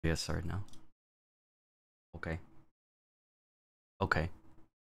get started now. Okay. Okay.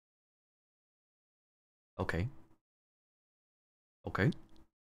 Okay. Okay.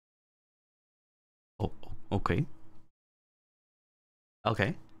 Oh, okay.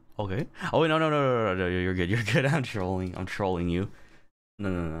 Okay. Okay. Oh, no, no, no, no, no, no, you're good. You're good. I'm trolling you. No,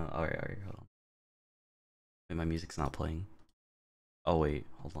 no, no. Alright, alright, hold on. Wait, my music's not playing. Oh, wait,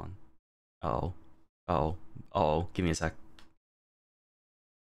 hold on. Uh-oh. Uh-oh. Uh-oh. Give me a sec.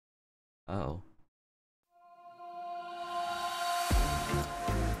 Uh-oh.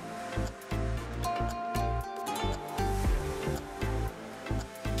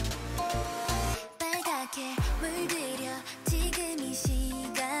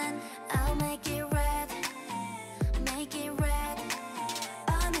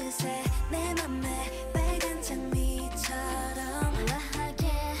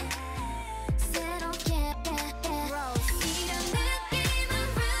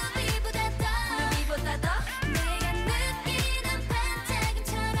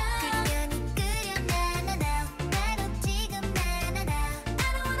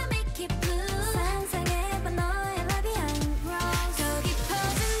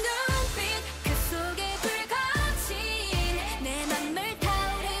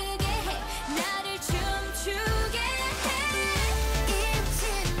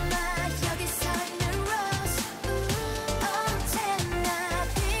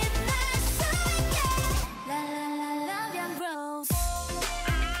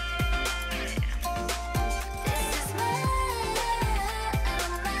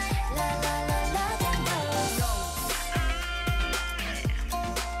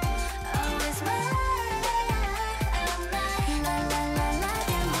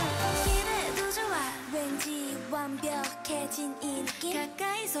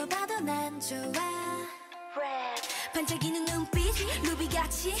 반짝이는 눈빛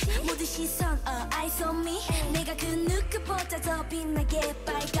루비같이 모든 시선 eyes on me 내가 그 누구보다 더 빛나게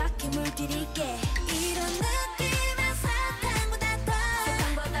빨갛게 물들일게 이런 느낌은 사탕보다 더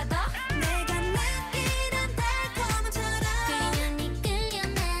내가 느끼는 달콤함처럼 그냥 네 끌려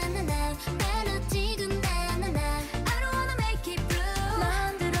나나나 나로 지금 나나나 I don't wanna make it blue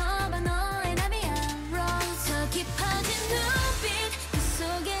만들어봐 너의 나비한 rose 저 깊어진 눈빛 그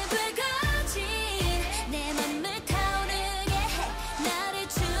속에 불거진 내 맘을 달라진 모든 게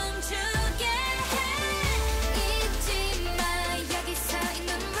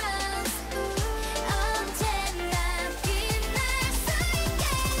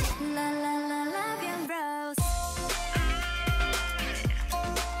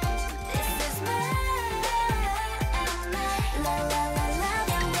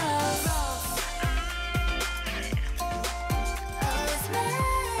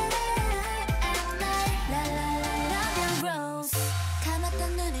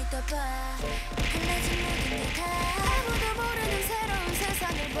다 아무도 모르는 새로운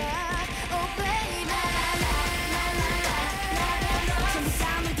세상을 봐 Oh baby 전부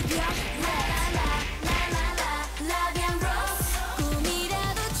땀을 들여 Love and rose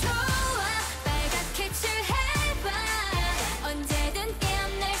꿈이라도 좋아 빨갛게 칠해봐 언제든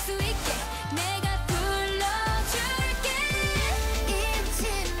깨어날 수 있게 내가 불러줄게 잊지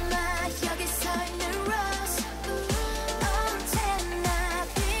마 여기 서 있는 rose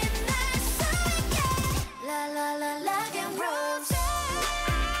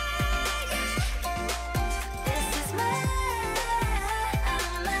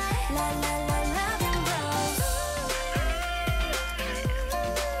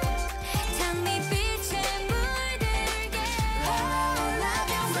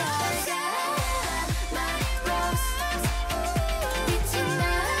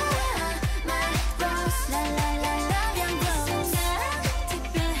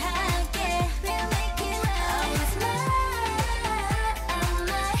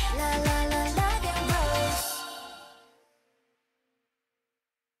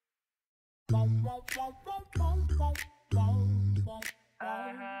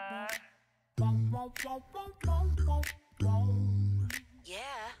Yeah.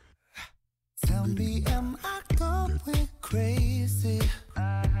 Tell me, am I going crazy?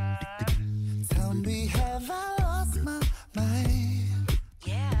 Tell me, have I lost my mind?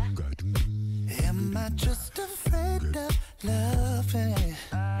 Yeah. Am I just afraid of loving?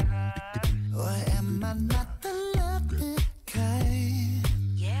 Or am I not the loving kind?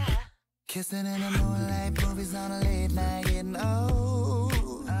 Yeah. Kissing in the moonlight, movies on a late night, getting old.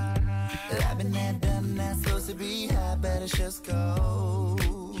 I've been there, done that, supposed to be high, better just go.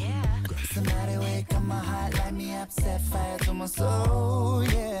 Yeah. Somebody wake up my heart, light me up, set fire to my soul,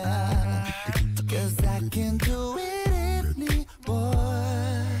 yeah. 'Cause I can do it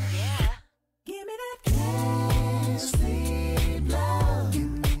anymore.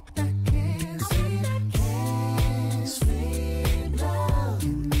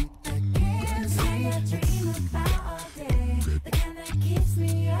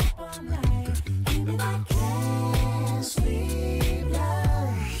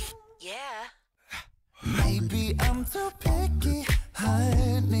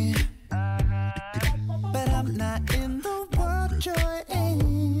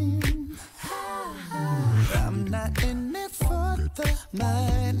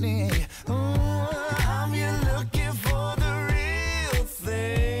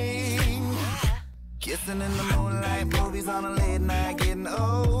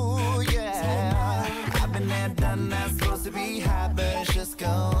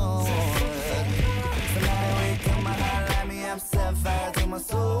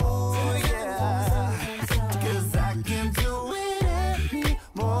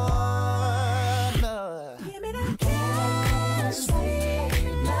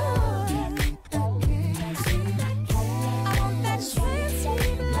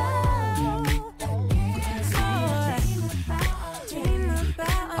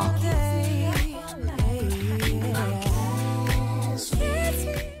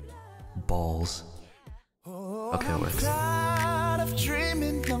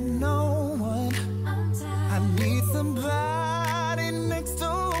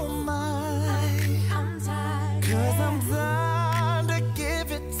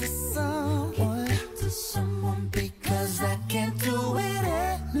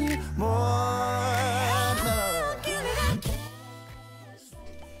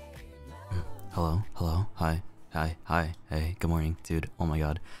 Hello, hello, hi, hi, hey, good morning, dude. Oh my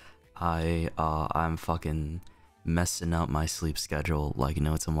god. I'm fucking messing up my sleep schedule like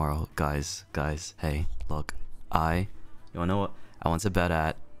no tomorrow. Guys, hey, look. You wanna know what? I went to bed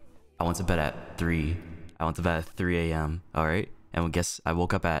at 3. I went to bed at 3 a.m. Alright? And guess I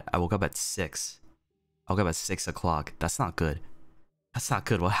woke up at 6. I woke up at 6 o'clock. That's not good. That's not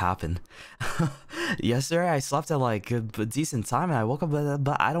good. What happened? Yesterday I slept at like a decent time and I woke up,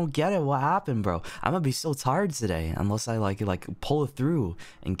 but I don't get it. What happened, bro? I'm gonna be so tired today unless I like pull it through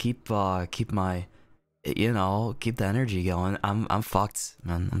and keep my, you know, keep the energy going. I'm fucked,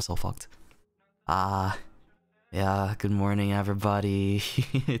 man. I'm so fucked. Yeah. Good morning, everybody.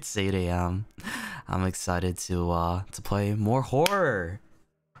 It's 8 a.m. I'm excited to play more horror,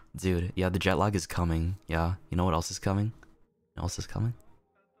 dude. Yeah, the jet lag is coming. Yeah, you know what else is coming? Else is coming?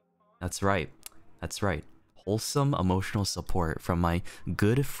 That's right. That's right. Wholesome emotional support from my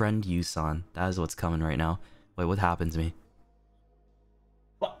good friend Yusan. That is what's coming right now. Wait, what happened to me?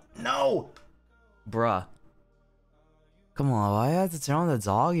 What? No! Bruh. Come on, why I have to turn on the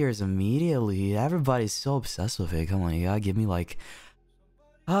dog ears immediately? Everybody's so obsessed with it. Come on, you gotta give me like...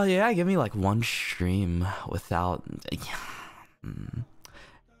 Oh yeah, give me like one stream without...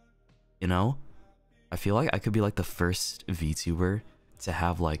 You know? I feel like I could be like the first VTuber to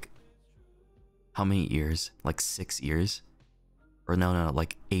have like how many ears? Like 6 ears? Or no,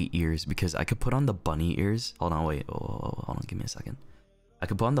 like 8 ears, because I could put on the bunny ears. Hold on, wait. Oh, hold on, give me a second. I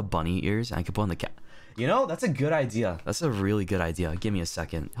could put on the bunny ears and I could put on the cat. You know, that's a good idea. That's a really good idea. Give me a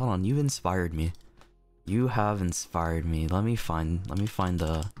second. Hold on, you've inspired me. You have inspired me. Let me find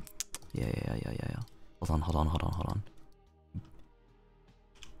the yeah. Hold on.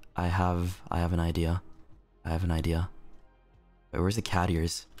 I have an idea. Wait, where's the cat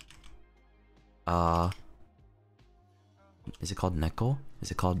ears? Is it called Neko?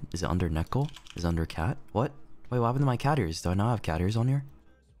 Is it under Neko? Is it under cat? What? Wait, what happened to my cat ears? Do I not have cat ears on here?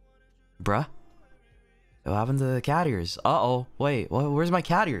 Bruh? What happened to the cat ears? Uh-oh. Wait, where's my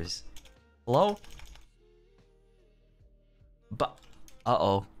cat ears? Hello? But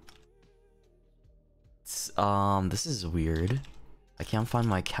uh-oh. This is weird. I can't find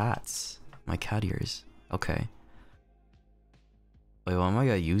my cat ears. Okay. Wait, what am I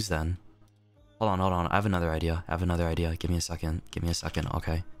gonna use then? Hold on. I have another idea. Give me a second.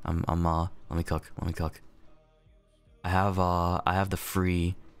 Okay. Let me cook. I have the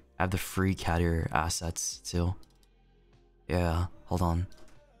free cat ear assets too. Yeah, hold on.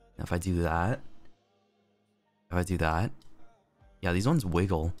 If I do that. Yeah, these ones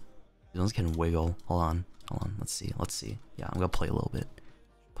wiggle. These ones can wiggle. Hold on. Let's see. Yeah, I'm gonna play a little bit.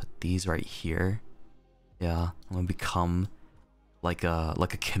 Put these right here. Yeah, I'm gonna become like a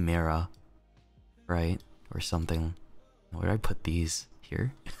chimera, right? Or something. Where did I put these?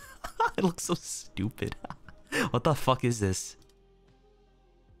 Here? It looks so stupid. What the fuck is this?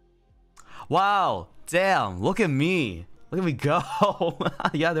 Wow! Damn! Look at me! Look at me go!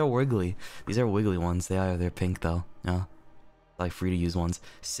 Yeah, they're wiggly. These are wiggly ones. They're pink though. Yeah. Like free to use ones.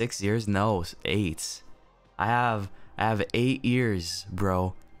 6 ears? No, 8. I have 8 ears,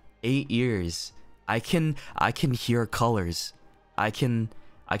 bro. 8 ears. I can hear colors. I can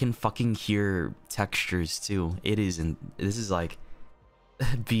fucking hear textures too. This is like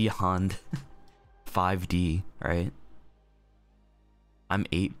beyond 5D, right? I'm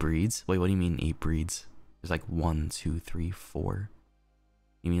 8 breeds. Wait, what do you mean 8 breeds? There's like 1, 2, 3, 4.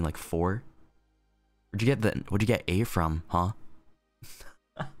 You mean like 4? Where'd you get A from, huh?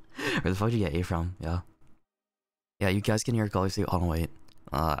 Where the fuck did you get A from? Yeah. Yeah, you guys can hear colors too. Hold on, wait.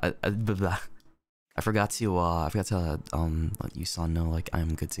 I forgot to let Yusan know like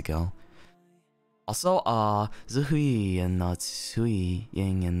I'm good to go. Also, Zuhui and Tsui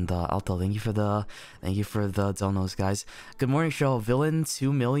Ying and Alto, thank you for the donos, guys. Good morning, show. Villain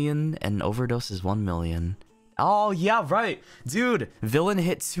 2 million and overdose is 1 million. Oh yeah, right, dude. Villain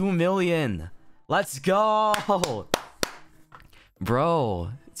hit 2 million. Let's go,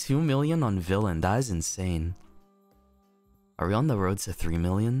 bro. 2 million on Villain. That is insane. Are we on the road to 3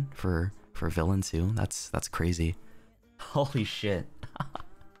 million for Villain too? That's crazy. Holy shit.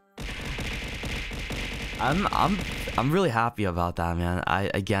 I'm really happy about that, man.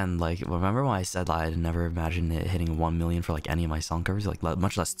 Again, like, remember when I said like, I'd never imagined it hitting 1 million for like any of my song covers, like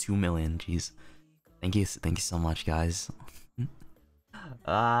much less 2 million. Jeez. Thank you so much, guys.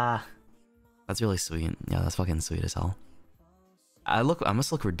 That's really sweet. Yeah, that's fucking sweet as hell. I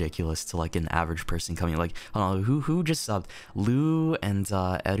must look ridiculous to like an average person coming. Like, hold on, who just subbed? Lou and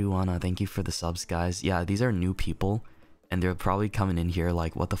Eduana, thank you for the subs, guys. Yeah, these are new people, and they're probably coming in here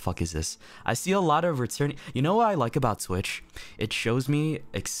like, what the fuck is this? I see a lot of returning. You know what I like about Twitch? It shows me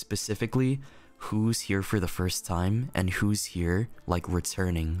specifically who's here for the first time and who's here like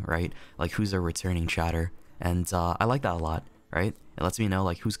returning, right? Like who's a returning chatter, and I like that a lot, right? It lets me know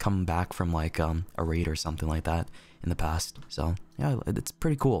like who's coming back from like a raid or something like that in the past. So yeah, it's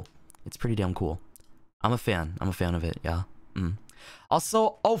pretty cool. It's pretty damn cool. I'm a fan. I'm a fan of it. Yeah.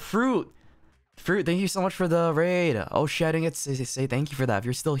 Also, oh, Fruit, thank you so much for the raid. Oh shit, I didn't get to say thank you for that. If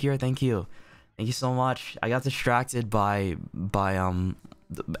you're still here, thank you. Thank you so much. I got distracted by the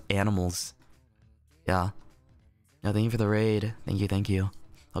animals. Yeah. No, thank you for the raid. Thank you.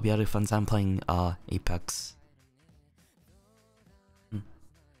 Hope you had a fun time playing Apex.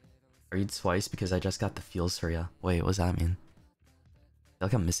 Raid twice because I just got the feels for ya. Wait, what does that mean? I feel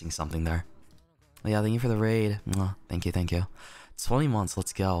like I'm missing something there. Oh, yeah, thank you for the raid. Mwah. Thank you. 20 months,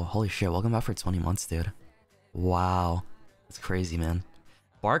 let's go. Holy shit, welcome back for 20 months, dude. Wow. That's crazy, man.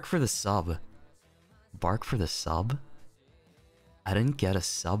 Bark for the sub. Bark for the sub? I didn't get a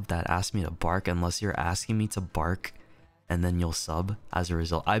sub that asked me to bark unless you're asking me to bark and then you'll sub as a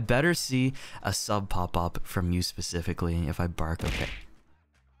result. I better see a sub pop up from you specifically if I bark, okay.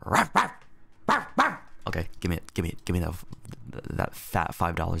 Okay, give me that fat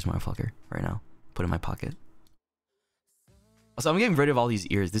 $5 motherfucker right now. Put it in my pocket. Also, I'm getting rid of all these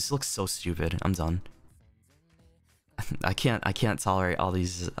ears. This looks so stupid. I'm done. I can't tolerate all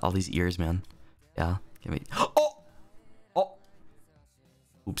these ears, man. Yeah, give me. Oh.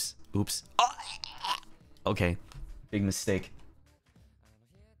 Oops. Oh. Okay, big mistake.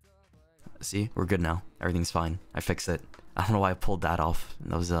 See, we're good now. Everything's fine. I fixed it. I don't know why I pulled that off.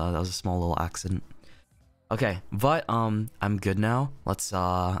 That was a small little accident. Okay, but I'm good now. Let's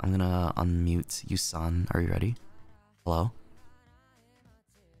I'm gonna unmute Yusan. Are you ready? Hello?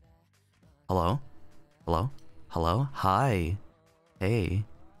 Hi. Hey.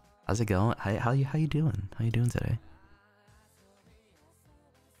 How's it going? Hi, how you doing? How you doing today?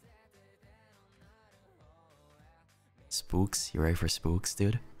 Spooks? You ready for spooks,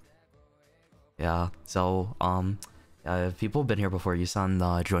 dude? Yeah. So people have been here before.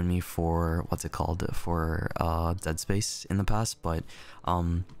 Yusan joined me for what's it called, for Dead Space in the past, but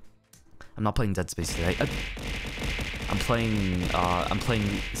I'm not playing Dead Space today. I'm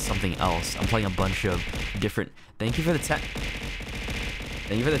playing something else. I'm playing a bunch of different. Thank you for the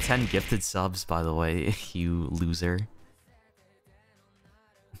 10 gifted subs, by the way, you loser,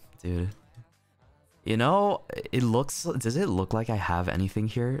 dude. You know, does it look like I have anything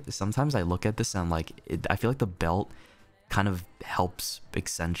here? Sometimes I look at this and like I feel like the belt kind of helps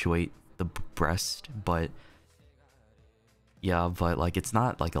accentuate the breast, but yeah, but like it's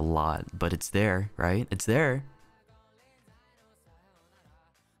not like a lot, but it's there, right? It's there.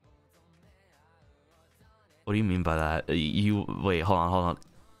 What do you mean by that? You wait, hold on.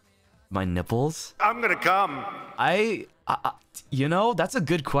 My nipples? I'm gonna come. You know, that's a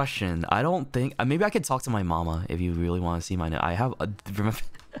good question. I don't think maybe I could talk to my mama if you really want to see my. I have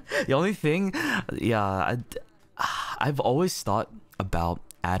the only thing, yeah. I've always thought about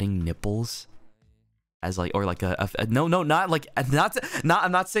adding nipples as like, or like no, not like not.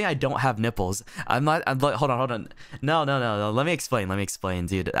 I'm not saying I don't have nipples. I'm like, hold on. No. Let me explain,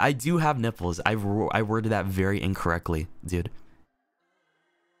 dude. I do have nipples. I worded that very incorrectly, dude.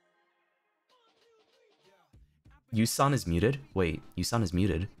 Yusan is muted? Wait, Yusan is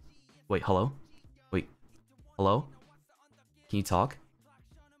muted. Wait, hello? Wait, hello? Can you talk?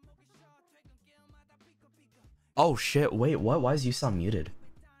 Oh shit, wait, what? Why is Yusan muted?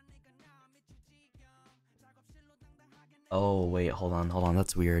 Oh, wait, hold on,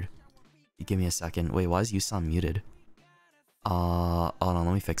 that's weird. Give me a second. Wait, why is Yusan muted? Hold on,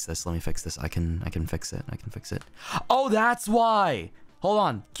 let me fix this. I can fix it. Oh, that's why! Hold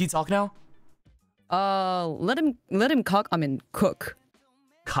on, can you talk now? Let him cook.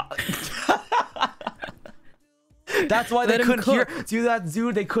 That's why they couldn't hear.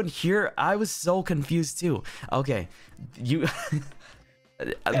 Dude, they couldn't hear. I was so confused too. Okay, you,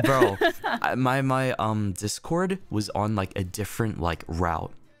 bro, my Discord was on like a different like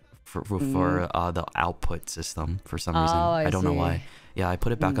route for the output system for some reason. I don't know why. Yeah, I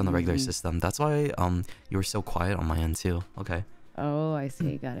put it back on the regular system. That's why you were so quiet on my end too. Okay. Oh, I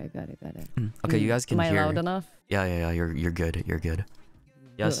see. Got it. Okay, you guys can hear. Am I loud enough? Yeah. You're good.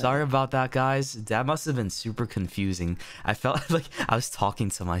 Yeah, sorry about that, guys. That must have been super confusing. I felt like I was talking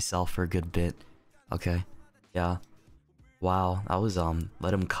to myself for a good bit. Okay. Yeah. Wow. That was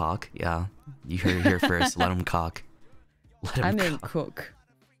let him cock. Yeah. You heard it here first. Let him cock. I meant cook.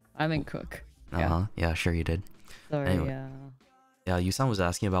 Yeah, sure you did. Sorry. Anyway. Yeah, Yusan was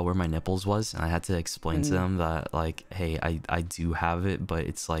asking about where my nipples was, and I had to explain to them that, like, hey, I do have it, but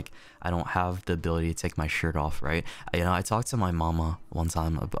it's like I don't have the ability to take my shirt off, right? I talked to my mama one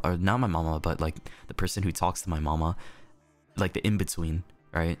time, or not my mama, but like the person who talks to my mama, like the in between,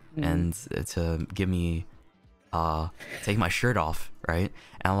 right? And to give me take my shirt off, right?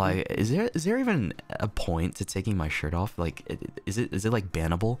 And I'm like, is there even a point to taking my shirt off? Like, is it like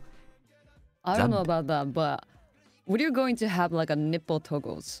bannable? I don't know about that, but would you going to have like a nipple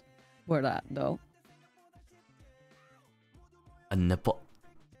toggles for that though? A nipple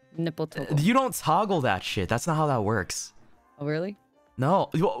toggle. You don't toggle that shit. That's not how that works. Oh really? No.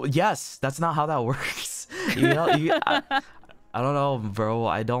 Well, yes, that's not how that works. I don't know, bro.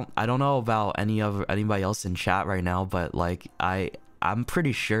 I don't know about anybody else in chat right now, but like I'm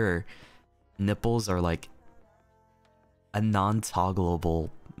pretty sure nipples are like a non-toggleable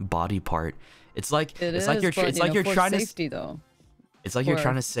body part. It's like you're trying safety, though. It's like you're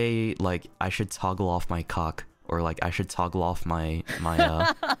trying to say like I should toggle off my cock, or like I should toggle off my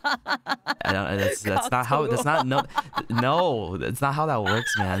that's not how that's not that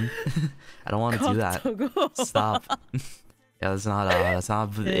works, man. I don't want to do that. Stop. Yeah, that's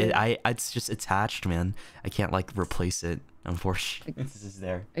not it's just attached, man. I can't like replace it, unfortunately. This is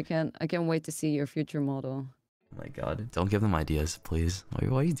there. I can't wait to see your future model. Oh my god, don't give them ideas, please. Why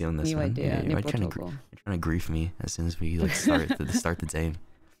are you doing this, New man? idea, You're trying to grief me as soon as we like start the day.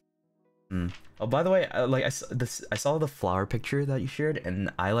 Oh, by the way, I saw the flower picture that you shared, and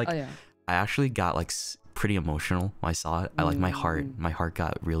I actually got like pretty emotional when I saw it. I like my heart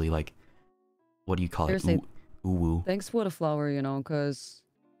got really like, what do you call it? Ooh woo. Thanks for the flower, because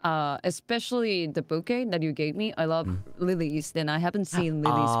especially the bouquet that you gave me. I love lilies, and I haven't seen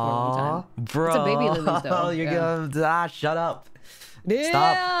lilies for a long time. Bro, it's a baby lilies though. You're gonna shut up. Stop.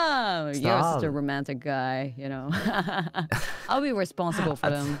 Stop. You're such a romantic guy, I'll be responsible for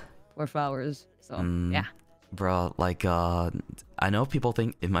them, for flowers. So yeah. Bro, like I know people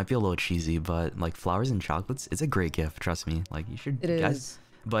think it might be a little cheesy, but like flowers and chocolates, it's a great gift. Trust me. Like you should. It is.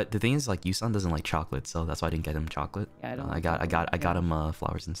 But the thing is, like, Yusan doesn't like chocolate, so that's why I didn't get him chocolate. Yeah, I don't. I got him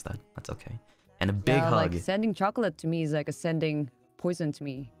flowers instead. That's okay. And a big hug. Like sending chocolate to me is like sending poison to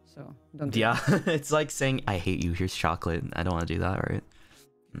me. So don't. Do yeah, it's like saying I hate you. Here's chocolate. I don't want to do that, right?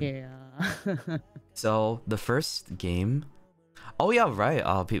 Yeah. So the first game. Oh yeah, right.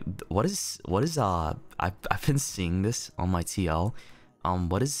 What is I've been seeing this on my TL.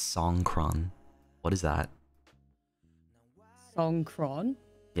 What is Songkran? What is that? Songkran?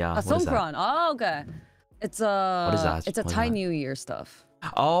 Yeah. Songkran. Oh, okay. It's what is that? It's a Thai New Year stuff.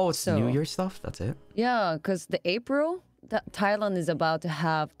 Oh, it's New Year stuff. That's it. Yeah, because the April, Thailand is about to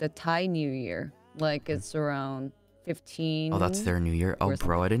have the Thai New Year. Like it's around 15. Oh, that's their New Year. Oh,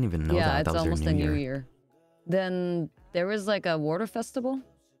 bro, I didn't even know that. Yeah, that was almost their a New Year. Then there was like a water festival.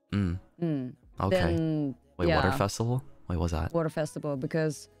 Okay. Then, wait, water festival? Wait, what's that? Water festival,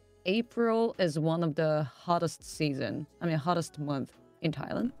 because April is one of the hottest month in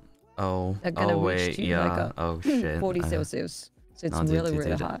Thailand. Oh, wait, yeah. Like shit. 40 Celsius. So it's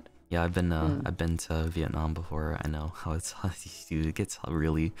really hot. Yeah, I've been to Vietnam before. I know how it gets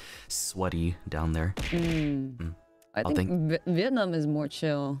really sweaty down there. I think Vietnam is more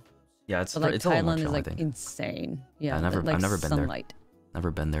chill. Yeah, it's like it's Thailand chill, is like insane. Yeah, I've never been sunlight. there.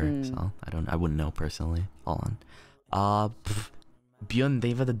 Never been there, so I wouldn't know personally. Hold on. Björn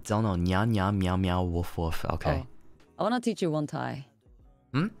David Dono nya nya meow meow woof woof. Okay. Oh, I wanna teach you one Thai.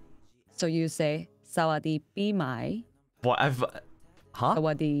 So you say Sawadi Pi Mai. What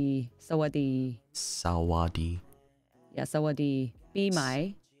Sawadi. Sawadi. Yeah, Sawadi Pi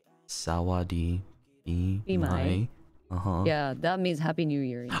Mai. Sawadi Pi Mai. Yeah, that means Happy New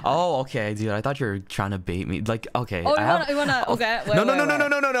Year. Oh, okay, dude. I thought you were trying to bait me. Like, okay. Oh, you wanna? Okay. Wait, no,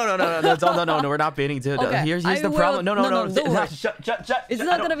 we're not baiting, dude. Okay, Here's the problem. No. Shut. It's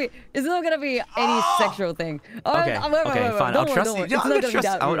not gonna be any sexual thing. Okay, fine. I'll trust you.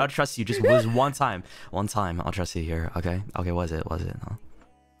 I'll trust you. Just was one time. I'll trust you here. Okay. Was it? Huh?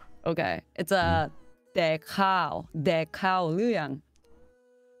 Okay. It's a แดกข้าวหรือยัง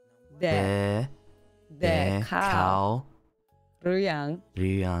แดกข้าวหรือยัง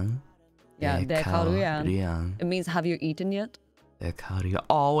Yeah, แดกข้าวหรือยัง It means have you eaten yet?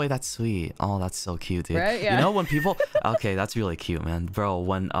 Oh wait, that's sweet. Oh, that's so cute, dude. Right? Yeah. You know when people okay, that's really cute, man. Bro,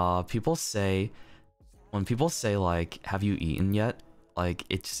 when people say like have you eaten yet? Like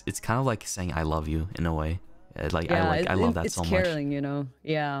it's kind of like saying I love you in a way. Like I love that so much. It's caring,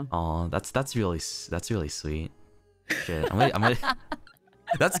 Yeah. Oh, that's really sweet. Shit. I'm gonna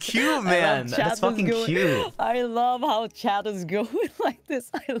That's cute, man. That's fucking cute. I love how chat is going like this.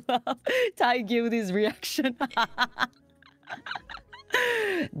 I love Thai Guildies reaction.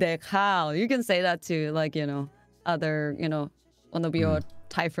 내 cow. You can say that to like, you know, other, you know, one of your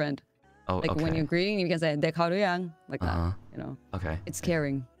Thai friend. Oh, Like okay. when you're greeting, you can say 내 cow like that, you know. Okay. It's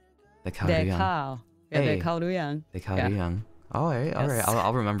caring. 내 내 cow. cow. Yeah, Hey. 내 cow. 내 cow. All right. Yes.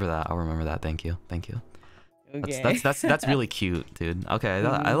 I'll remember that. I'll remember that. Thank you. Okay. That's really cute, dude. Okay.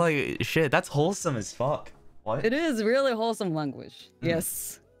 I like shit. That's wholesome as fuck. What? It is really wholesome language.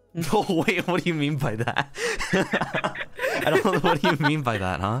 Yes. Oh, wait, what do you mean by that? I don't know. What do you mean by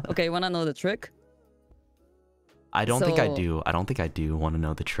that, huh? Okay, you wanna know the trick? I don't think I So- do. I don't think I do want to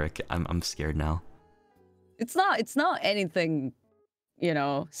know the trick. I'm scared now. It's not anything, you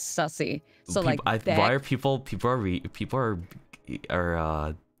know, sussy. So like why that, are people are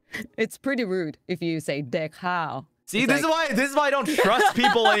it's pretty rude if you say 내 cow. See, It's this is why I don't trust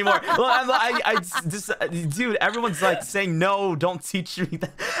people anymore. Well, I just, dude, everyone's like saying no, don't teach me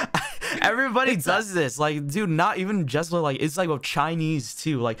that. Everybody does this, like, dude, not even just like, it's like with Chinese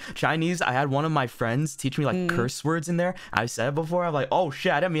too. Like Chinese, I had one of my friends teach me like curse words in there. I said it before. I'm like, oh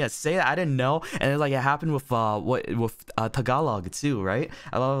shit, I didn't mean to say that. I didn't know. And it happened with Tagalog too, right?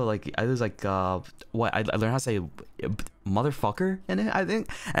 I love like I was like what I learned how to say motherfucker in it, I think,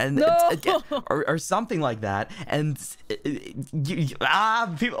 and No! or something like that. And people,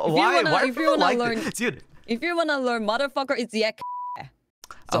 If you why wanna- are if you people wanna like learn- this? Dude? If you wanna learn motherfucker, it's yak.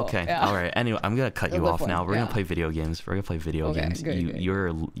 So, Okay, yeah. all right. Anyway, I'm gonna cut you Good off point, now. We're yeah. gonna play video games. We're gonna play video Okay, games. good, good. You're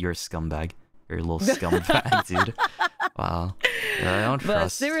a scumbag. You're a little scumbag, dude. Wow. I don't But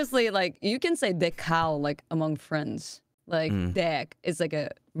trust. seriously, like you can say 내 cow like among friends. Like 댁 is like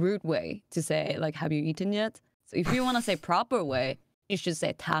a rude way to say like have you eaten yet? So if you wanna say proper way, you should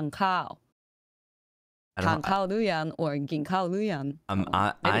say 당 cow. I don't- 당 cow 누yan or 긴 cow 누yan.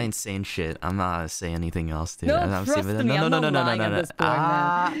 I ain't saying shit. I'm not gonna say anything else, dude. No, I'm trust saving- me, I'm not lying at this point,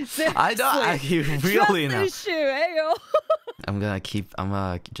 man. I don't. You really know. Trust issue, ayo. I'm gonna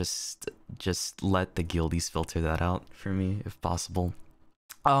just let the guildies filter that out for me if possible.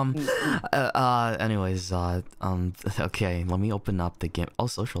 Anyways, okay, let me open up the game. Oh,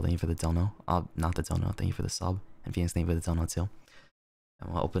 social, thank you for the dono. Not the dono, thank you for the sub. And Phoenix, thank you for the dono too. I'm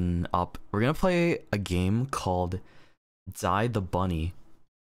gonna open up. We're gonna play a game called Die the Bunny.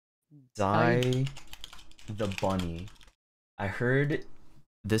 Die the Bunny. I heard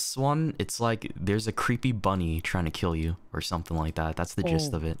this one, it's like there's a creepy bunny trying to kill you or something like that. That's the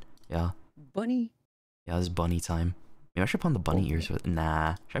gist Oh. of it. Yeah. Bunny. Yeah, it's bunny time. Maybe I should put on the bunny ears for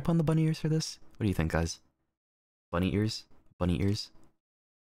nah. Should I put on the bunny ears for this? What do you think, guys? Bunny ears? Bunny ears?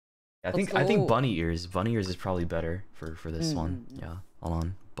 Yeah, I think go. bunny ears. Bunny ears is probably better for this one. Yeah. Hold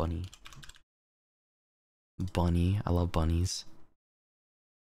on. Bunny. Bunny. I love bunnies.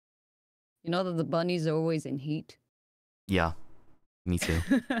 You know that the bunnies are always in heat. Yeah. Me too.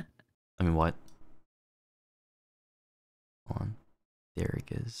 I mean, what? Hold on. There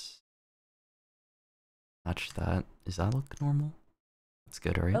it is. Match that. Does that look normal? That's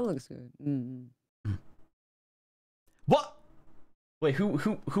good, right? That looks good. What? Wait, who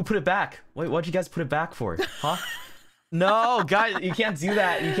put it back? Wait, what'd you guys put it back for? Huh? No, guys, you can't do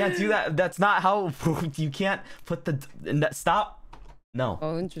that. You can't do that. That's not how you can't put the stop. No.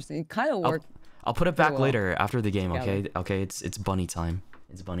 Oh, interesting. It kind of worked. I'll put it back well. later after the game, Yeah, okay? Okay, it's bunny time.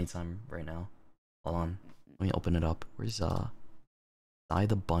 It's bunny time right now. Hold on. Let me open it up. Where's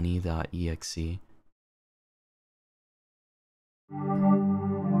diethebunny.exe.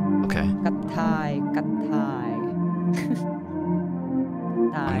 Okay. Katay.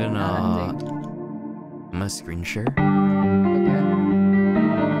 I'm gonna screen share. Okay.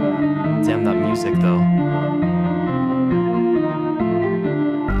 Damn that music though.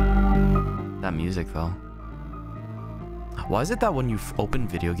 That music though. Why is it that when you open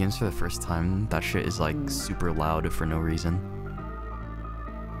video games for the first time, that shit is like super loud for no reason?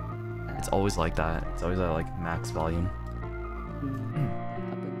 It's always like that. It's always at like max volume.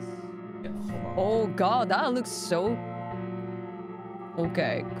 Yeah, hold on. Oh god, that looks so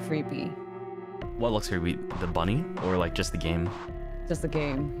okay, creepy. What looks creepy? The bunny or like just the game? Just the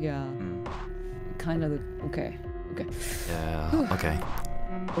game, yeah. Hmm. Kind of okay. Yeah. Okay.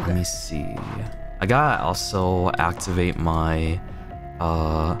 Let me see. I gotta also activate my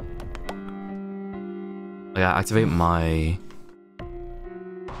I gotta activate my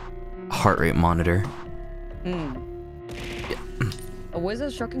heart rate monitor. What is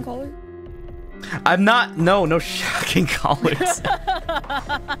that shocking color? I'm not no shocking collars.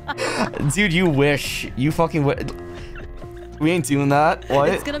 Dude, you wish. You fucking wish. We ain't doing that. What?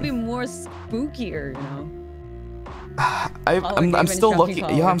 It's gonna be more spookier, you know. I'm still shocking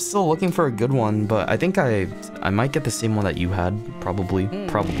looking. Yeah, I'm still looking for a good one, but I think I might get the same one that you had. Probably.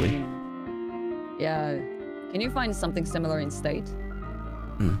 Yeah. Can you find something similar in state?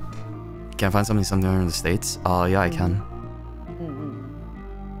 Can I find something similar in the States? Yeah, I can.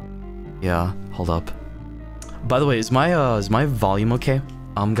 Yeah, hold up. By the way, is my volume okay?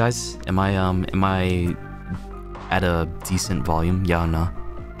 Guys, am I at a decent volume? Yeah or no?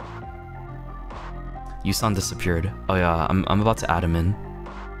 Yusan disappeared. Oh yeah, I'm about to add him in.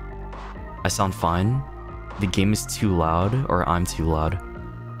 I sound fine. The game is too loud, or I'm too loud.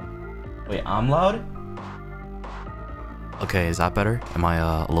 Wait, I'm loud? Okay, is that better? Am I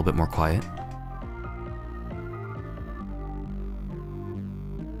a little bit more quiet?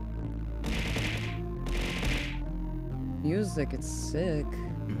 Music, it's sick.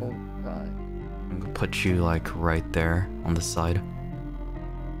 Oh god. I'm gonna put you like right there on the side.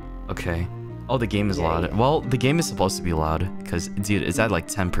 Okay. Oh, the game is loud. Yeah. Well, the game is supposed to be loud because, dude, it's at like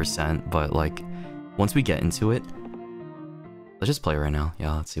 10%. But like, once we get into it, let's just play right now.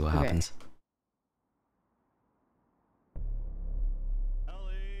 Yeah, let's see what happens.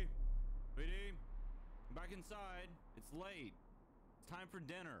 Ellie, sweetie, I'm back inside. It's late. It's time for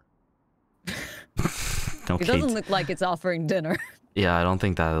dinner. It doesn't look like it's offering dinner. Yeah, I don't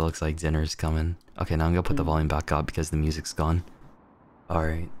think that it looks like dinner's coming. Okay, now I'm gonna put the volume back up because the music's gone.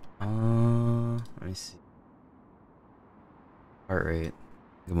 Alright. Let me see. Heart rate.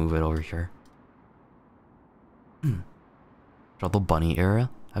 I can move it over here. The bunny era.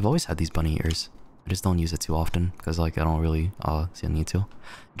 I've always had these bunny ears. I just don't use it too often because like I don't really see a need to.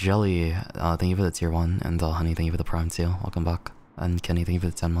 Jelly, thank you for the tier 1, and Honey, thank you for the prime too. Welcome back. And Kenny, thank you for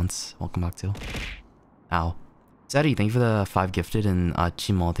the 10 months. Welcome back too. Ow. Zeddy, thank you for the 5 gifted, and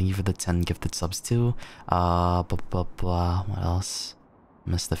Chimo, thank you for the 10 gifted subs too. What else?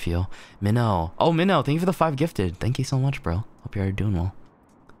 Missed a few. Minnow. Oh, Minnow, thank you for the 5 gifted. Thank you so much, bro. Hope you're doing well.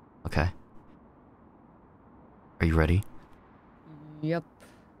 Okay. Are you ready? Yep.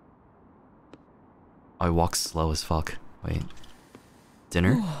 I walk slow as fuck. Wait.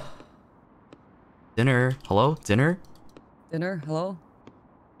 Dinner? Dinner? Hello? Dinner? Dinner? Hello?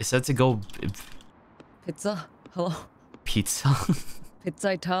 It said to go... Pizza? Hello? Pizza?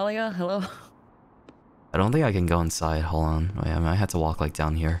 Pizza Italia? Hello? I don't think I can go inside. Hold on. Wait, I might have to walk like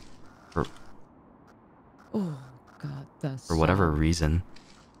down here. For Oh god, that's for whatever reason.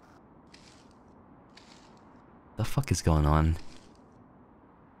 The fuck is going on?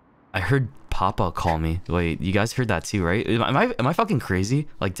 I heard Papa call me. Wait, you guys heard that too, right? Am I fucking crazy?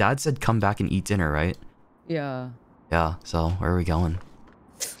 Like Dad said come back and eat dinner, right? Yeah. Yeah, so where are we going?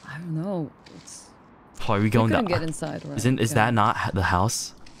 I don't know. It's Oh, are we going couldn't to get inside, right? Is that not the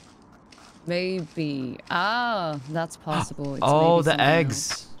house? Maybe. Ah, that's possible. It's Oh, maybe the something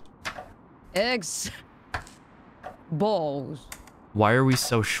eggs. else. Eggs. Balls. Why are we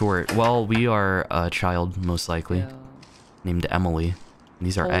so short? Well, we are a child, most likely, Yeah. named Emily.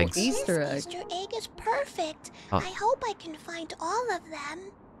 These are Oh, eggs. Easter egg. This Easter egg is perfect. Oh. I hope I can find all of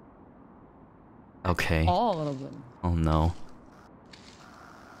them. Okay. All of them. Oh no.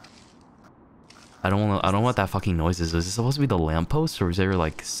 I don't know what that fucking noise is. Is it supposed to be the lamppost, or is there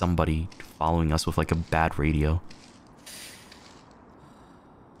like somebody following us with like a bad radio?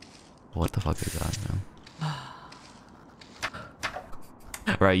 What the fuck is that, man?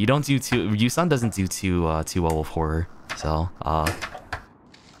 Right, you don't do too. Yusan doesn't do too well with horror, so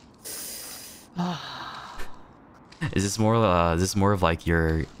is this more of like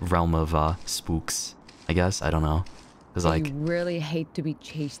your realm of spooks? I guess I don't know, because like I really hate to be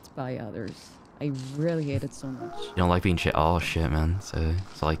chased by others. I really hate it so much. you don't like being chased. Oh shit, man. So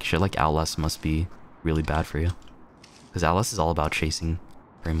like shit like Outlast must be really bad for you, because Outlast is all about chasing,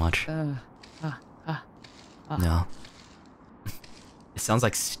 very much. No. It sounds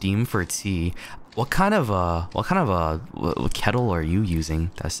like steam for tea. What kind of what kettle are you using?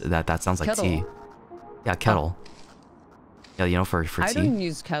 That sounds like Kettle? tea. Yeah, kettle. Yeah, you know, for I tea. don't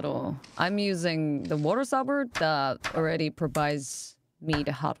use kettle. I'm using the water saucer that already provides me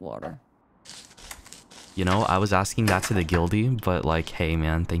the hot water. You know, I was asking that to the Guildie, but like, hey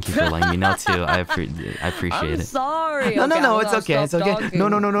man, thank you for letting me know too. I appreciate I'm it. sorry. No, Okay, no, I'm it's gonna okay. It's stop okay. talking. No,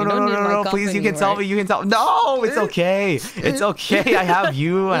 You don't need my please, you company, can tell right? me. You can tell. No, it's okay. It's okay. I have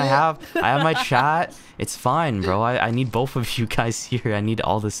you, and I have my chat. It's fine, bro. I need both of you guys here. I need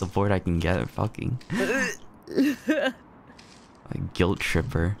all the support I can get. Fucking like guilt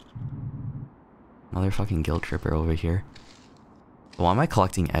tripper. Motherfucking guilt tripper over here. Why am I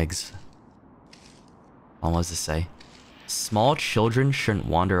collecting eggs? What was to say? Small children shouldn't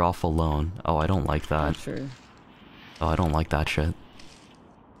wander off alone. Oh, I don't like that. True. Oh, I don't like that shit.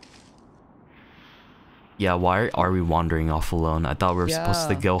 Yeah, why are we wandering off alone? I thought we were supposed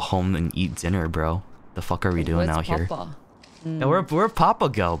to Yeah. go home and eat dinner, bro. The fuck are we doing Where's out here? Papa? Yeah, where Papa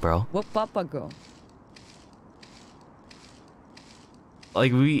go, bro? Where Papa go?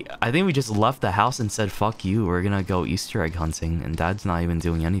 Like I think we just left the house and said, "Fuck you, we're gonna go Easter egg hunting," and Dad's not even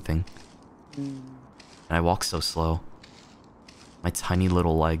doing anything. And I walk so slow. My tiny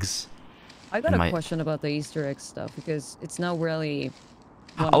little legs. I got a question about the Easter egg stuff because it's not really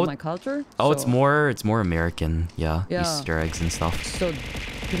one of my culture. Oh, so... it's more American, yeah. Easter eggs and stuff. So,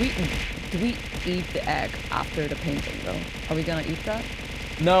 do we eat the egg after the painting though? Are we gonna eat that?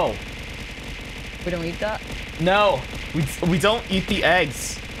 No. We don't eat that? No. We don't eat the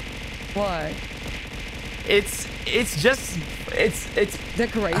eggs. Why? It's just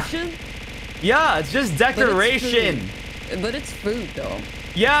decoration? Yeah, it's just decoration. But it's food though.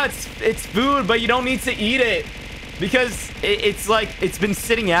 Yeah, it's food, but you don't need to eat it. Because it's like, it's been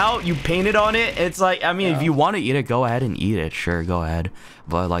sitting out, you painted on it. It's like, I mean, if you want to eat it, go ahead and eat it. Sure, go ahead.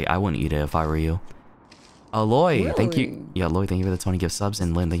 But like, I wouldn't eat it if I were you. Loy, really? thank you. Yeah, Loy, thank you for the 20 gift subs.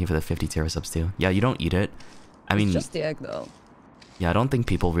 And Lynn, thank you for the 50 Terra subs too. Yeah, you don't eat it. I mean, it's just the egg though. Yeah, I don't think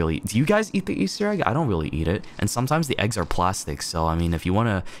people really... Do you guys eat the Easter egg? I don't really eat it. And sometimes the eggs are plastic. So, I mean, if you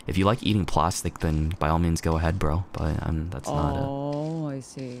like eating plastic, then by all means go ahead, bro. But that's not it. Oh, I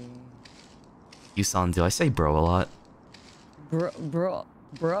see. Yusan, do I say bro a lot? Bro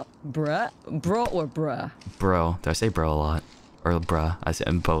or bruh? Bro. Do I say bro a lot? Or bruh? I say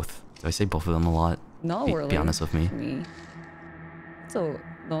both. Do I say both of them a lot? No, really. Be honest with me. So,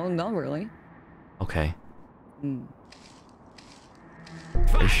 no, not really. Okay.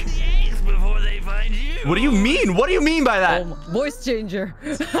 Find the eggs before they find you. What do you mean? What do you mean by that? Oh, voice changer.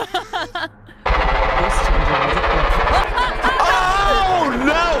 Voice changer. Oh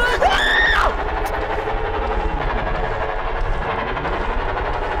no!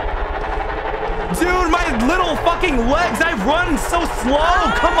 Dude, my little fucking legs! I've run so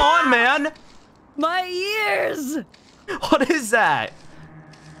slow! Come on, man! My ears! What is that?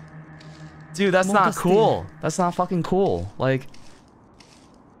 Dude, that's not cool. That's not fucking cool. Like...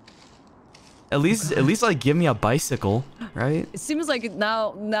 At least like give me a bicycle, right? It seems like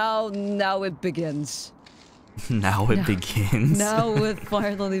now it begins. Now it begins. Now it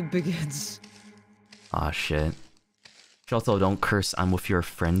finally begins. Aw, shit. Shoto, don't curse. I'm with your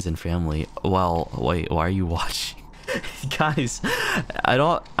friends and family. Well, wait, why are you watching? Guys, I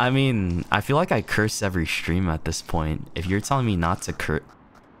feel like I curse every stream at this point. If you're telling me not to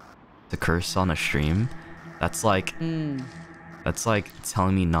curse on a stream, that's like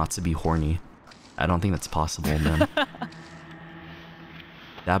telling me not to be horny. I don't think that's possible, man.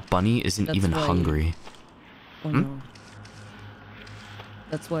 That bunny isn't even hungry. Oh no.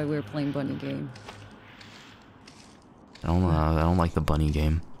 That's why we're playing bunny game. I don't like the bunny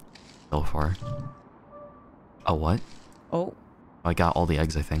game so far. Oh, what? Oh. I got all the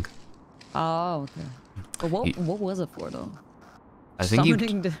eggs, I think. Oh, okay. But what was it for though? I think I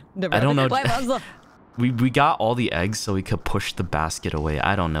don't know. We got all the eggs so we could push the basket away.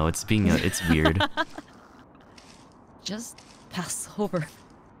 I don't know. It's weird. Just pass over.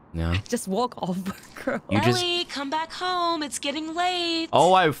 Yeah. Just walk over, girl. Ellie, come back home. It's getting late.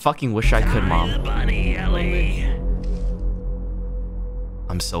 Oh, I fucking wish I could, Mom. The bunny, Ellie.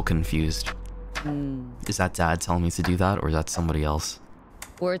 I'm so confused. Is that Dad telling me to do that, or is that somebody else?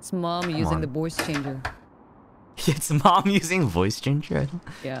 Or it's Mom using the voice changer. It's Mom using voice changer?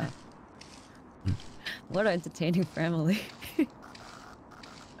 Yeah. What an entertaining family.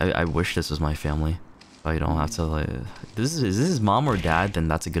 I wish this was my family. I don't have to like... Is this Mom or Dad? Then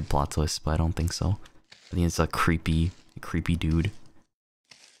that's a good plot twist, but I don't think so. I think it's a creepy dude.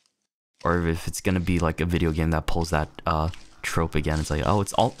 Or if it's gonna be like a video game that pulls that trope again, it's like, oh,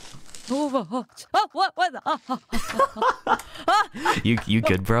 it's all... Oh, what? You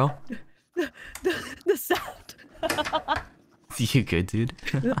good, bro? The sound. You good, dude?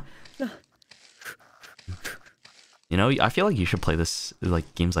 You know, I feel like you should play this,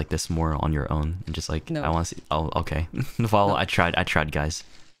 like, games like this more on your own and just like, no. I want to see. Oh, okay. Well, no. I tried, guys.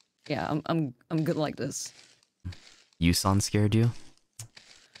 Yeah, I'm good like this. Yusan scared you?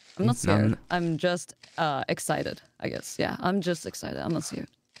 I'm not scared. I'm just excited, I guess. Yeah, I'm just excited. I'm not scared.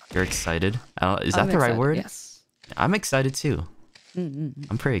 You're excited? Is that the right word? Yes. I'm excited too.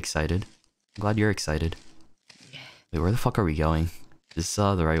 I'm pretty excited. I'm glad you're excited. Yeah. Wait, where the fuck are we going? Is this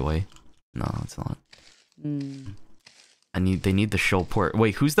the right way? No, it's not. They need the show port.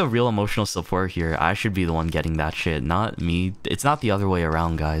 Wait, who's the real emotional support here? I should be the one getting that shit, not me. It's not the other way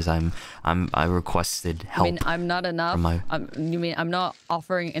around, guys. I requested help. I mean, I'm not enough. You mean I'm not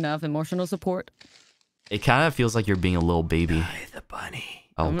offering enough emotional support? It kind of feels like you're being a little baby. Die the bunny.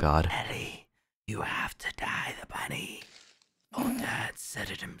 Oh God. Ellie, you have to die the bunny. Old Dad said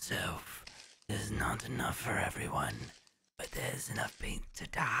it himself. There's not enough for everyone, but there's enough paint to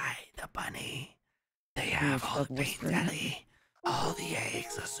dye the bunny. They have all the paint, Ellie. All the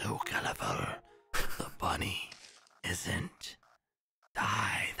eggs are so colorful. The bunny isn't.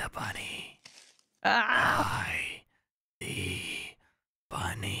 Die the bunny. Ah! Die the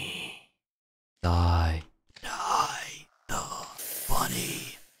bunny. Die. Die the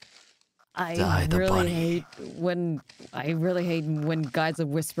bunny. I Die the really bunny. hate when guys are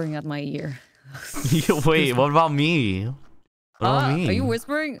whispering at my ear. Wait, what about me? What about me? Are you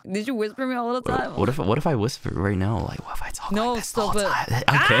whispering? Did you whisper me all the time? What if I whisper right now? Like, what if I talk No, like this the whole stop it.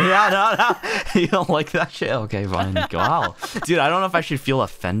 time? Okay, yeah, no. You don't like that shit? Okay, fine. Wow. Dude, I don't know if I should feel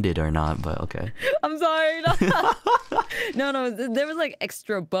offended or not, but okay. I'm sorry. No, there was like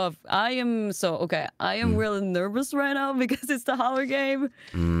extra buff. I am really nervous right now because it's the horror game.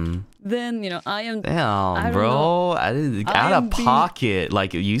 Then, I am... Damn, bro. Out of pocket.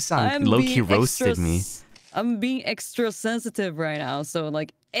 Like, you sound low-key roasted me. I'm being extra sensitive right now. So,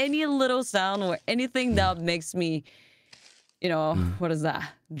 like, any little sound or anything that makes me, what is that?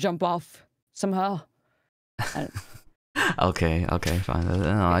 Jump off somehow. Okay, fine.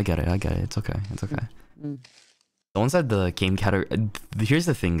 No, I get it. It's okay. Someone said the game category... Here's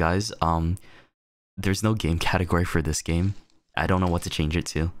the thing, guys. There's no game category for this game. I don't know what to change it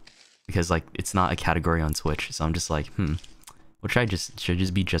to. Because, like, it's not a category on Twitch. So I'm just like, What should I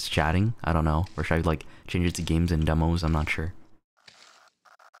just be just chatting? I don't know. Or should I, like, change it to games and demos? I'm not sure.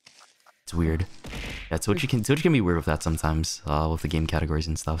 It's weird. Yeah, Twitch can be weird with that sometimes. With the game categories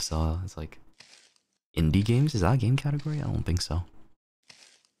and stuff. So it's like... Indie games? Is that a game category? I don't think so.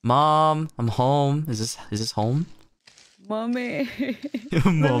 Mom, I'm home. Is this home? Mommy.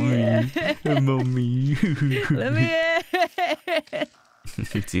 Mommy. Mommy. Let me in.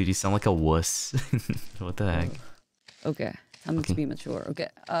 Dude, you sound like a wuss. What the heck? Okay. Time to be mature. Okay.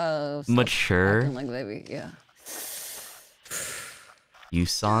 Stop Mature? acting like baby, yeah. You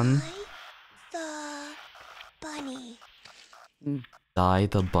son? The bunny. Die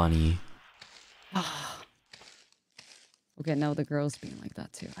the bunny. Okay, now the girl's being like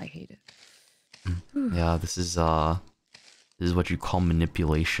that too. I hate it. Yeah, this is what you call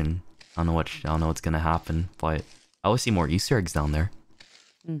manipulation. I don't know what's gonna happen, but I always see more Easter eggs down there.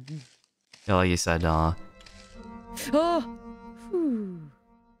 Yeah, like you said, I'm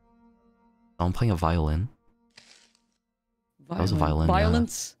playing a violin. That was a violin.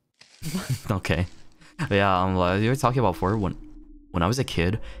 Violence. Yeah. Okay. Yeah, you were talking about before when I was a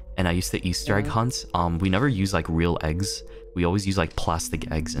kid and I used to Easter egg hunt. We never use like real eggs. We always use like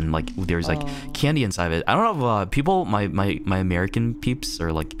plastic eggs, and like there's like candy inside of it. I don't know if people, my American peeps,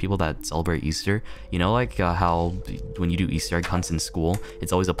 or like people that celebrate Easter, like how when you do Easter egg hunts in school,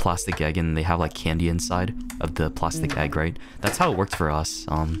 it's always a plastic egg and they have like candy inside of the plastic egg, right? That's how it worked for us.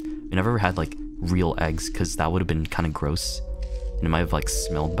 We never had like real eggs because that would have been kind of gross and it might have like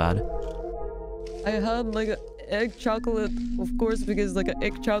smelled bad. I had like an egg chocolate, of course, because like an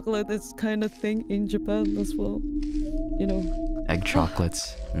egg chocolate is kind of thing in Japan as well. Egg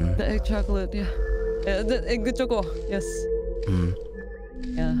chocolates. The egg chocolate, yeah. The egg choco, yes.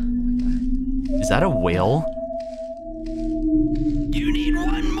 Yeah, oh my god. Is that a whale? You need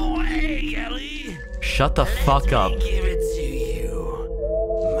one more egg, Ellie. Shut the fuck up. Give it to you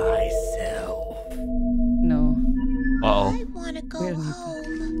myself. No. Uh-oh. I want to go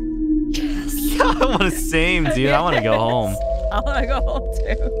home. Yeah, I want the same, dude. I want to go home. I want to go home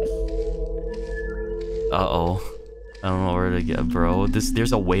too. Uh-oh. I don't know where to get, bro.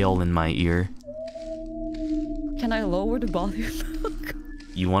 There's a whale in my ear. Can I lower the volume?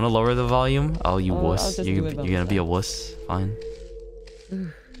 You want to lower the volume? Oh, you wuss. You're gonna be a wuss. Fine.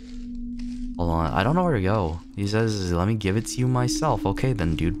 Hold on. I don't know where to go. He says, let me give it to you myself. Okay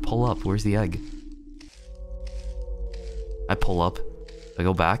then, dude. Pull up. Where's the egg? I pull up. I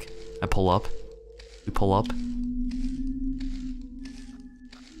go back. I pull up. We pull up.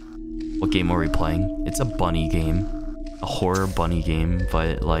 What game are we playing? It's a bunny game. A horror bunny game,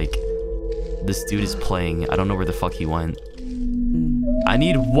 but like this dude is playing. I don't know where the fuck he went. I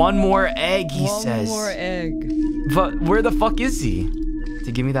need one more egg, he says. One more egg. But where the fuck is he?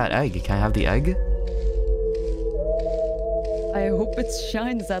 To give me that egg. Can I have the egg? I hope it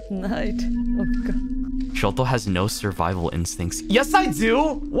shines at night. Oh god. Shoto has no survival instincts. Yes, I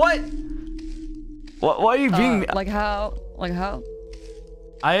do. What? Why are you being? Like how? Like how?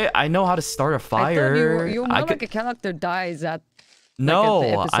 I know how to start a fire. I thought you were more like a character dies at. No,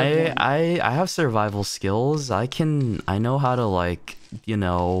 like at I have survival skills. I know how to like, I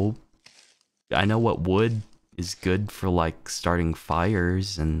know what wood is good for like starting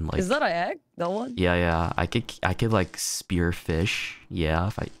fires and like. Is that an egg? That one? Yeah. I could like spear fish. Yeah,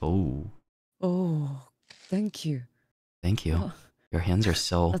 if I Oh, thank you. Thank you. Your hands are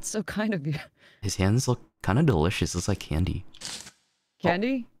so. That's so kind of you. His hands look kind of delicious. It's like candy.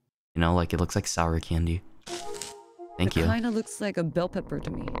 Candy? You know, like it looks like sour candy. Thank you. It kind of looks like a bell pepper to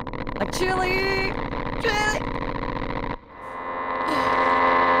me. A chili! Chili!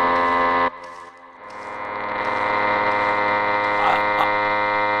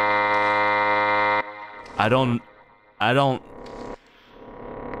 I don't.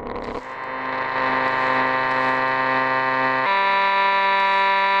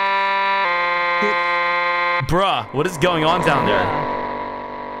 Bruh, what is going on down there?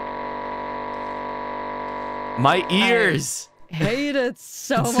 My ears! I hate it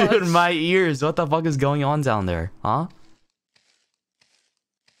so much. Dude, my ears. What the fuck is going on down there? Huh?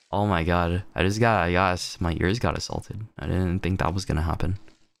 Oh my god. I guess my ears got assaulted. I didn't think that was gonna happen.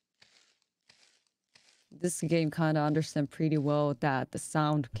 This game kind of understands pretty well that the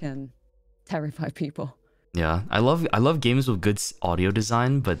sound can terrify people. Yeah, I love games with good audio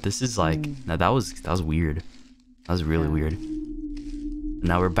design, but this is like, no, that was weird. That was really weird.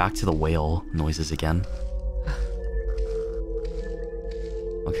 Now we're back to the whale noises again.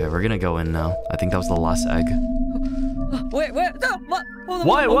 Okay, we're gonna go in now. I think that was the last egg. Wait, no, what? Hold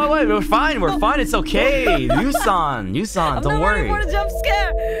on, Wait, we're fine, it's okay. Yusan, don't worry. I'm not ready for the jump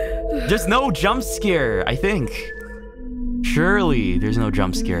scare. There's no jump scare, I think. Surely there's no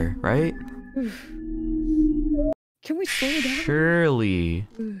jump scare, right? Can we slow it down? Surely.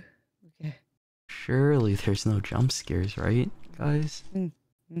 Okay. Surely there's no jump scares, right, guys?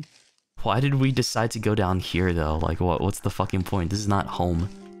 Why did we decide to go down here though? Like what's the fucking point? This is not home.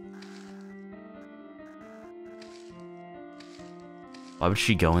 Why would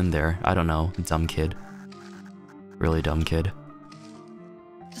she go in there? I don't know. Dumb kid. Really dumb kid.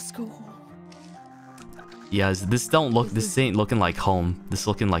 Just go home. Yeah, this ain't looking like home. This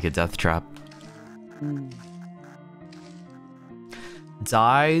looking like a death trap.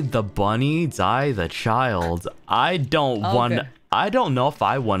 Die the bunny, die the child. I don't know if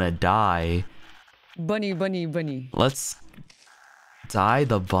I wanna die. Bunny. Let's die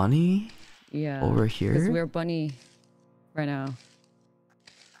the bunny? Yeah. Over Because here? we're bunny right now.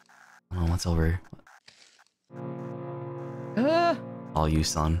 Oh, what's over? Oh, you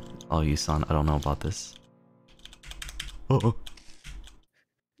son. I don't know about this. Oh.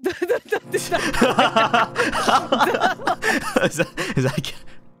 is that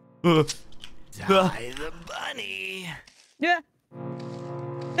Die the bunny. Yeah.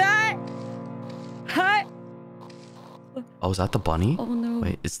 Hi. Hi. Oh, is that the bunny? Oh no.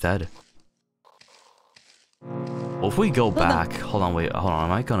 Wait, it's dead. Well, if we go back, hold on.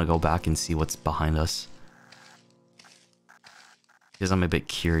 Am I gonna go back and see what's behind us? Because I'm a bit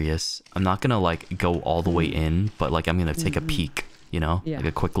curious. I'm not gonna like go all the way in, but like I'm gonna take a peek, you know? Yeah. Like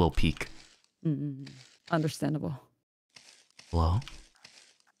a quick little peek. Understandable. Hello?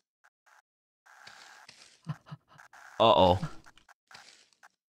 Uh-oh.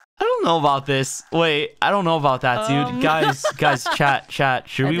 I don't know about this. Wait, I don't know about that, dude. Guys, chat.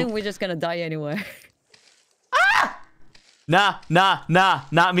 Should we? I think we're just gonna die anyway. Nah,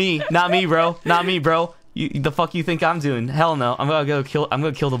 not me, bro. Not me, bro. The fuck you think I'm doing? Hell no. I'm gonna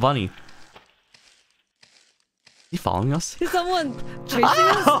kill the bunny. You following us? Is someone chasing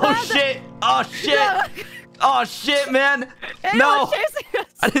us? Oh shit, man. No. Chasing us.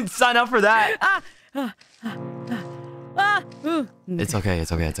 I didn't sign up for that. It's okay.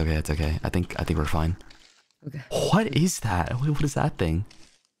 I think we're fine. Okay. What is that? Wait, what is that thing?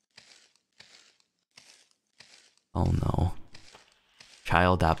 Oh no.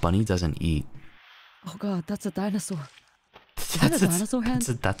 Child, that bunny doesn't eat. Oh god, that's a dinosaur. Is that a dinosaur hand?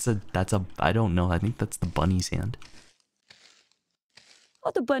 That's a I don't know. I think that's the bunny's hand.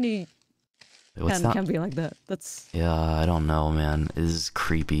 Oh, the bunny Wait, what's that? can be like that. That's Yeah, I don't know, man. This is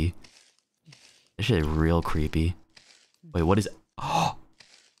creepy. This shit is real creepy. Wait, what is it? Oh.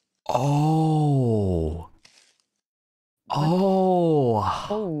 oh.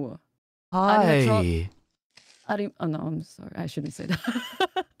 Hi. Oh no, I'm sorry. I shouldn't say that.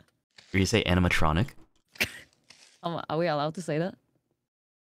 Or you say animatronic? Are we allowed to say that?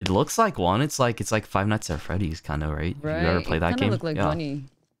 It looks like one. It's like Five Nights at Freddy's kind of, right? Right. You ever play that It game? look like Bunny.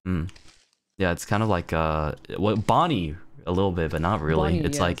 Yeah, it's kind of like Bonnie a little bit, but not really. Bonnie,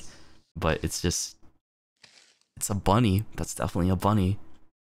 it's yes. like, but it's just, it's a bunny. That's definitely a bunny.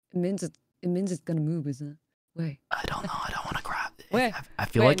 It means it's gonna move, isn't it? Wait. I don't know. I don't want to grab it. Wait. I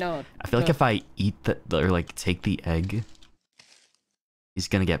feel like if I eat or like take the egg, he's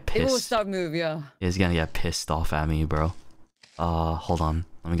gonna get pissed. It will start move, yeah. He's gonna get pissed off at me, bro. Hold on.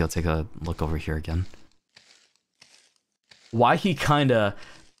 Let me go take a look over here again. Why he kinda...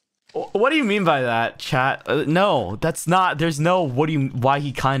 What do you mean by that, chat? No, that's not... There's no... Why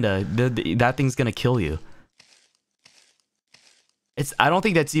he kinda... That thing's gonna kill you. I don't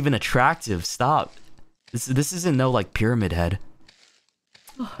think that's even attractive. Stop. This isn't no like pyramid head.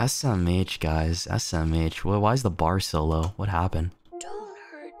 SMH guys, SMH. Well, why is the bar so low? What happened? Don't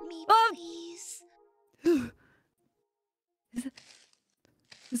hurt me, please. Is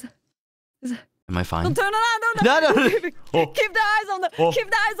it? Am I fine? Don't turn around. No. Oh. Keep the eyes on them. Oh. Keep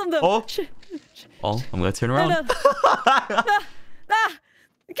the eyes on them. Oh. Shit. Oh, I'm gonna turn around. No.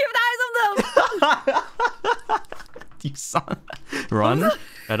 Keep the eyes on them. You son. Run?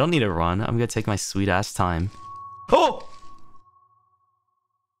 I don't need to run. I'm gonna take my sweet ass time. Oh!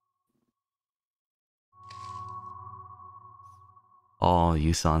 Oh,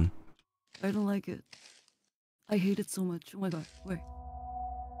 you son. I don't like it. I hate it so much. Oh my god. Wait.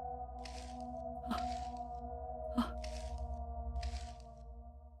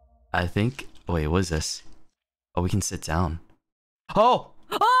 I think. Wait, what is this? Oh, we can sit down. Oh!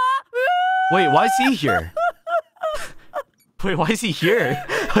 Wait, why is he here? Wait, why is he here?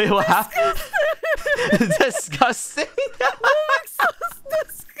 Wait, what happened? Disgusting.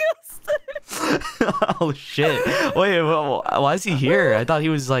 Oh shit. Wait, why is he here? I thought he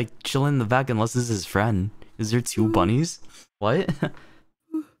was like chilling in the back unless this is his friend. Is there two bunnies? What?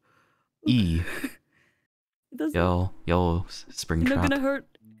 E. Yo, Springtrap. You're not gonna hurt.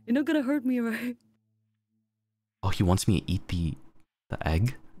 You're not gonna hurt me, right? Oh, he wants me to eat the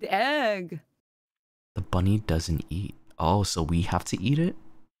egg? The egg. The bunny doesn't eat. Oh, so we have to eat it?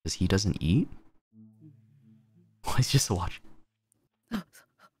 Because he doesn't eat? Oh, he's just watching.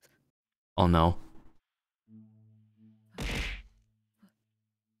 Oh no.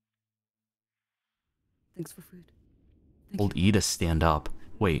 Thanks for food. Told E to stand up.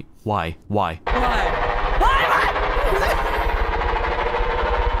 Wait, why? Why?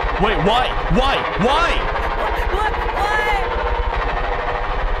 Wait, why?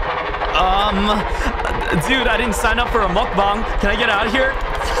 Dude, I didn't sign up for a mukbang. Can I get out of here?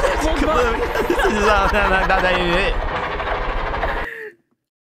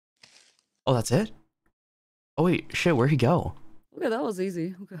 Oh, that's it? Oh wait, shit, where'd he go? Okay, that was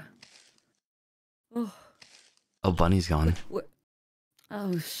easy. Okay. Oh, Bunny's gone. What?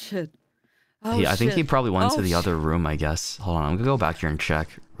 Oh shit. I think he probably went to the other room, I guess. Hold on, I'm gonna go back here and check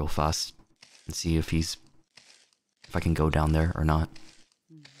real fast and see if I can go down there or not.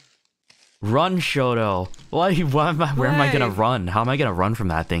 Run, Shoto! Where am I gonna run? How am I gonna run from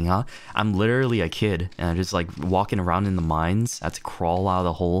that thing, huh? I'm literally a kid, and I'm just like walking around in the mines. I have to crawl out of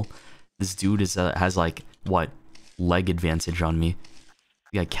the hole. This dude has like, what? Leg advantage on me.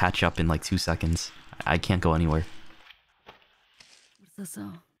 You gotta catch up in like 2 seconds. I can't go anywhere. What's that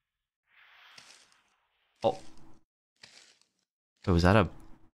sound? Oh. Wait, was that a...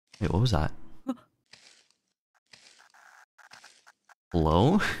 Wait, what was that?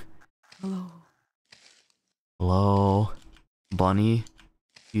 Hello? Hello. Hello? Bunny?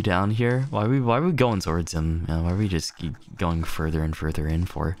 You down here? Why are we going towards him? Why are we just keep going further and further in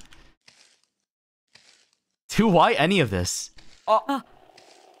for? Dude, why any of this? Oh.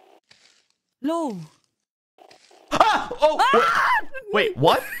 No. Ah! Oh! Wait,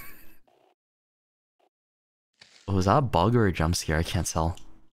 what? Oh, was that a bug or a jump scare? I can't tell.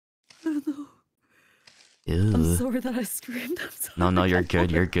 I don't know. Ew. I'm sorry that I screamed. I'm sorry. No, you're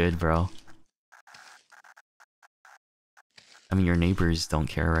good. You're good, bro. I mean, your neighbors don't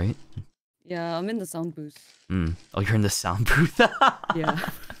care, right? Yeah, I'm in the sound booth. Oh, you're in the sound booth? Yeah.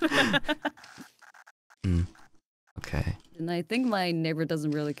 Okay. And I think my neighbor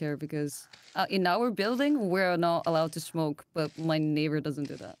doesn't really care because in our building, we're not allowed to smoke, but my neighbor doesn't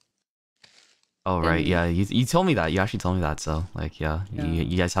do that. Oh, right. Yeah, you told me that. You actually told me that, so, like, yeah.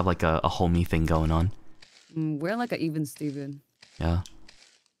 You guys have, like, a homie thing going on. We're like an even Steven. Yeah.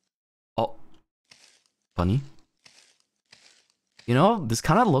 Oh. Bunny? You know, this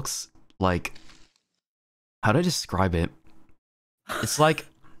kind of looks like... How do I describe it? It's like,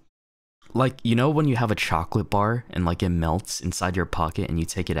 you know when you have a chocolate bar and, like, it melts inside your pocket and you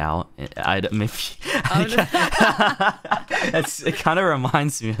take it out? It kind of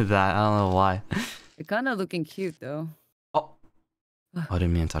reminds me of that. I don't know why. It's kind of looking cute, though. Oh. I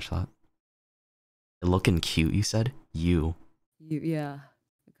didn't mean to touch that. Looking cute, you said? Yeah.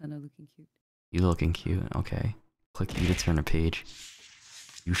 Kind of looking cute. You looking cute. Okay. Click E to turn a page.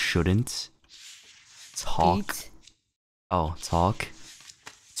 You shouldn't talk. Eat. Oh, talk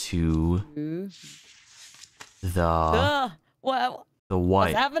to the What? the what?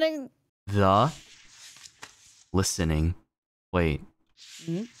 What's happening? The listening. Wait.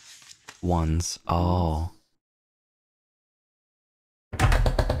 Ones. Oh.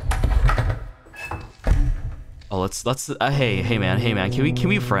 Oh, let's hey man, can we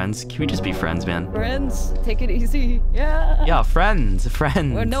be friends? Can we just be friends, man? Friends, take it easy. Yeah. Yeah, friends.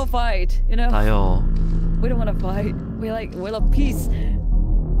 We're no fight, you know. Tayo. We don't want to fight. We love peace.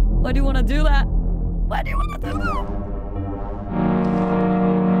 Why do you want to do that? Why do you want to do that?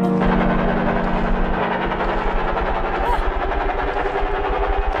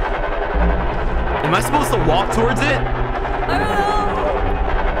 Am I supposed to walk towards it? I don't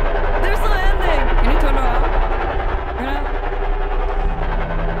know. There's no ending. Can you turn around? Turn around.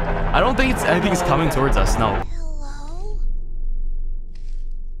 I don't think anything's coming towards us. No. Hello?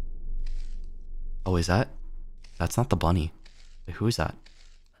 Oh, is that? That's not the bunny. Wait, who is that?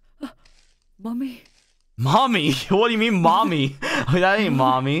 Mommy. Mommy? What do you mean, mommy? That ain't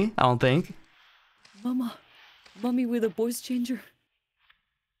mommy. I don't think. Mama. Mommy with a voice changer.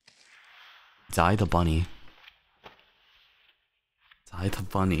 Die the bunny. Die the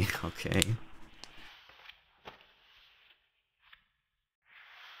bunny. Okay.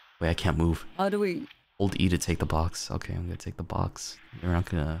 Wait, I can't move. How do we... Hold E to take the box. Okay, I'm gonna take the box. You're not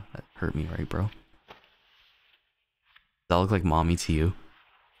gonna hurt me, right, bro? Does that look like mommy to you?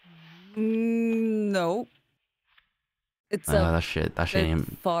 No. It's That shit bit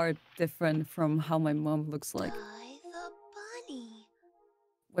ain't... far different from how my mom looks like. Die the bunny.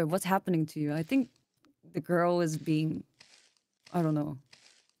 Wait, what's happening to you? I think the girl is being... I don't know.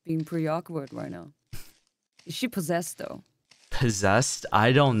 Being pretty awkward right now. Is she possessed, though? Possessed?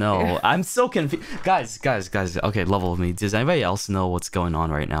 I don't know. I'm so confused. Guys. Okay, level with me. Does anybody else know what's going on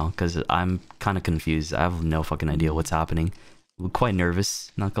right now? Because I'm kind of confused. I have no fucking idea what's happening. I'm quite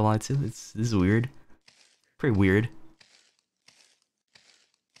nervous, not gonna lie to you. This is weird. Pretty weird.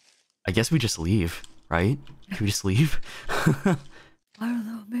 I guess we just leave, right? Can we just leave? I don't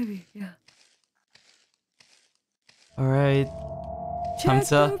know, maybe, yeah. Alright. Time Check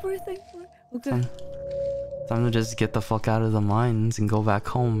to... everything. Okay. Time to just get the fuck out of the mines and go back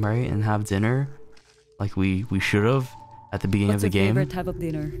home, right? And have dinner. Like we should have at the beginning of the game. What's your favorite type of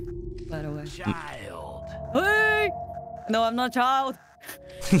dinner, by the way? Child. Hey! No, I'm not child.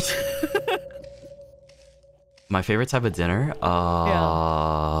 My favorite type of dinner?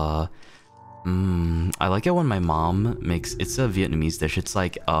 I like it when my mom makes... It's a Vietnamese dish. It's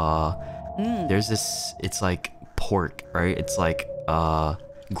like, there's this... It's like pork, right? It's like,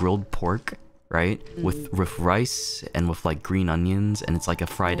 grilled pork, right? With rice and with like green onions, and it's like a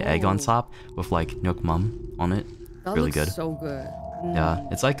fried egg on top with like nuoc mum on it. That really looks good. so good. Yeah,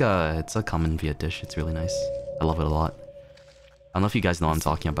 it's a common Viet dish. It's really nice. I love it a lot. I don't know if you guys know what I'm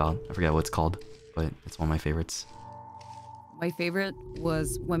talking about. I forget what it's called, but it's one of my favorites. My favorite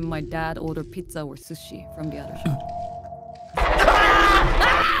was when my dad ordered pizza or sushi from the other shop.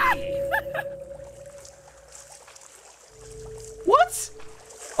 What?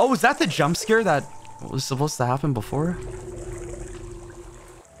 Oh, was that the jump scare that was supposed to happen before?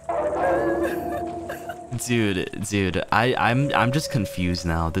 Dude, I'm just confused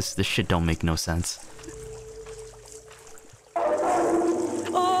now. This shit don't make no sense.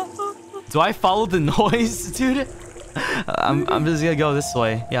 Do I follow the noise, dude? I'm just gonna go this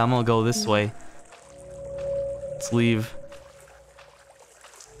way. Yeah, I'm gonna go this way. Let's leave.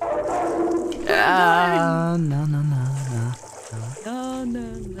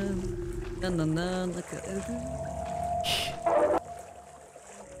 No. Like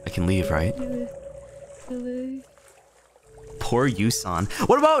I can leave, right? Poor Yusan.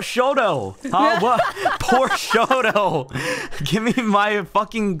 What about Shoto? What? Poor Shoto. Give me my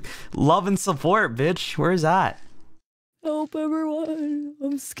fucking love and support, bitch. Where's that? Help everyone.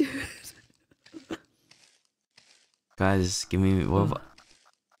 I'm scared. Guys, give me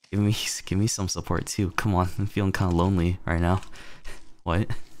some support too. Come on, I'm feeling kind of lonely right now. What?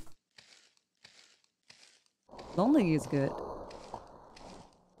 Lonely is good.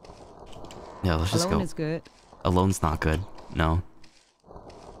 Yeah, let's just Alone go. is good. Alone's not good. No.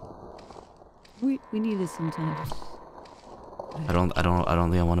 We need it sometimes. I don't think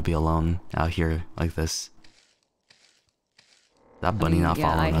I want to be alone out here like this. That bunny not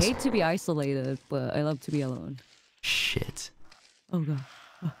following us. I hate to be isolated, but I love to be alone. Shit. Oh god.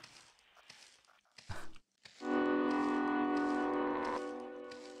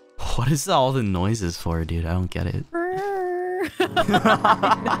 What is all the noises for, dude? I don't get it.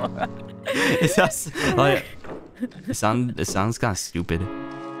 It sounds like it sounds kind of stupid.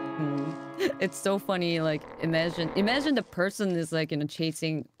 It's so funny. Like imagine the person is like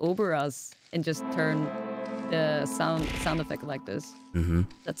chasing over us and just turn the sound effect like this.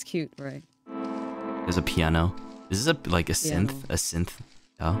 That's cute, right? There's a piano. Is this like a synth? Piano. A synth?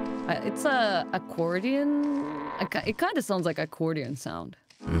 Yeah. It's a accordion. It kind of sounds like accordion sound.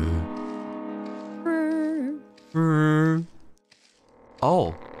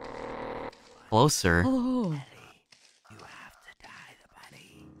 Oh. Closer. Oh. You have to die the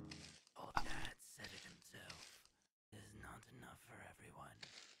bunny. Old Dad said it himself. There's not enough for everyone,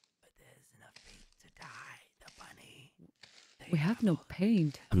 but there's enough paint to dye the bunny. We have no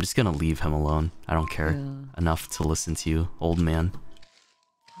paint. I'm just gonna leave him alone. I don't care. Yeah. Enough to listen to you, old man.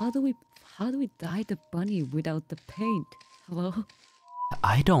 How do we dye the bunny without the paint? Hello?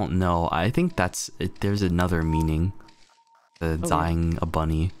 I don't know. I think there's another meaning to dyeing a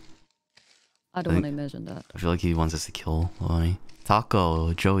bunny. I don't want to imagine that. I feel like he wants us to kill the bunny.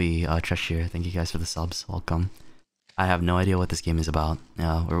 Taco, Joey, Cheshire, thank you guys for the subs. Welcome. I have no idea what this game is about.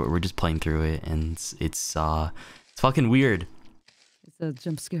 Yeah, we're just playing through it, and it's fucking weird. It's a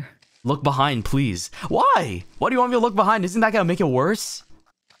jump scare. Look behind, please. Why? Why do you want me to look behind? Isn't that gonna make it worse?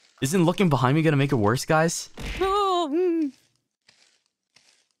 Isn't looking behind me gonna make it worse, guys? Oh,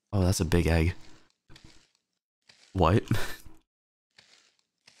 Oh, that's a big egg. What?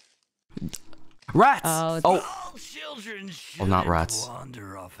 Rats! Oh, All children should not rats.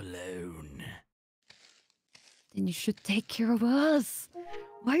 wander off alone. then you should take care of us.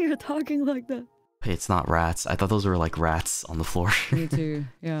 Why are you talking like that? Hey, it's not rats. I thought those were like rats on the floor. Me too,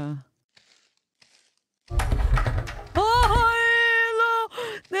 yeah. Oh,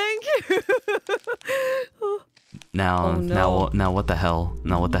 hello! Thank you! Now, Oh, no. now what the hell?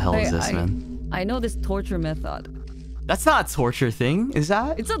 Now what the hell is this, man? I know this torture method. That's not a torture thing, is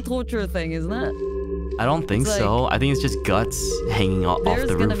that? It's a torture thing, isn't it? I don't think It's so. I think it's just guts hanging off the roof.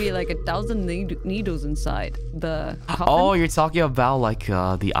 There's gonna be like 1,000 needles inside the coffin. Oh, you're talking about like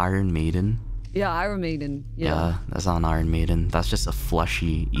the Iron Maiden? Yeah, Iron Maiden. Yeah. That's not an Iron Maiden. That's just a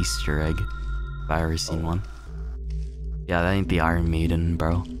fleshy Easter egg. If I ever seen one. Yeah, that ain't the Iron Maiden,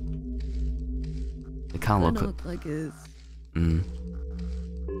 bro. They kind of look like it.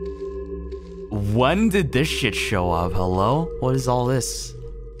 When did this shit show up? Hello? What is all this?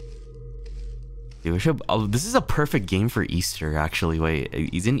 Dude, we should. Oh, this is a perfect game for Easter, actually. Wait,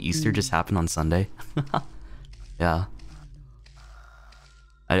 isn't Easter just happen on Sunday? Yeah.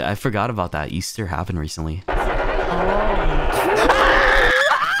 I forgot about that. Easter happened recently.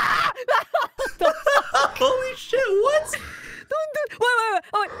 Holy shit, what? Don't do.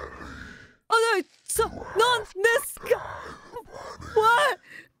 Wait. Oh no! So no, this. What?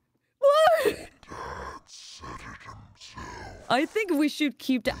 I think we should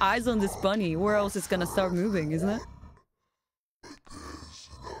keep the eyes on this bunny, or else it's gonna start moving, isn't it?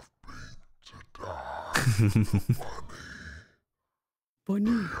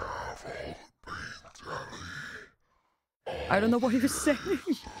 Bunny. I don't know what you're saying.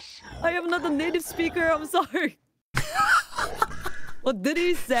 I am not a native speaker. I'm sorry. What did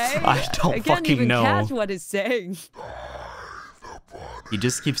he say? I don't I can't fucking even know. catch what he's saying. He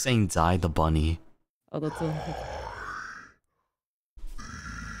just keeps saying die the bunny. Oh, that's a...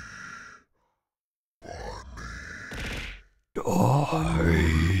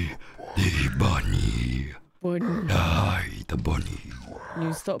 Die the bunny. Bunny. Die the bunny.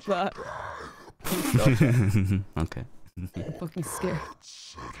 You stop that. You stop that. Okay. I'm fucking scared.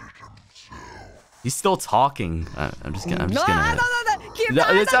 He's still talking. I'm just gonna. No. Keep No, the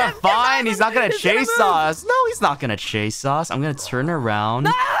eyes it's on not him, keep fine. the He's not gonna eyes on him. He's chase gonna move. us. No, he's not gonna chase us. I'm gonna turn around,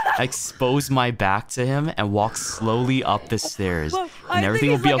 expose my back to him, and walk slowly up the stairs, Well, and I everything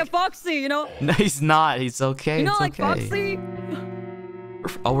think will he's be like okay. a foxy, you know? No, he's not. He's okay. You know, it's like okay. foxy?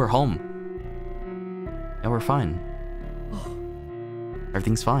 Oh, we're home. Yeah, we're fine.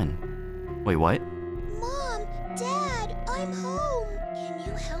 Everything's fine. Wait, what? Mom, Dad, I'm home. Can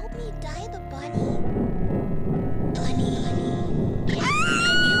you help me dye the bunny? Bunny. Can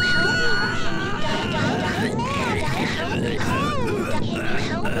you help me? Can you dye? Can you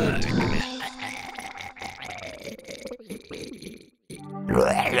help me?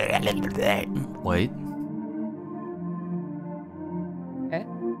 Wait.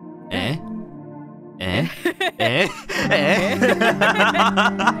 Eh?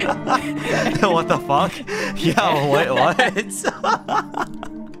 What the fuck? Yeah, what?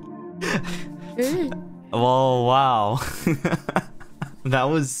 Well, wow. That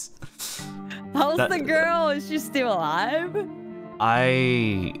was... How's the girl? Is she still alive?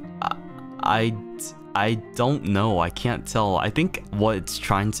 I don't know. I can't tell. I think what it's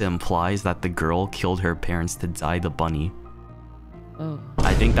trying to imply is that the girl killed her parents to dye the bunny. Oh.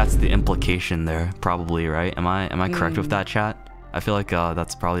 I think that's the implication there, probably, right? Am I correct with that, chat? I feel like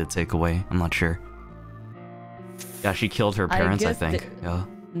that's probably the takeaway. I'm not sure. Yeah, she killed her parents, I guess think. Yeah.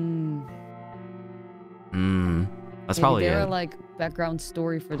 That's Maybe probably there it. are like background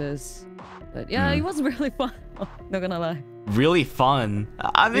story for this. But yeah, it was really fun. Oh, not gonna lie. Really fun.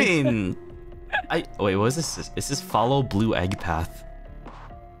 I mean, Wait, what is this? Is this follow blue egg path?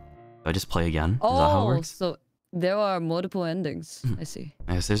 Do I just play again? Is that how it works? So there are multiple endings. I see.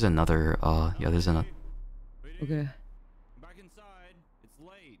 I guess there's another. Yeah, there's another. Okay. Back inside. It's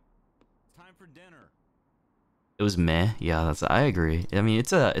late. It's time for dinner. It was meh. Yeah, that's. I agree. I mean,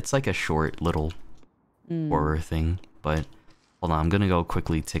 it's like a short little horror thing. But hold on, I'm gonna go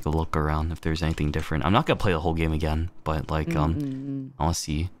quickly take a look around if there's anything different. I'm not gonna play the whole game again, but like I want to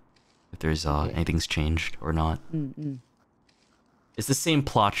see if there's anything's changed or not. It's the same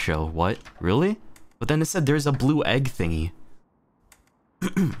plot show. What? Really? But then it said there's a blue egg thingy.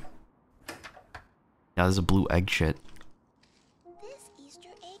 Yeah, there's a blue egg shit. This Easter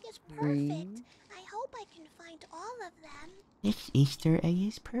egg is perfect. I hope I can find all of them. This Easter egg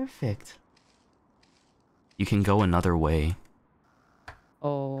is perfect. You can go another way.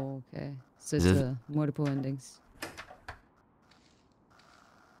 Oh, okay. So Is it's it- multiple endings.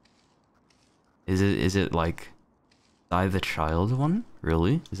 Is it like Die the Child one?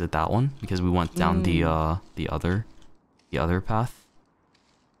 Really? Is it that one? Because we went down the other path?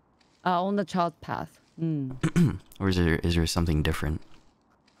 On the child path. Or is there something different?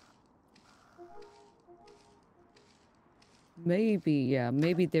 Maybe, yeah.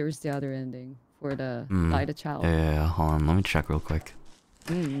 Maybe there's the other ending for the Die the Child. Yeah, hold on. Let me check real quick.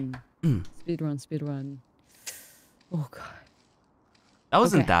 Speedrun. Oh god. That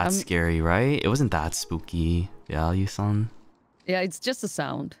wasn't Okay, that scary, right? It wasn't that spooky. Yeah, you-san? Yeah, it's just a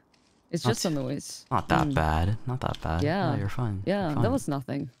sound. It's just a noise. Not that bad. Not that bad. Yeah. No, you're fine. Yeah, You're that fine. was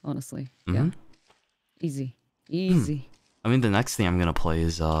nothing, honestly. Yeah. Easy. I mean, the next thing I'm gonna play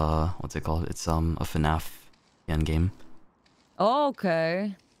is what's it called? It's a FNAF end game. Oh,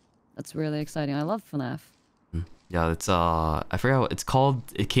 okay. That's really exciting. I love FNAF. Yeah, it's I forgot what it's called.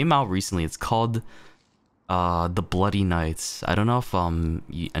 It came out recently. It's called The Bloody Nights. I don't know if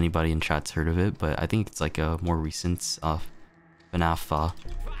anybody in chat's heard of it, but I think it's like a more recent FNAF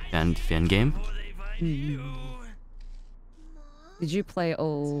fan game. Did you play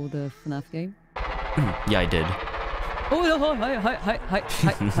all the FNAF game? Yeah, I did. Oh, no, hi.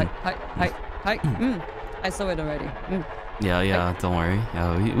 I saw it already. Yeah, don't worry.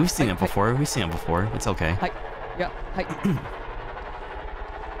 Yeah, we've seen it before. We've seen it before. It's okay. Hi. Yeah, hi.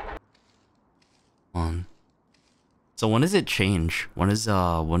 So when does it change? When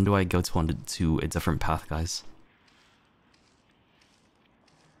do I go to a different path, guys?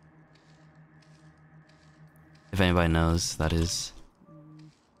 If anybody knows, that is.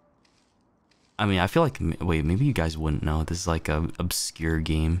 I mean, I feel like wait, maybe you guys wouldn't know. This is like a obscure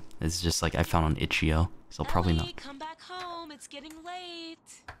game. It's just like I found on itch.io, so probably Ellie, not. come back home. It's getting late.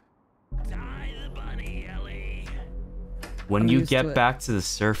 Die the bunny, Ellie. When I'm you used to get it. back to the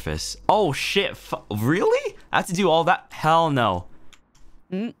surface. Oh shit! Really? I have to do all that? Hell no.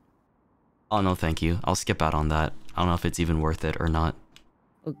 Oh no, thank you. I'll skip out on that. I don't know if it's even worth it or not.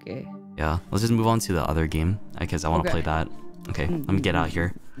 Okay. Yeah, let's just move on to the other game because I want to play that. Okay, let me get out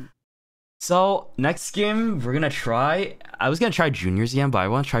here. So next game we're gonna try. I was gonna try Juniors again, but I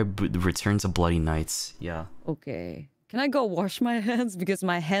want to try Return to Bloody Nights. Yeah. Okay. Can I go wash my hands? Because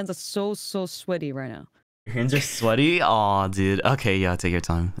my hands are so sweaty right now. Your hands are sweaty. Aw, dude. Okay, yeah, take your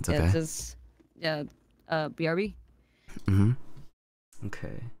time. It's okay. BRB.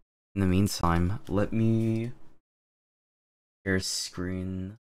 Okay. In the meantime, let me share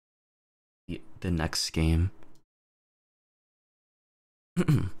screen the next game.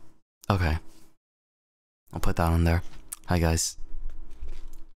 Okay. I'll put that on there. Hi guys.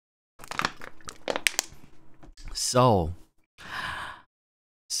 So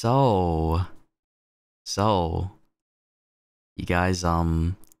you guys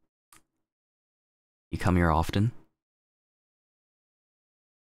you come here often?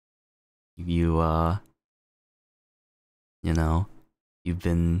 You you know, you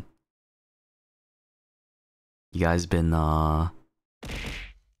guys been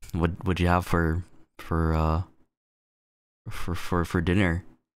what'd you have for dinner?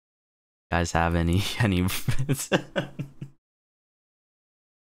 Guys have any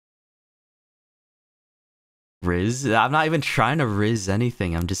Riz? I'm not even trying to riz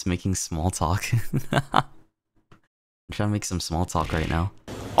anything. I'm just making small talk. I'm trying to make some small talk right now.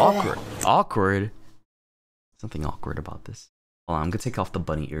 Awkward. Something awkward about this. Hold on, I'm gonna take off the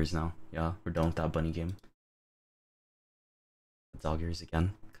bunny ears now. Yeah, we're done with that bunny game. Dog ears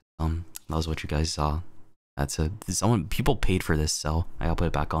again. That was what you guys saw. People paid for this, so I gotta put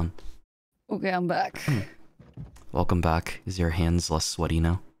it back on. Okay, I'm back. Welcome back. Is your hands less sweaty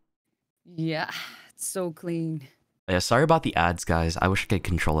now? Yeah, it's so clean. Yeah, sorry about the ads, guys. I wish I could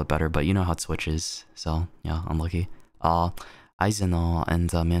control it better, but you know how Twitch is. So yeah, unlucky. I Aizenal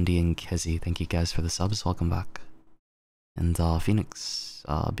and Mandy and Kezi, thank you guys for the subs. Welcome back. And Phoenix,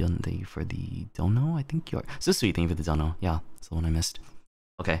 Beyond, thank you for the dono. I think you're so sweet. Thank you for the dono. Yeah, that's the one I missed.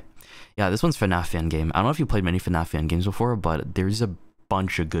 Okay, yeah, this one's FNAF fan game. I don't know if you played many FNAF fan games before, but there's a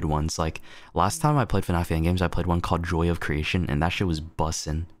bunch of good ones. Like last time I played FNAF fan games, I played one called Joy of Creation, and that shit was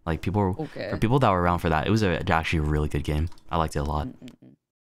bussin'. Like people were, for people that were around for that, it was actually a really good game. I liked it a lot.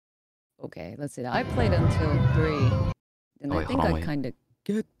 Okay, let's see. I played until 3, and I think I kind of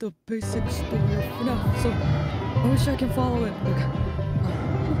get the basic story of FNAF, so I wish I can follow it. Okay.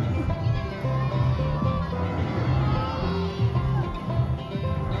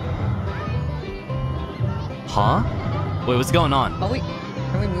 Huh? Wait, what's going on? Are we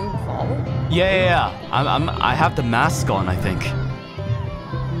moving forward? Yeah. I have the mask on, I think.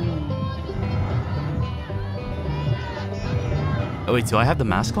 Oh wait, do I have the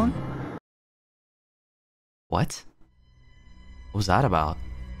mask on? What? What was that about?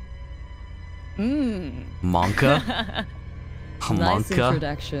 Monka? Nice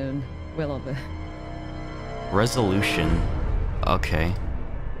introduction. We love it. Resolution. Okay.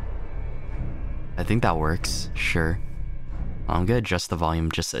 I think that works. Sure. I'm gonna adjust the volume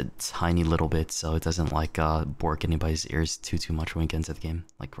just a tiny little bit so it doesn't like bork anybody's ears too much when we get into the game.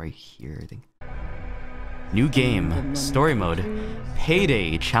 Like right here, I think. New game, story mode,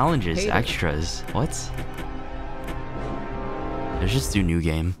 payday, challenges, extras. What? Let's just do new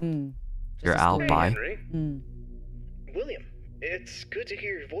game. You're out, bye. William, it's good to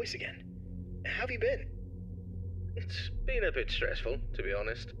hear your voice again. How have you been? It's been a bit stressful, to be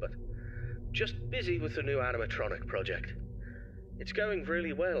honest, but just busy with the new animatronic project. It's going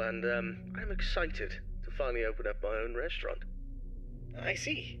really well, and I'm excited to finally open up my own restaurant. I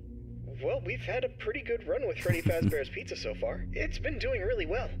see. Well, we've had a pretty good run with Freddy Fazbear's Pizza so far. It's been doing really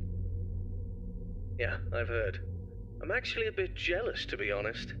well. Yeah, I've heard. I'm actually a bit jealous, to be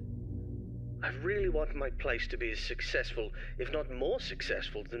honest. I really want my place to be as successful, if not more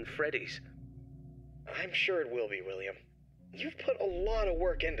successful, than Freddy's. I'm sure it will be, William. You've put a lot of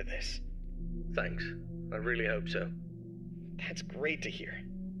work into this. Thanks. I really hope so. That's great to hear.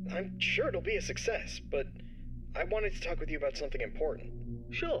 I'm sure it'll be a success, but I wanted to talk with you about something important.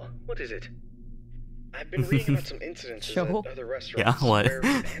 Sure. What is it? I've been reading about some incidences at other restaurants where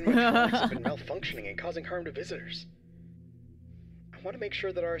animatronics have been malfunctioning and causing harm to visitors. I want to make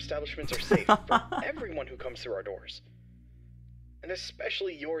sure that our establishments are safe for everyone who comes through our doors. And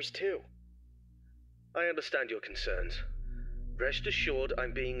especially yours, too. I understand your concerns. Rest assured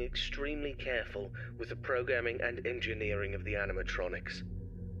I'm being extremely careful with the programming and engineering of the animatronics.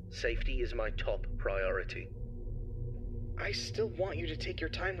 Safety is my top priority. I still want you to take your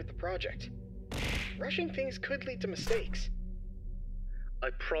time with the project. Rushing things could lead to mistakes. I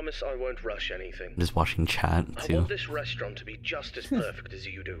promise I won't rush anything. Just watching chat, too. I want this restaurant to be just as perfect as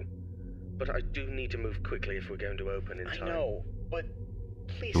you do. But I do need to move quickly if we're going to open in time. I know, but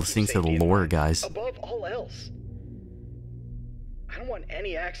please listening to the lore, guys. Above all else. I don't want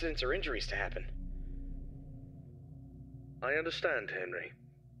any accidents or injuries to happen. I understand, Henry.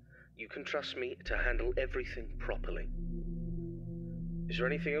 You can trust me to handle everything properly. Is there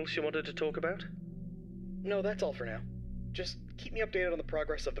anything else you wanted to talk about? No, that's all for now. Just keep me updated on the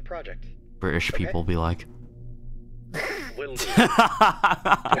progress of the project. British people be like. Will do.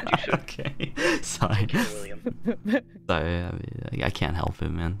 Okay. Sorry. Sorry, I can't help it,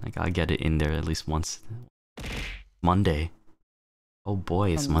 man. I gotta get it in there at least once. Monday. Oh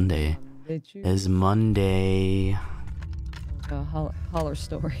boy, it's Monday. It's Monday. Holler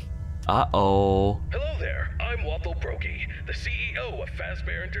story. Uh-oh. Hello there, I'm Waffle Brokey, the CEO of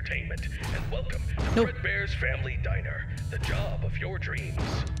Fazbear Entertainment, and welcome to Fredbear's Family Diner, the job of your dreams.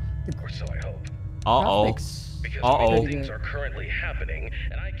 Or so I hope. Uh-oh. Because many things are currently happening,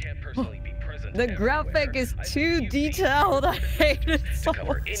 and I can't personally be present. The graphic is too detailed. I hate it so to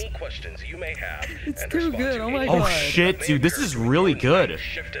cover much. any questions you may have. It's too good. Oh my god. Oh shit, dude, this is really good.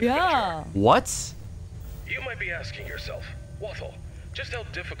 Yeah. What? You might be asking yourself, Waffle, just how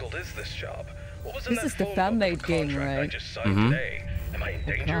difficult is this job? What was This is the fan-made game, right? I just signed today? Am I in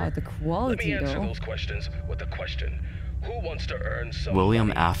danger? God, the quality, Let me answer though. those questions with a question. Who wants to earn some William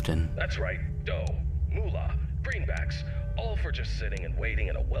money? Afton. That's right. Dough, moolah, greenbacks, all for just sitting and waiting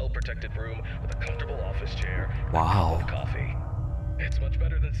in a well-protected room with a comfortable office chair and a cup of coffee. It's much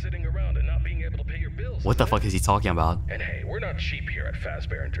better than sitting around and not being able to pay your bills. What the fuck is he talking about? And hey, we're not cheap here at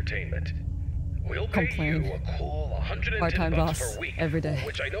Fazbear Entertainment. We'll pay you a cool $110 per week, every day.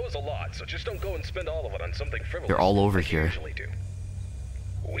 which I know is a lot, so just don't go and spend all of it on something frivolous. They're all over like you here. usually do.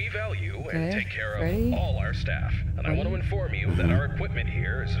 We value and take care of all our staff, and I want to inform you that our equipment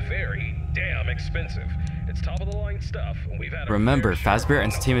here is very, damn expensive. It's top of the line stuff, and we've had. Remember, Fazbear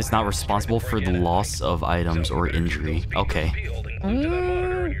Entertainment is not responsible for the loss of items or injury. Okay.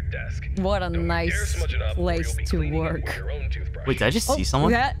 What a nice place to work. Wait, did I just see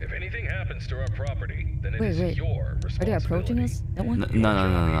someone? If anything happens to our property, then it is your Are they approaching us? That one?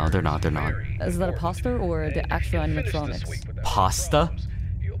 No, they're not. They're not. Is that a poster or the actual animatronics? Pasta?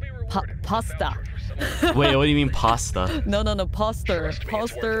 Pasta. Wait, what do you mean pasta? No, poster.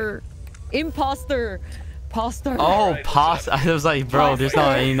 Poster. Imposter. Poster. Oh, pasta. I was like, bro, there's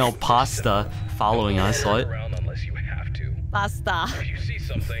not any no pasta following us. What? Pasta.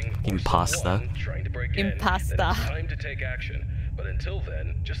 Impasta. Impasta.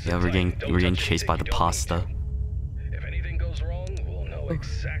 Yeah, we're getting chased by the pasta. If anything goes wrong, we'll know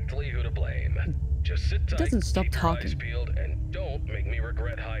exactly who to blame. Just sit tight, doesn't stop keep your talking. eyes peeled, and don't make me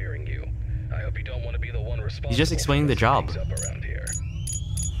regret hiring you. I hope you don't want to be the one responsible. He's just explaining the job.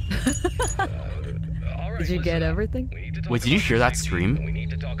 Did you get everything? Wait, did you hear that scream? We need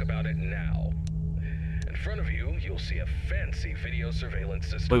to talk about it now. In front of you, you'll see a fancy video surveillance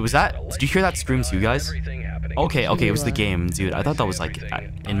system. Wait, was that? Did you hear that scream too, guys? Okay, it was the game, dude. I thought that was like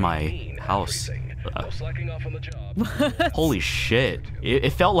in my house. Holy shit! It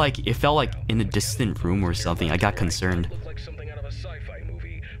felt like in a distant room or something. I got concerned. Like something out of a sci-fi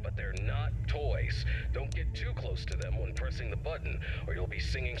movie, but they're not toys. Don't get too close to them when pressing the button, or you'll be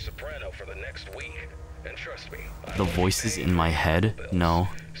singing soprano for the next week. And trust me, The voices in my head? No.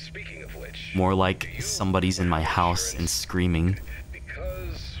 Speaking of which, More like somebody's in my house and screaming.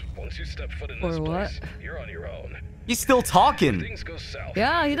 because once you step foot in Or this what? place, you're on your own. He's still talking. Things go south.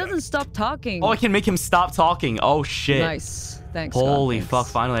 Yeah, he doesn't stop talking. Oh, I can make him stop talking. Oh shit. Nice. Thanks. Holy God, fuck,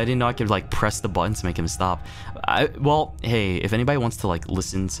 thanks. finally. I didn't know I could like press the button to make him stop. Well, hey, if anybody wants to like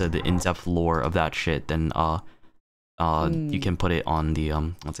listen to the in-depth lore of that shit, then you can put it on the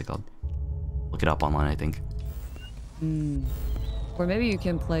what's it called? Look it up online, I think. Or maybe you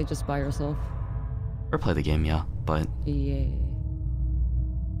can play just by yourself. Or play the game, yeah. But Yeah.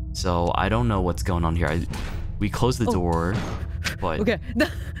 so I don't know what's going on here. We closed the door, but Okay.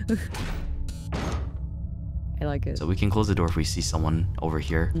 I like it. so we can close the door if we see someone over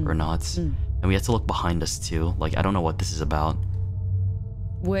here or not. And we have to look behind us too. Like I don't know what this is about.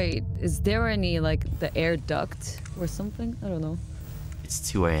 Wait, is there any like the air duct or something? I don't know. It's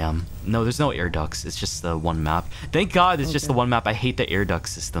 2 a.m. No, there's no air ducts. It's just the one map. Thank God it's just the one map. I hate the air duct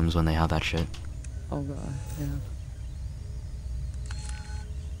systems when they have that shit. Oh god, yeah.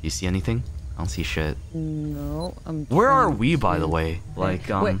 You see anything? I don't see shit. No, I'm. Where are trying we, by to- the way? Like,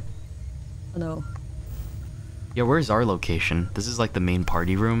 Wait. Oh, no. yeah, where's our location? This is like the main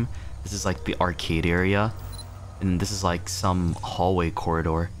party room. This is like the arcade area. And this is like some hallway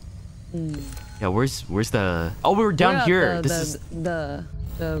corridor. Yeah, where's the... Oh, we're down We're at here. The, This is... the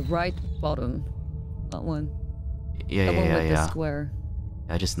right bottom. That one. Yeah, That one yeah, with yeah. the square.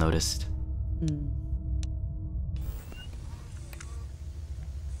 I just noticed.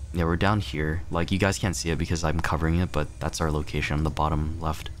 Yeah, we're down here. Like, you guys can't see it because I'm covering it, but that's our location on the bottom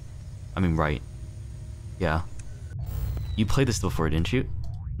left. I mean, right. Yeah. You played this before, didn't you?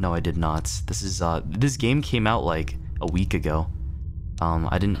 No, I did not. This is, this game came out, like, a week ago.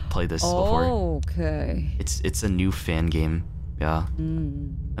 I didn't play this before. Okay. It's a new fan game. Yeah. I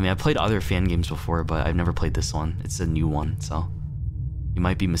mean, I played other fan games before, but I've never played this one. It's a new one, so... You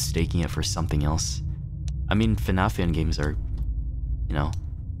might be mistaking it for something else. I mean, FNAF fan games are, you know...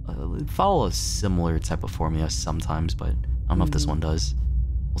 follow a similar type of formula sometimes, but I don't know if this one does.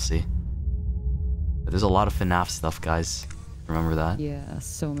 We'll see. But there's a lot of FNAF stuff, guys. Remember that? Yeah,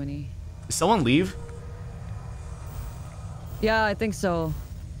 so many. Did someone leave? Yeah, I think so.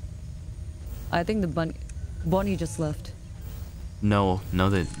 I think the bunny just left. No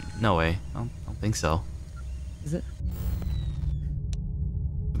way. I don't think so. Is it?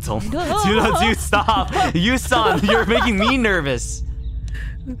 Don't, dude, stop! You son, you're making me nervous.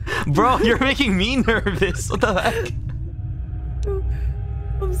 Bro, you're making me nervous. What the heck?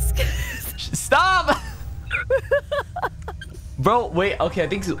 I'm scared. Stop! Bro, wait. Okay, I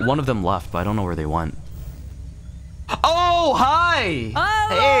think one of them left, but I don't know where they went. Oh, hi! Oh,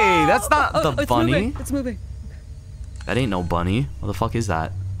 hey, that's not the it's bunny. Moving. It's moving. That ain't no bunny. What the fuck is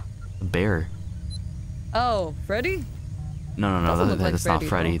that? A bear. Oh, Freddy? No, Doesn't look like that's not Freddy,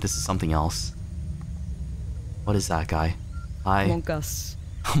 Freddy. though. This is something else. What is that guy? Hi. Monkus.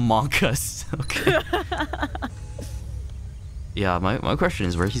 Monkus. Okay. Yeah, my question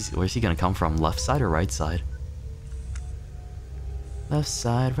is where's he gonna come from? Left side or right side? Left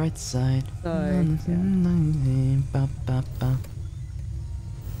side, right side. Side,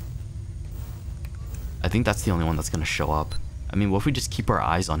 I think that's the only one that's gonna show up. I mean, what if we just keep our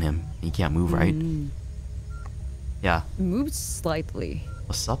eyes on him? He can't move, right? Yeah. Moves slightly.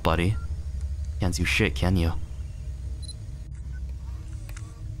 What's up, buddy? Can't do shit, can you?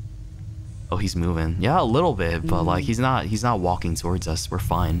 Oh, he's moving. Yeah, a little bit, but like he's not walking towards us. We're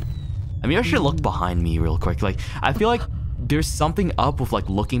fine. I mean, I should look behind me real quick. Like, I feel like there's something up with like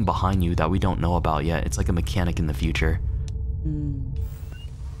looking behind you that we don't know about yet. It's like a mechanic in the future.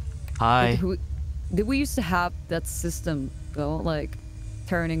 Hi. Did we used to have that system though, like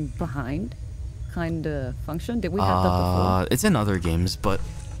turning behind kind of function? Did we have that before? It's in other games, but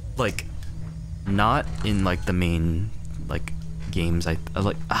like not in like the main like games. I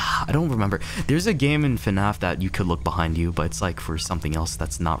don't remember. There's a game in FNAF that you could look behind you, but it's like for something else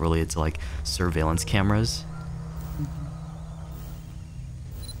that's not related to like surveillance cameras.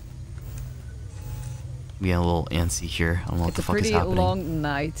 We get a little antsy here. I don't know what the fuck is happening. It's a pretty long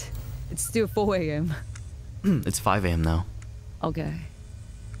night. It's still 4 a.m. It's 5 a.m. now. Okay.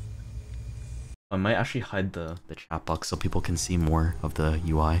 I might actually hide the chat box so people can see more of the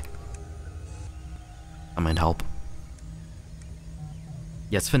UI. That might help.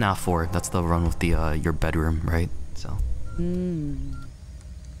 Yeah, it's FNAF 4. That's the run with the your bedroom, right? So.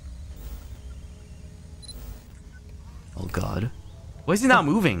 Oh God. Why is he not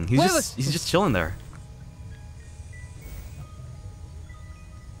moving? He's just chilling there.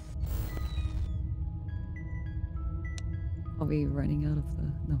 Are we running out of the...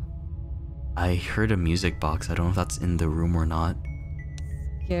 No. I heard a music box. I don't know if that's in the room or not.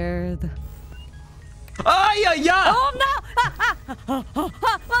 Scared. Ah, yeah! Oh no!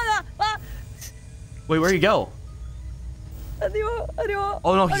 Wait, where'd he go?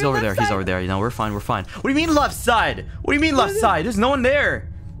 Oh no, he's over there. He's over there. You know, we're fine. We're fine. What do you mean left side? What do you mean left side? There's no one there.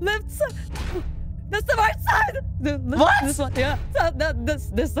 Left side. That's the right side. What? This one. Yeah.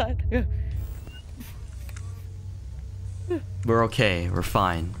 This side. Yeah. We're okay. We're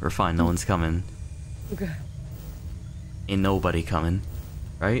fine. We're fine. No one's coming. Okay. Ain't nobody coming.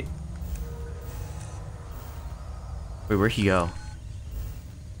 Right? Wait, where'd he go?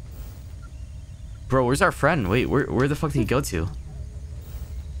 Bro, where's our friend? Wait, where the fuck did he go to?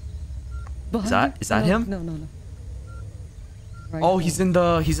 Is that him? No. Right oh, he's in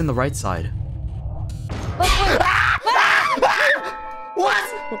the right side. What?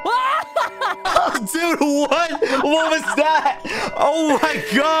 Oh, dude, what? What was that? Oh my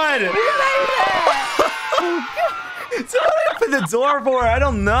God! Somebody open the door for her. I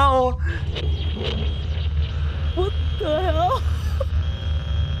don't know. What the hell?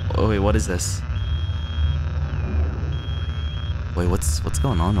 Oh wait, what is this? Wait, what's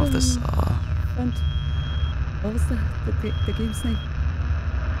going on with this? What was the game's name?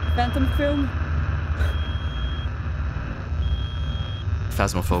 Phantom film?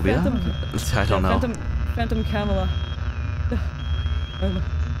 Phasmophobia? I don't know. Phantom Camera.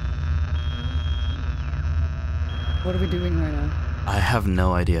 What are we doing right now? I have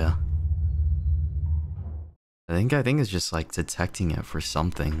no idea. I think it's just like detecting it for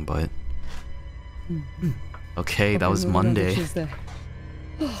something, but okay, that was Monday.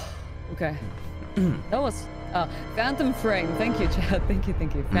 Okay. That was Phantom Frame. Thank you, Chad. Thank you.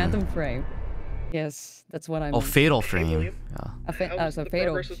 Phantom Frame. Yes, that's what I meant. Oh, Fatal Frame. Yeah. So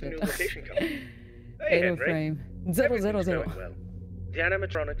Fatal shit. Fatal Frame. 000. The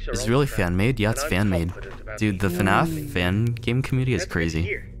animatronics are It's really fan made. Yeah, it's fan made. Dude, the FNAF fan game community is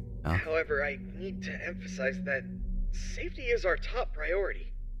crazy. Yeah. However, I need to emphasize that safety is our top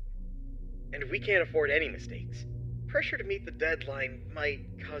priority. And we can't afford any mistakes. Pressure to meet the deadline might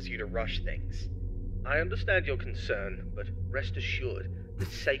cause you to rush things. I understand your concern, but rest assured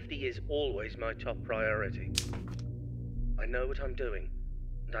that safety is always my top priority. I know what I'm doing,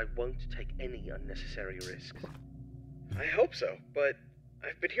 and I won't take any unnecessary risks. I hope so, but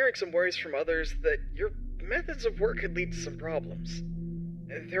I've been hearing some worries from others that your methods of work could lead to some problems.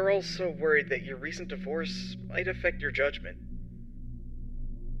 They're also worried that your recent divorce might affect your judgment.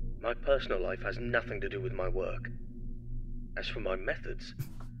 My personal life has nothing to do with my work. As for my methods,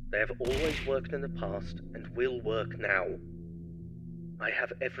 they have always worked in the past and will work now. I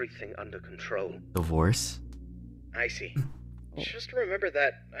have everything under control. Divorce? I see. Just remember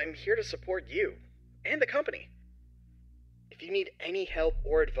that I'm here to support you and the company. If you need any help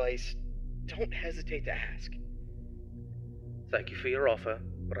or advice, don't hesitate to ask. Thank you for your offer,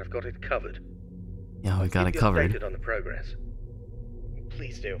 but I've got it covered. Yeah, we got it covered. Updated on the progress.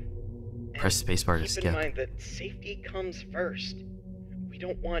 Please do. Press spacebar to skip. Keep in mind that safety comes first. We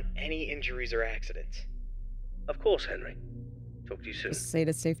don't want any injuries or accidents. Of course, Henry. Talk to you soon. Just say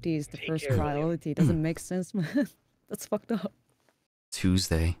that safety is the first priority. Doesn't make sense, man. That's fucked up.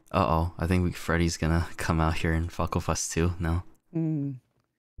 Tuesday. Uh-oh. I think Freddy's gonna come out here and fuck with us too now.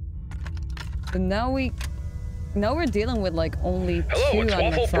 So now we're dealing with like only Hello, two it's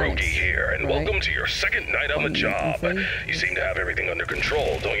Waffle animatronics, Brokey here, and right? welcome to your second night on the job. You seem to have everything under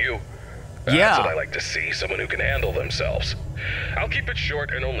control, don't you? Yeah. That's what I like to see, someone who can handle themselves. I'll keep it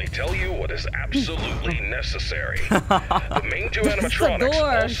short and only tell you what is absolutely necessary. The main two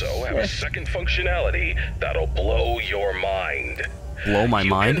animatronics also have a second functionality that'll blow your mind. Blow my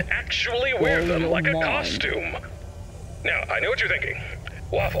mind? You can actually wear them like a costume. Now, I know what you're thinking.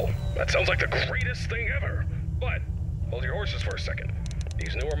 Waffle, that sounds like the greatest thing ever. But, hold your horses for a second.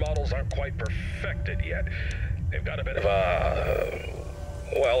 These newer models aren't quite perfected yet. They've got a bit of a...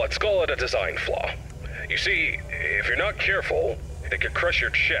 well, let's call it a design flaw. You see, if you're not careful, it could crush your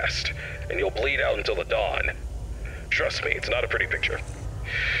chest, and you'll bleed out until the dawn. Trust me, it's not a pretty picture.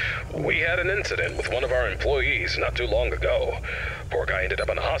 We had an incident with one of our employees not too long ago. Poor guy ended up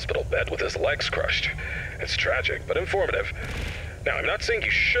in a hospital bed with his legs crushed. It's tragic, but informative. Now, I'm not saying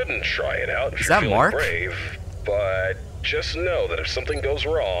you shouldn't try it out if you're feeling Mark? brave, but just know that if something goes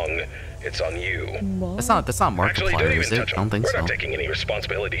wrong, it's on you. That's not Markiplier, is it? I don't think We're so. not taking any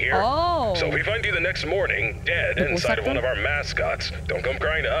responsibility here. Oh. So if we find you the next morning, dead inside of one of our mascots, don't come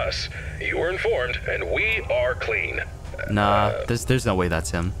crying to us. You were informed, and we are clean. Nah, there's no way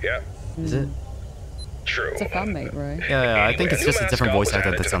that's him. Yeah. Is it? True. It's a fanmate, right? Yeah, I think it's just a different voice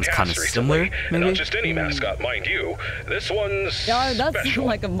actor that sounds kind of similar, And maybe? not just any mascot, mind you. This one's Yeah, that's special.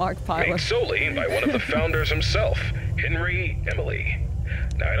 like a Mark Pilot. Made solely by one of the founders himself, Henry Emily.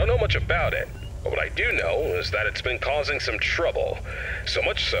 Now, I don't know much about it, but what I do know is that it's been causing some trouble. So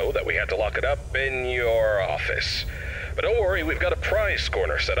much so that we had to lock it up in your office. But don't worry, we've got a prize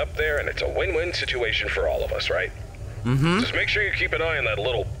corner set up there, and it's a win-win situation for all of us, right? Just make sure you keep an eye on that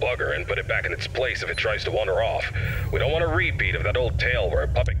little bugger and put it back in its place if it tries to wander off. We don't want a repeat of that old tale where a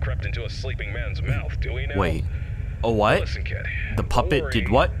puppet crept into a sleeping man's mouth, do we now? Wait. Oh, what? Listen, kid. The puppet did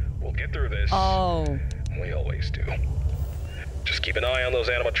what? We'll get through this. Oh. We always do. Just keep an eye on those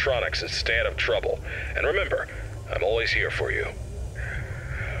animatronics and stay out of trouble. And remember, I'm always here for you.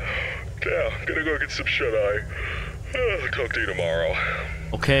 Yeah, gonna go get some shut-eye. Talk to you tomorrow.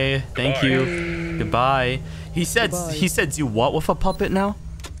 Okay, thank you. Goodbye. He said do what with a puppet now?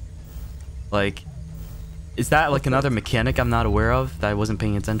 Like, is that like another mechanic I'm not aware of that I wasn't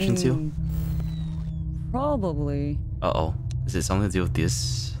paying attention to? Probably. Uh-oh. Is it something to do with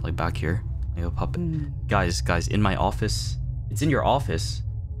this? Like back here? Like a puppet? Guys, in my office. It's in your office.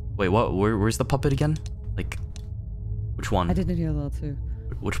 Wait, what? Where's the puppet again? Like, which one? I didn't hear that too.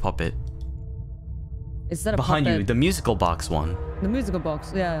 Which puppet? Is that a Behind puppet? you, the musical box one. The musical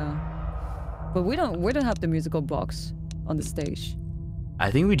box, yeah. But we don't have the musical box on the stage.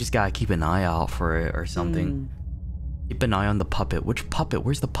 I think we just gotta keep an eye out for it or something. Keep an eye on the puppet. Which puppet?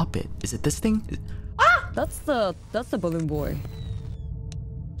 Where's the puppet? Is it this thing? That's the balloon boy.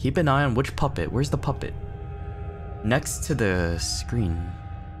 Keep an eye on which puppet. Where's the puppet? Next to the screen.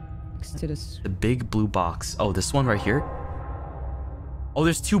 Next to this. The big blue box. Oh, this one right here? Oh,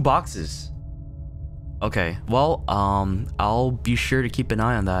 there's two boxes. Okay, well, I'll be sure to keep an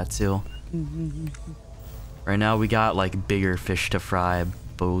eye on that too. Right now we got like bigger fish to fry,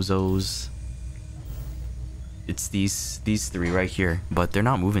 bozos. It's these three right here, but they're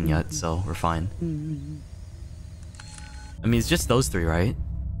not moving yet, so we're fine. I mean, it's just those three, right?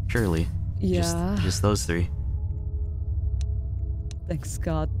 Surely. Yeah. Just those three. Thanks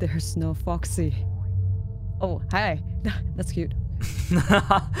God there's no Foxy. Oh, hi. That's cute.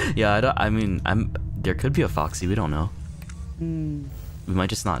 Yeah, there could be a Foxy, we don't know. We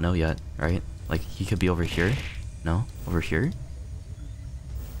might just not know yet, right? Like, he could be over here. No? Over here?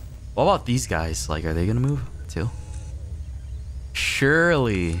 What about these guys? Like, are they gonna move too?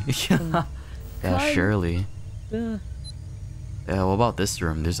 Surely. Yeah, surely. Yeah, what about this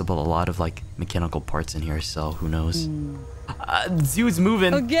room? There's a lot of like mechanical parts in here, so who knows? Dude's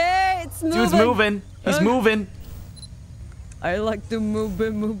moving. Okay, it's moving. Dude's moving. He's moving. I like to move.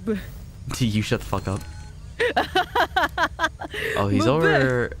 You shut the fuck up. Oh, he's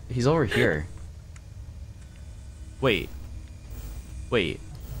over here. Wait,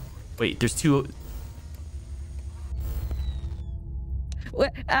 there's two.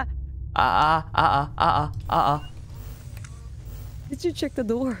 Wait, Did you check the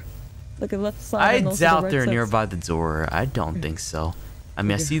door? Like a left side. I and also doubt the right they're side? nearby the door. I don't think so. I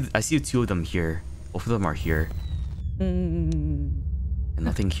mean, I see two of them here. Both of them are here. And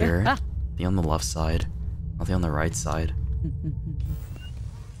nothing here. Nothing on the left side. Nothing on the right side.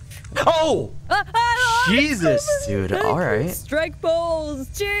 Oh! Jesus, dude. All right. Strike balls.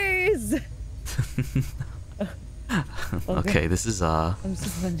 Jeez. Okay, this is I'm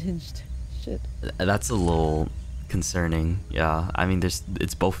so unhinged. Shit. That's a little concerning. Yeah, I mean,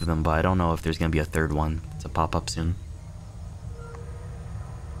 it's both of them, but I don't know if there's gonna be a third one to pop up soon.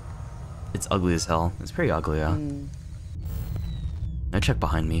 It's ugly as hell. It's pretty ugly, yeah. I check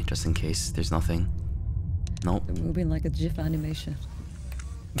behind me just in case there's nothing. Nope. They're moving like a GIF animation.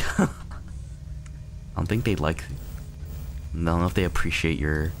 I don't think they like. I don't know if they appreciate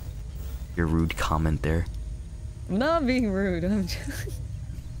your rude comment there. I'm not being rude. I'm just...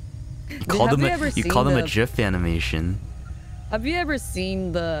 You called them a GIF animation. Have you ever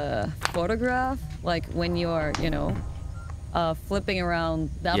seen the photograph? Like when you're, you know, flipping around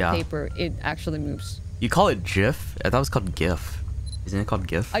that paper, it actually moves. You call it GIF? I thought it was called GIF. Isn't it called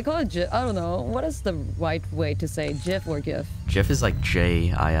GIF? I call it GIF. I don't know. What is the right way to say GIF or GIF? GIF is like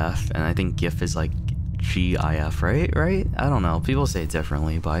J-I-F, and I think GIF is like G-I-F, right? Right? I don't know. People say it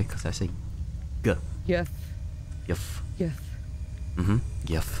differently, but because I say G. GIF. GIF. GIF.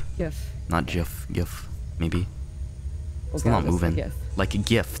 GIF. GIF. Not GIF. GIF. Maybe. It's Okay, not moving. GIF. Like a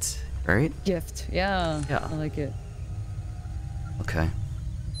gift, right? Gift. Yeah. Yeah. I like it. Okay.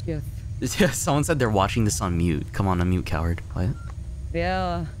 GIF. Yeah, someone said they're watching this on mute. Come on, unmute, coward. What?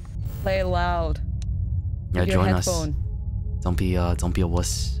 Yeah. Play it loud. Yeah, With your join headphone. us. Don't be a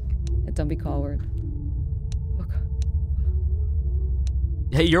wuss. And don't be coward.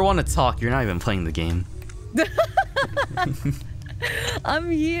 Hey, you want to talk. You're not even playing the game. I'm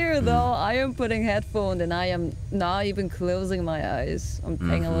here though. I am putting headphones and I am not even closing my eyes. I'm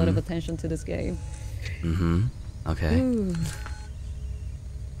paying a lot of attention to this game. Okay.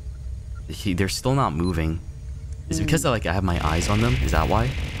 They're still not moving. Is it because I have my eyes on them? Is that why?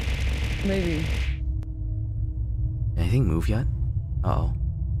 Maybe. Anything move yet? Uh-oh.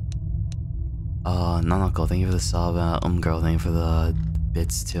 Nanako, thank you for the sub. Girl, thank you for the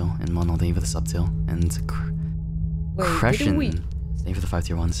bits too. And Mono, thank you for the sub too. And Crescent, thank you for the 5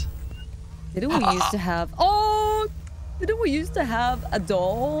 tier ones. Didn't we used to have... Oh! Didn't we used to have a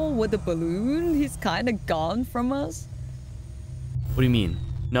doll with a balloon? He's kind of gone from us. What do you mean?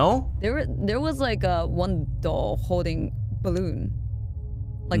 No? There was like one doll holding balloon.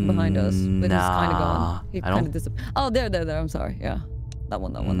 Like behind us. But he's kind of gone. He kind of disappeared. Oh, there. I'm sorry. Yeah. That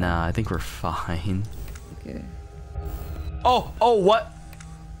one. Nah, I think we're fine. Okay. Oh, what?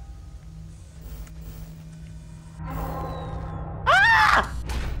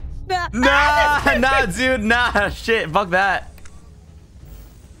 Nah, dude, nah, shit, fuck that.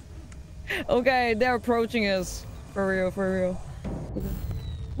 Okay, they're approaching us. For real. Okay.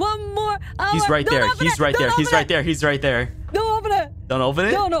 One more. He's right there. He's right there. He's right there. He's right there. Don't open it. Don't open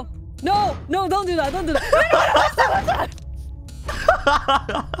it? No, don't do that. Don't do that.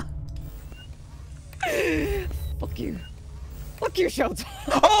 Fuck you. Fuck you, Shoto.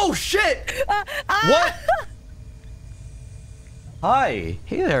 Oh, shit. What? Hi.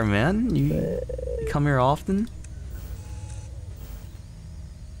 Hey there, man. You come here often?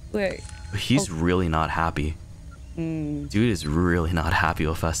 Wait. He's really not happy. Dude is really not happy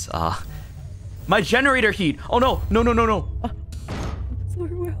with us. My generator heat. Oh, no. Sorry,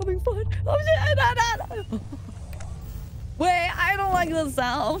 we're having fun. Oh, shit. Wait, I don't like the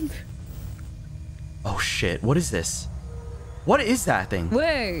sound. Oh, shit. What is this? What is that thing?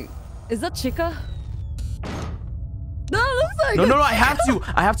 Wait, is that Chica? No, it looks like No, I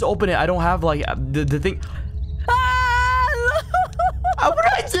have to open it. I don't have like the thing. What did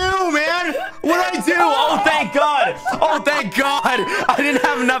I do, man? What did I do? Oh, thank God. I didn't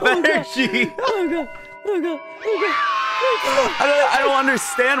have enough energy. Oh God. I don't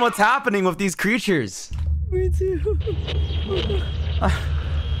understand what's happening with these creatures. Me too.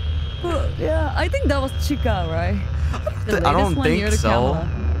 Yeah, I think that was Chica, right? I don't think so.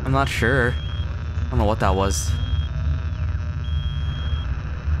 Camera. I'm not sure. I don't know what that was.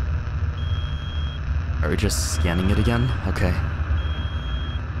 Are we just scanning it again? Okay.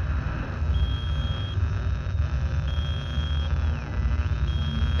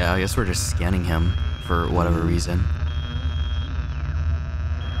 Yeah, I guess we're just scanning him for whatever reason.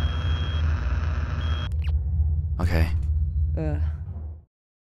 Okay.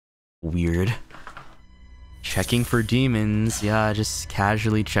 Weird. Checking for demons. Yeah, just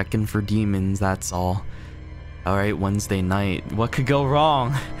casually checking for demons, that's all. Alright, Wednesday night. What could go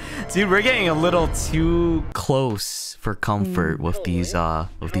wrong? Dude, we're getting a little too close for comfort with these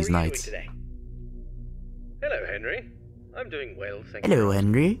nights. Hello, Henry. I'm doing well, thank you. Hello,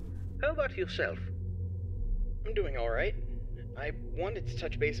 Henry. How about yourself? I'm doing alright. I wanted to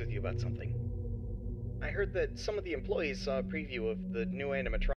touch base with you about something. I heard that some of the employees saw a preview of the new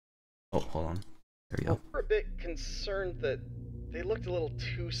animatronic. Oh, hold on. There we go. We're a bit concerned that they looked a little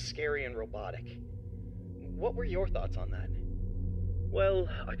too scary and robotic. what were your thoughts on that? Well,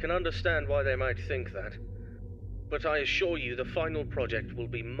 I can understand why they might think that. But I assure you the final project will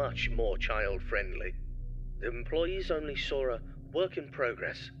be much more child-friendly. The employees only saw a work in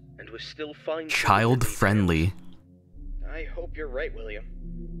progress, and we're still fine. Child-friendly. I hope you're right, William.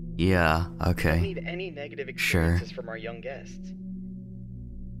 Yeah, okay. We don't need any negative experiences from our young guests.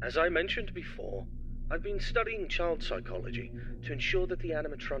 As I mentioned before, I've been studying child psychology to ensure that the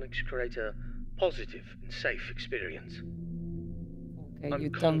animatronics create a positive and safe experience. Okay,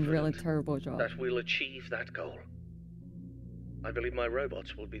 you've done a really terrible job. That we'll achieve that goal. I believe my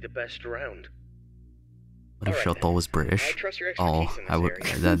robots will be the best around. What if Shoto was British? I trust your Oh, expertise in I this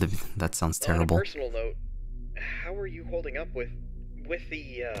would. area. That sounds On a terrible. personal note, how are you holding up with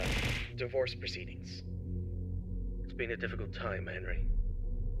the divorce proceedings? It's been a difficult time, Henry.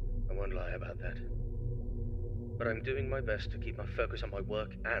 I won't lie about that. But I'm doing my best to keep my focus on my work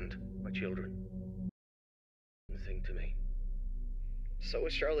and my children. The thing to me. So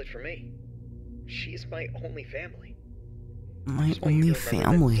is Charlotte for me. She's my only family. My Just want you only to remember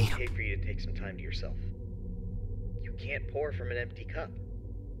that family. it's okay for you to take some time to yourself. You can't pour from an empty cup.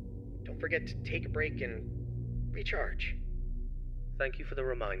 Don't forget to take a break and recharge. Thank you for the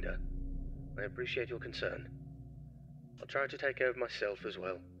reminder. I appreciate your concern. I'll try to take care of myself as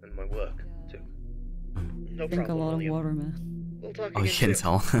well, and my work, too. No Drink a problem, lot of William. water, man. We'll talk Oh, again you can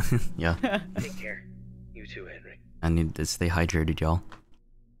soon. tell. Yeah. Take care. You too, Henry. I need to stay hydrated, y'all.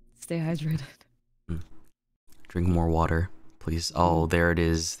 Stay hydrated. Drink more water, please. Oh, there it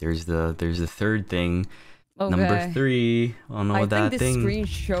is. There's the third thing. Number Okay. 3. I don't know I what think that this thing. screen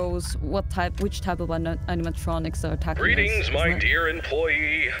shows which type of animatronics are attacking us, Greetings, my isn't it? dear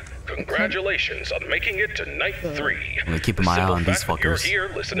employee. Congratulations on making it to night 3. I'm gonna keep The my eye simple on these fact that fuckers. you're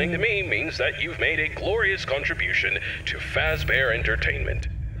here listening to me means that you've made a glorious contribution to Fazbear Entertainment.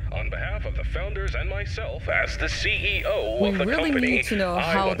 On behalf of the founders and myself, as the CEO We of the really company, need to know I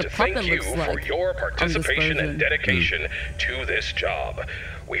how want the to thank puppet you looks for like your on this participation version. and dedication to this job.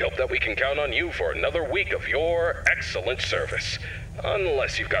 We hope that we can count on you for another week of your excellent service.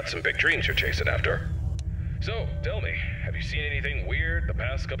 Unless you've got some big dreams you're chasing after. So, tell me, have you seen anything weird the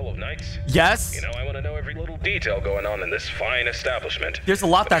past couple of nights? Yes. You know, I want to know every little detail going on in this fine establishment. There's a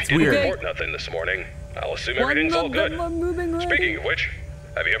lot But that's if you didn't weird. report nothing this morning, I'll assume One everything's all of good. them are moving already. Speaking of which,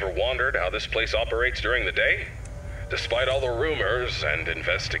 have you ever wondered how this place operates during the day? Despite all the rumors and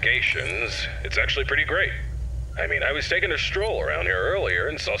investigations, it's actually pretty great. I mean, I was taking a stroll around here earlier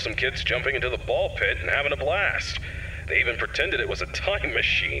and saw some kids jumping into the ball pit and having a blast. They even pretended it was a time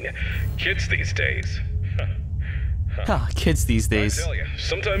machine. Kids these days. Huh, kids these days. I tell you,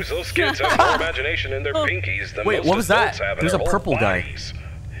 sometimes those kids have more imagination in their pinkies than Wait, most what was that? adults have in There's their a purple whole guy. bodies.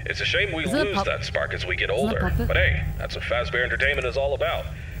 It's a shame we Is it a lose pup- that spark as we get that a older. puppet? But hey, that's what Fazbear Entertainment is all about.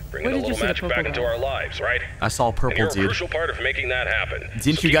 Bringing Where a did you little see the magic purple back into guy? our lives, right? I saw a And purple you're a dude. crucial part of making that happen. Didn't So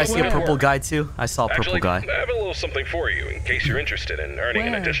you keep guys up see a the good purple work. guy too? I saw a purple Actually, guy. I have a little something for you in case you're interested in earning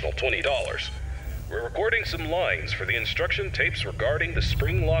an Where? additional $20. We're recording some lines for the instruction tapes regarding the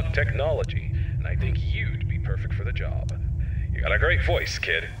spring lock technology, and I think you'd be perfect for the job. You got a great voice,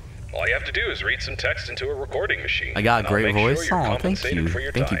 kid. All you have to do is read some text into a recording machine. I got a and I'll great make sure voice. you're Oh, thank compensated you. for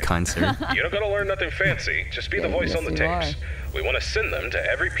your Thank you, time. kind sir. You don't gotta learn nothing fancy. Just be the voice yes, on the you tapes. We want to send them to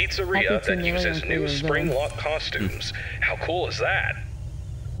every pizzeria Happy that 2 uses million for new your spring villain. lock costumes. How cool is that?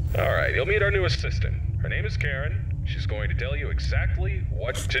 All right, you'll meet our new assistant. Her name is Karen. She's going to tell you exactly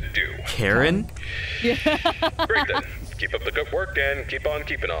what to do. Karen? Great then. Keep up the good work and keep on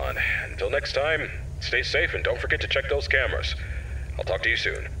keeping on. Until next time, stay safe and don't forget to check those cameras. I'll talk to you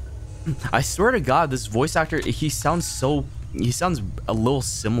soon. I swear to God, this voice actor, he sounds a little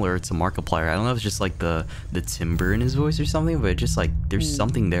similar to Markiplier. I don't know if it's just like the timbre in his voice or something, but just like there's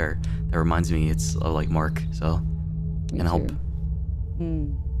something there that reminds me it's like Mark. So can help.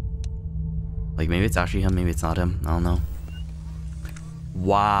 Like maybe it's actually him, maybe it's not him. I don't know.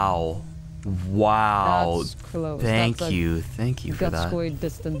 Wow. That's close. Thank That's a you for gut that. square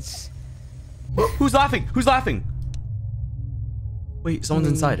distance. Who's laughing? Who's laughing? Wait, someone's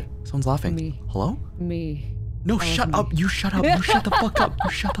Me. inside. Someone's laughing. Me. Hello? Me. No, That was shut me. up. You shut up. You shut the fuck up.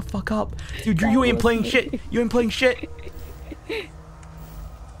 You shut the fuck up. Dude, you ain't was playing me. shit. You ain't playing shit.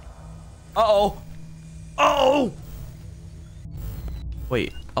 Uh-oh. Oh!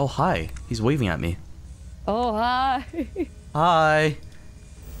 Wait. Oh, hi. He's waving at me. Oh, hi. Hi.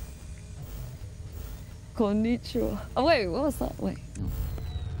 Konnichiwa. Oh, wait, what was that? Wait, no.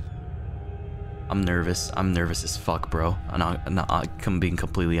 I'm nervous. I'm nervous as fuck, bro. I'm being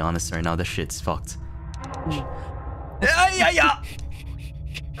completely honest right now. This shit's fucked. Yeah.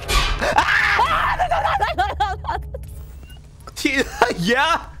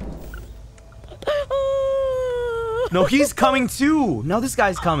 Yeah. No, he's coming too. Now this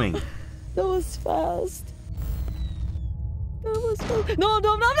guy's coming. That was fast. That was fast. No,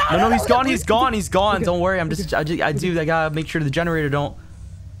 He's gone. He's gone. He's gone. Okay. Don't worry. I gotta make sure the generator don't.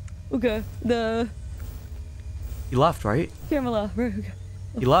 Okay. He left, right? Camera. Right. Okay.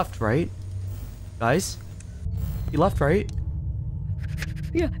 He left, right? Guys? He left, right?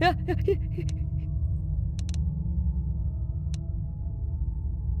 Yeah.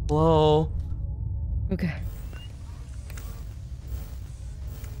 Hello? Okay.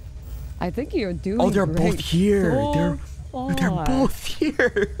 I think you're doing. Oh, they're great. both here. So they're both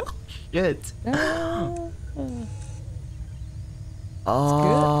here. Shit.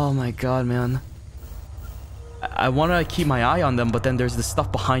 Oh my god, man. I want to keep my eye on them, but then there's the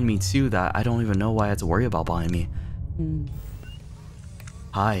stuff behind me too that I don't even know why I have to worry about behind me.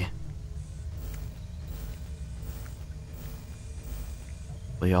 Hi.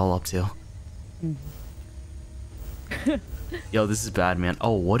 What y'all up to? Yo, this is bad, man.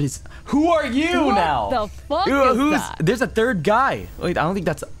 Oh, what is... Who are you what now? What the fuck is that? There's a third guy. Wait, I don't think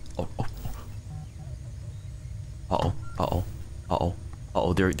that's... Uh-oh.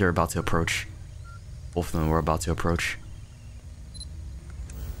 They're about to approach. Both of them were about to approach.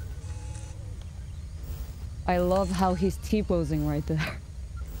 I love how he's T-posing right there.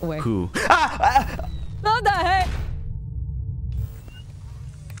 Wait. Who? Not the heck!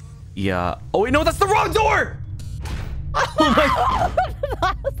 Yeah. Oh, wait, no, that's the wrong door! Oh my god.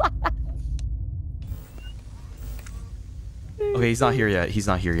 Okay, he's not here yet. He's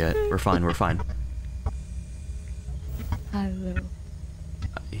not here yet. We're fine. Hello.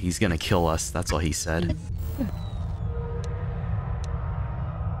 He's gonna kill us. That's all he said.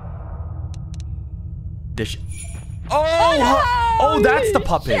 Oh, that's the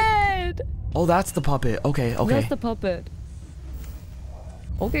puppet. Shit. Oh, that's the puppet. Okay. That's the puppet.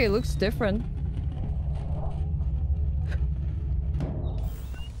 Okay, it looks different.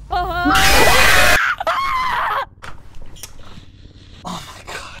 Oh my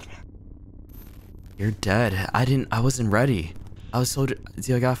god, man. You're dead. I wasn't ready. I was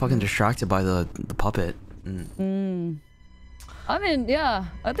I got fucking distracted by the puppet. I mean, yeah.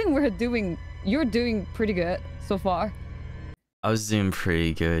 I think you're doing pretty good so far. I was doing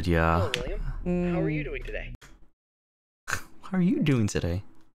pretty good, yeah. Hello, William. How are you doing today? How are you doing today?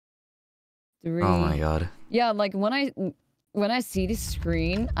 3. Oh my god. Yeah, like when I see the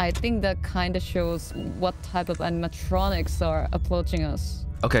screen, I think that kind of shows what type of animatronics are approaching us.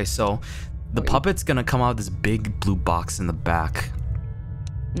 Okay, so the puppet's gonna come out of this big blue box in the back.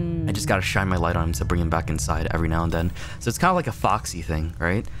 I just gotta shine my light on him to bring him back inside every now and then. So it's kind of like a Foxy thing,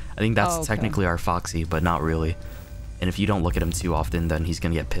 right? I think that's technically our Foxy, but not really. And if you don't look at him too often, then he's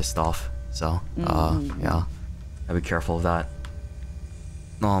gonna get pissed off. So, yeah. I'll be careful of that.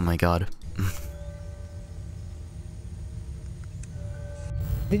 Oh my god.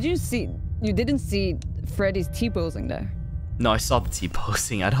 You didn't see Freddy's T-posing there? No, I saw the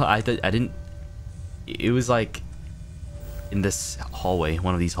T-posing. I didn't... It was like... in this hallway.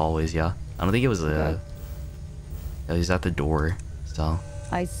 One of these hallways, yeah. I don't think it was a... He was at the door, so...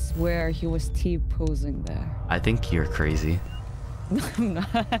 I swear he was T-posing there. I think you're crazy. I'm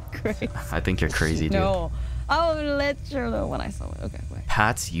not crazy. I think you're crazy, dude. No. I will let you know when I saw it. Okay, wait.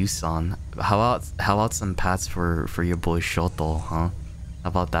 Pats Yusan. How about some pats for your boy Shoto, huh? How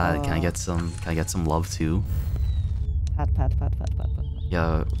about that? Can I get some love too? Pat.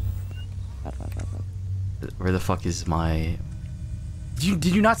 Yeah. Pat. Where the fuck is my... Did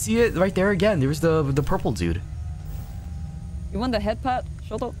you not see it right there again? There was the purple dude. You want the head pat,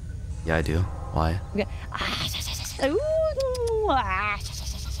 Shoto? Yeah, I do. Why? Okay.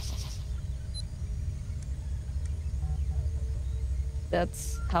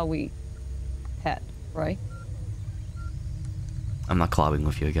 That's how we pet, right? I'm not collabing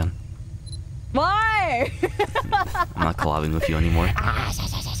with you again. Why? I'm not collabing with you anymore.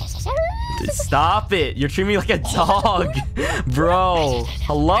 Dude, stop it! You're treating me like a dog, bro.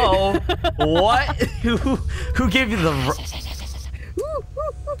 Hello? What? Who gave you the?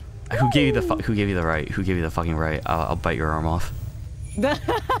 Who gave you the right? Who gave you the fucking right? I'll bite your arm off.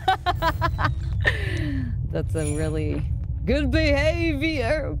 That's a really good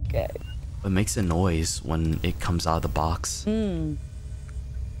behavior. Okay. It makes a noise when it comes out of the box.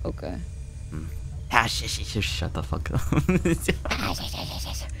 Okay. Shut the fuck up.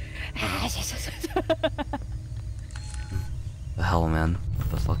 The hell, man? What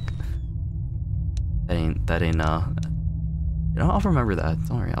the fuck? That ain't you know, I'll remember that.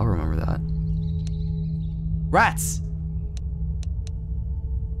 Don't worry, I'll remember that. Rats!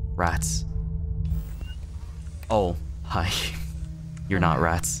 Rats. Oh, hi. You're not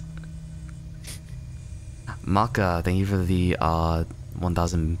rats. Maka, thank you for the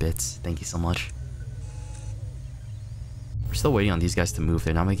 1,000 bits. Thank you so much. We're still waiting on these guys to move.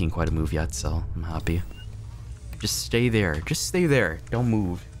 They're not making quite a move yet, so I'm happy. Just stay there. Just stay there. Don't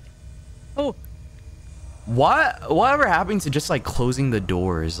move. Oh. Whatever happened to just like closing the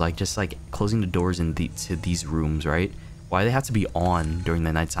doors? Like just like closing the doors to these rooms, right? Why do they have to be on during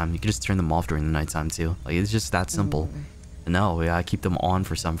the nighttime? You could just turn them off during the nighttime too. Like it's just that simple. No, we gotta keep them on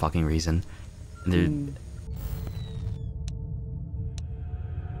for some fucking reason. And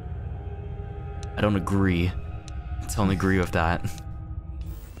I don't agree. I don't agree with that.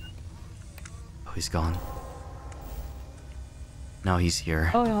 Oh, he's gone. Now he's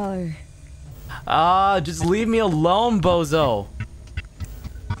here. Oh no. Just leave me alone, bozo.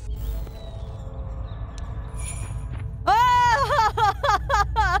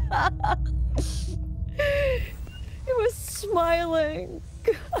 He was smiling.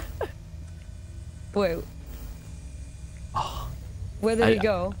 Wait. Oh. Where did he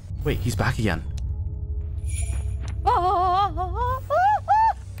go? Wait, he's back again. Whoa,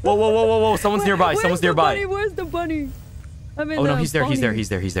 whoa, whoa, whoa, whoa. Someone's nearby. Someone's nearby. Bunny? Where's the bunny? I mean, oh no, he's there. He's there. He's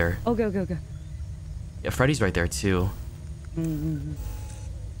there. He's there. Okay, okay, okay. Yeah, Freddy's right there too.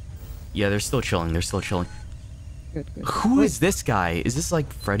 Yeah, they're still chilling. They're still chilling. Good, good. Who is this guy? Is this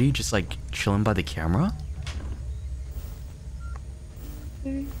like Freddy just like chilling by the camera?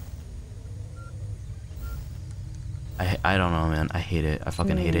 I don't know, man. I hate it. I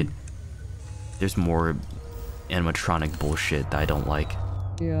fucking hate it. There's more animatronic bullshit that I don't like.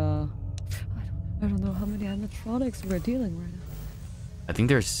 Yeah. I don't know how many animatronics we're dealing right now. I think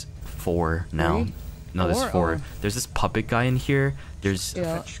there's 4 now. No, there's 4. Oh. There's this puppet guy in here. There's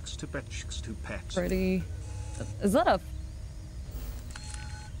Freddy. Is that a...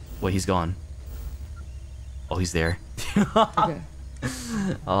 Wait, he's gone. Oh, he's there. Okay.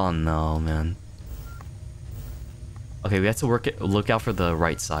 Oh no, man. Okay, we have to look out for the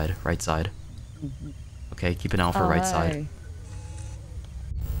right side. Right side. Okay, keep an eye out for right side.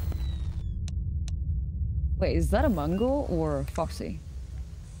 Wait, is that a Mongol or Foxy?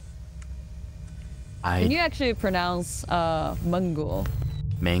 Can you actually pronounce Mongol?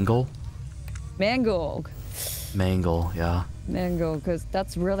 Mangle? Mangle. Mangle, yeah. Mango, because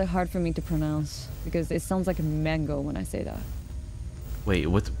that's really hard for me to pronounce. Because it sounds like a mango when I say that. Wait,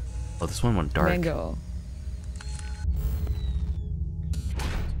 what? Oh, this one went dark. Mango.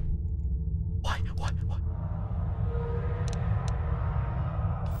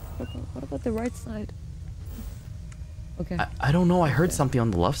 What about the right side? Okay. I don't know. I heard something on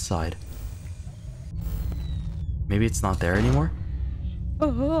the left side. Maybe it's not there anymore? I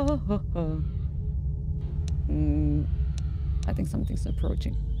think something's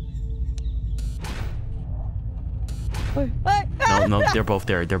approaching. No, they're both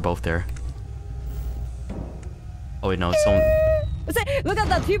there. They're both there. Oh wait, no, someone... Look at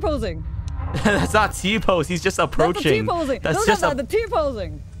that T-posing! That's not T-pose, he's just approaching. That's the T-posing! That's Look just at that, the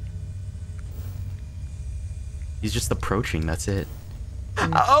T-posing! He's just approaching, that's it.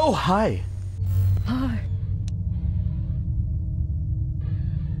 Oh, hi! Hi.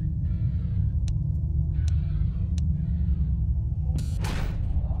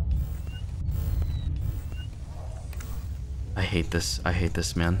 I hate this. I hate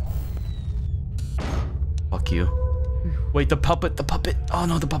this, man. Fuck you. Wait, the puppet. Oh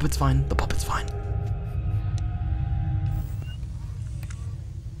no, the puppet's fine. The puppet's fine.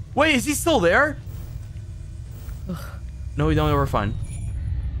 Wait, is he still there? Ugh. No, we're fine.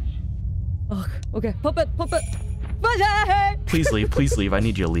 Ugh. Okay, puppet. Please leave. I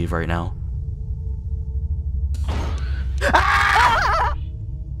need you to leave right now.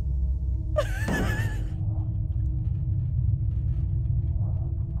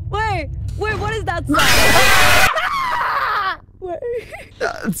 Wait, what is that sound? Wait.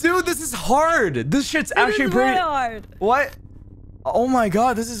 Dude, this is hard. This shit's actually pretty hard. What? Oh my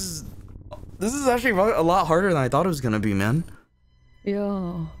god, this is actually a lot harder than I thought it was gonna be, man.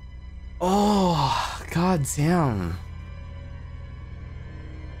 Yeah. Oh, god damn.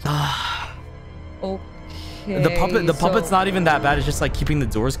 Okay. The puppet's not even that bad. It's just like keeping the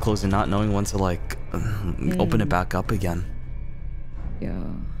doors closed and not knowing when to like open it back up again. Yeah.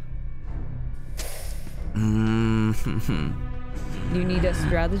 You need a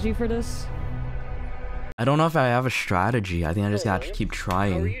strategy for this? I don't know if I have a strategy. I think I just gotta keep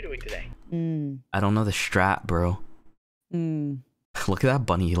trying. How are you doing today? I don't know the strat, bro. Look at that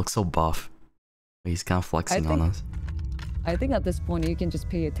bunny. He looks so buff. He's kind of flexing on us. I think at this point you can just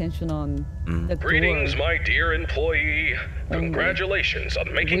pay attention on the door. Greetings, my dear employee. Congratulations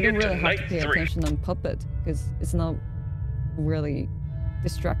on making it to night 3. We don't really have to pay attention on puppet because it's not really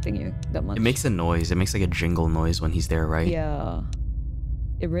distracting you that much. It makes a noise. It makes like a jingle noise when he's there, right? Yeah.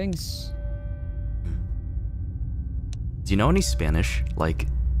 It rings. Do you know any Spanish? Like,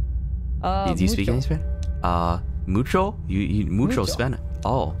 do you speak any Spanish? Mucho? You mucho Spanish?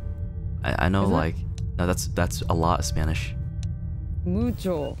 Oh, I know. Is like, no, that's a lot of Spanish.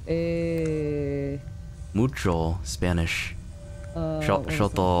 Mucho. Mucho Spanish.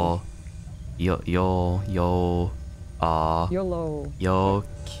 Shoto. Yo. YOLO. Yo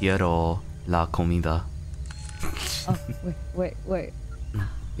quiero la comida. Oh, wait.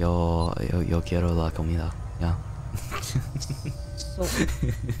 Yo quiero la comida. Yeah.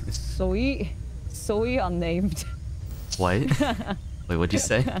 Soy unnamed. What? Wait, what'd you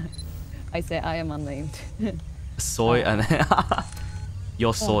say? I say I am unnamed. Soy and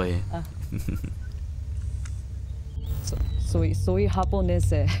yo soy. Soy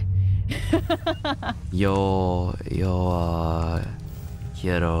japonese. Yo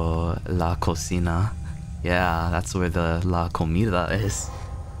quiero la cocina. Yeah, that's where the la comida is,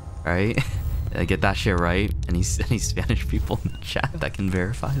 right? I get that shit right. Any Spanish people in the chat that can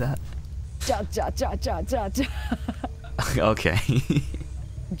verify that? Ja. Okay.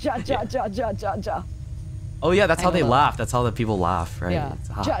 Ja. Oh yeah, that's how they laugh. That's how the people laugh, right? Yeah.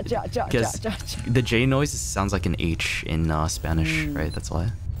 Because the J noise sounds like an H in Spanish, right? That's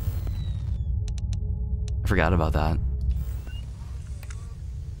why. I forgot about that.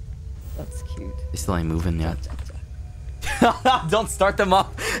 That's cute. They still ain't moving yet. Don't start them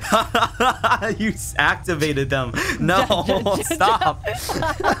up. You activated them. No, stop.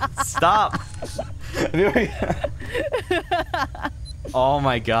 Stop. Oh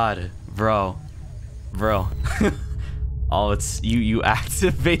my god, bro. Oh, it's you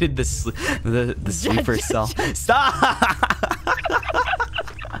activated the sleeper cell. Stop.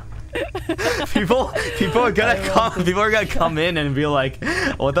 People are gonna come in and be like,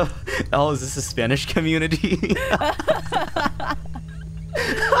 what the hell is this, a Spanish community?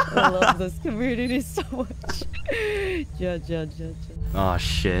 I love this community so much. Ja. Oh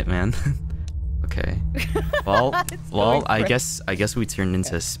shit, man. Okay. Well, I guess we turned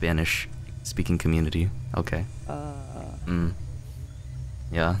into a Spanish speaking community. Okay.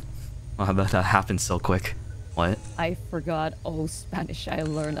 Yeah. Wow, that happened so quick. What? I forgot all Spanish I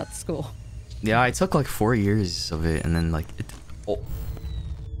learned at school. Yeah, I took like 4 years of it, and then like it.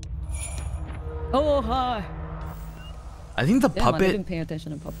 Oh hi. I think the Damn, puppet. I didn't pay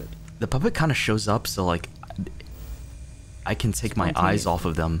attention to puppet. The puppet kind of shows up, so like I can take my eyes off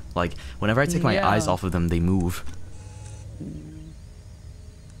of them. Like whenever I take my eyes off of them, they move.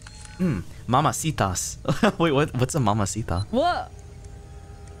 Mamacitas. Wait, what's a mamacita? What?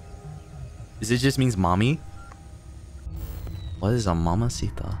 Is it just means mommy? What is a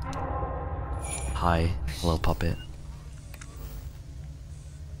mamacita? Hi, hello puppet.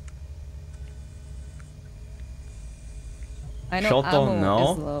 I know Shoto,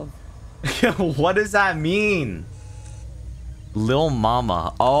 no? is love. What does that mean? Lil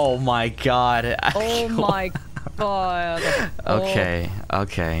Mama. Oh my god. Oh my god.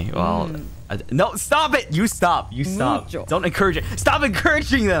 Okay. Well, no, stop it. You stop. Mucho. Don't encourage it. Stop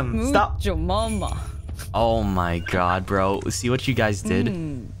encouraging them. Stop. Mucho mama. Oh my god, bro. See what you guys did?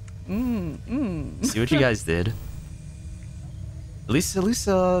 See what you guys did? At least,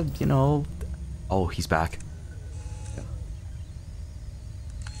 you know. Oh, he's back.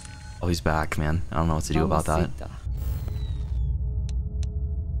 Oh, he's back, man. I don't know what to do about that.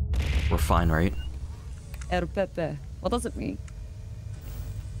 We're fine, right? El Pepe. What does it mean?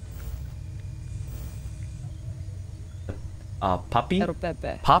 Poppy? El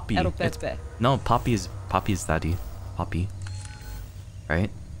Pepe. Poppy. El Pepe. No, Poppy is daddy. Poppy. Right?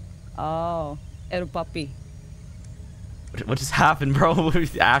 Oh, El Papi. What just happened, bro? We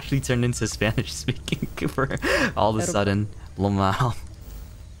actually turned into Spanish speaking for all of a sudden. Lomao.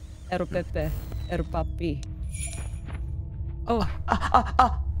 El Pepe. El Papi. Oh.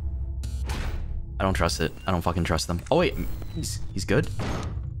 I don't trust it. I don't fucking trust them. Oh wait, he's good.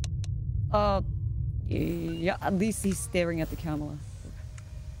 Yeah. At least he's staring at the camera.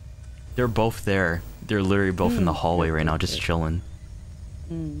 They're both there. They're literally both in the hallway right now, just chilling.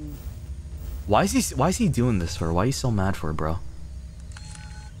 Why is he doing this for? Why are you so mad for it, bro?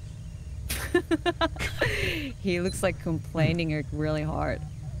 He looks like complaining really hard.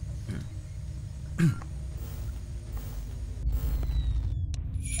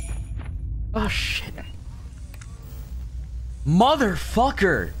 Oh shit.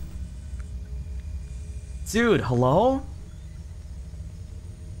 Motherfucker! Dude, hello?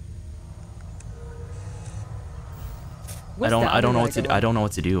 I don't know what to do. I don't know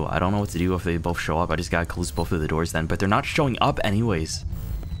what to do. I don't know what to do if they both show up. I just gotta close both of the doors then. But they're not showing up anyways.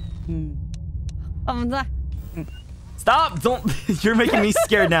 Stop! Don't. You're making me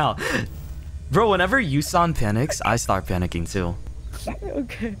scared now. Bro, whenever Yusan panics, I start panicking too.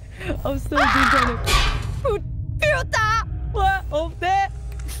 Okay. I'm still doing panic.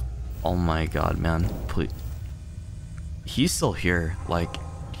 Oh my god, man. Please. He's still here. Like,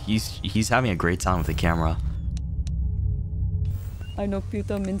 he's having a great time with the camera. I know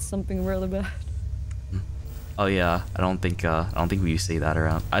puta means something really bad. Oh yeah, I don't think we say that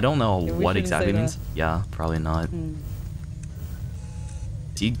around. I don't know what exactly it means. Yeah, probably not.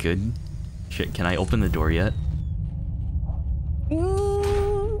 Is he good? Shit, can I open the door yet?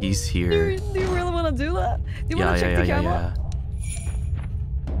 He's here. Do you really want to do that? Do you want to check the camera? Shit.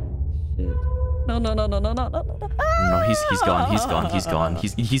 No. No, he's gone.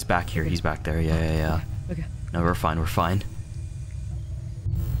 He's back here. He's back there. Yeah. Okay. No, we're fine.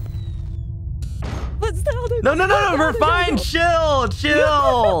 No, we're fine. Chill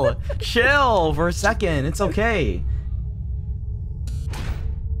for a second. It's okay.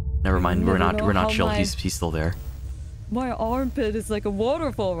 Never mind. We're not chill. He's still there. My armpit is like a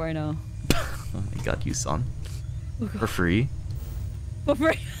waterfall right now. Oh my god, Yusan. For free? For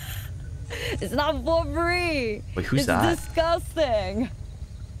free? It's not for free. Wait, who's that? It's disgusting.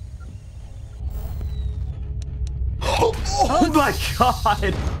 Oh my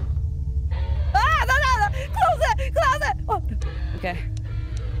god. No. Close it. Oh. Okay.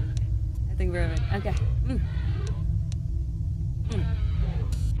 I think we're in. Okay.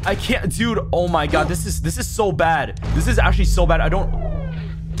 I can't, dude. Oh my god, this is so bad. This is actually so bad. I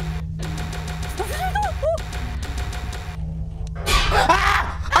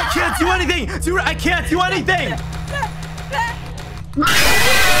can't do anything, dude. I can't do anything.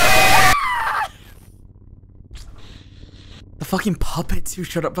 The fucking puppet too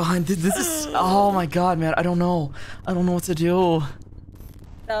shut up behind. This is, oh my god, man. I don't know what to do.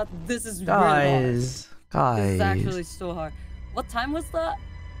 This is really hard. Guys. This is actually so hard. What time was that?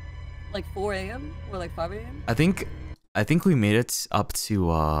 Like 4 a.m. or like 5 a.m.? I think we made it up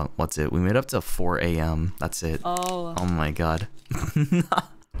to what's it? We made it up to 4 a.m. That's it. Oh my god.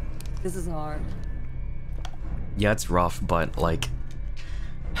 This is hard. Yeah, it's rough, but like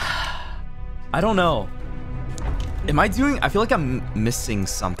I don't know. I feel like I'm missing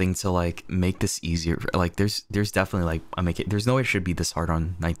something to like make this easier. Like there's definitely like there's no way it should be this hard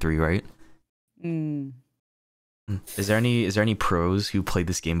on night 3, right? Is there any pros who played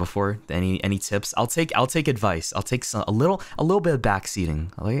this game before? Any tips? I'll take advice. I'll take a little bit of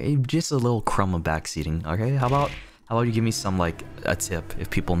backseating. Like just a little crumb of backseating. Okay? How about you give me some like a tip if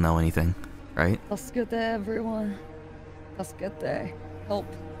people know anything, right? That's good day, everyone. That's good day. Help.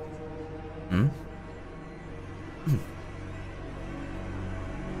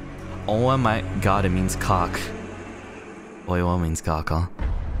 Oh my god, it means cock. Wait, what means cock, huh?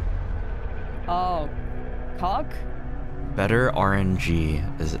 Oh. Cock? Better RNG.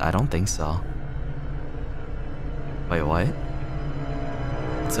 I don't think so. Wait, what?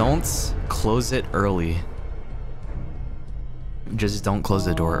 Don't close it early. Just don't close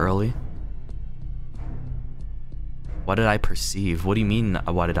the door early. What did I perceive? What do you mean,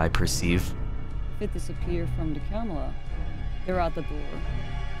 what did I perceive? If it disappeared from the camera, they're out the door.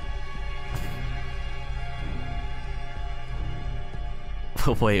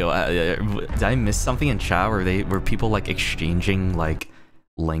 Wait, did I miss something in chat? Were people like exchanging like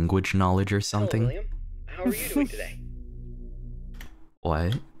language knowledge or something? Hello, William. How are you doing today?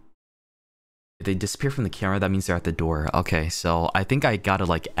 What? If they disappear from the camera, that means they're at the door. Okay, so I think I gotta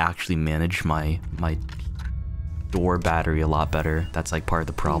like actually manage my door battery a lot better. That's like part of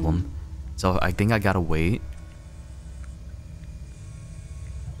the problem. So I think I gotta wait.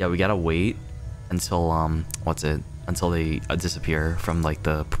 Yeah, we gotta wait until until they disappear from like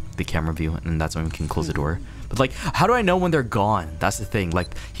the camera view, and that's when we can close the door. But like, how do I know when they're gone? That's the thing.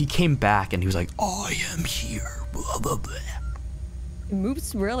 Like, he came back and he was like, I am here, blah blah blah. It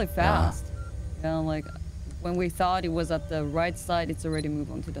moves really fast. Yeah, like when we thought it was at the right side, it's already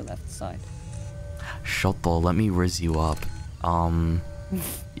moved on to the left side. Shoto, let me riz you up. How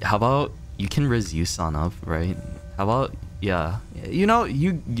about you can riz Yusan up, right? How about, yeah, you know,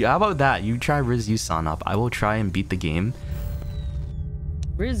 how about that? You try riz Yusan up. I will try and beat the game.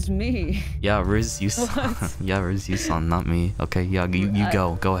 Riz me? Yeah, riz Yusan. Yeah, riz Yusan, not me. Okay, yeah, you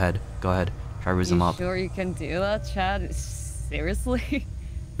go ahead. Try riz him up. Sure you can do that, Chad? Seriously?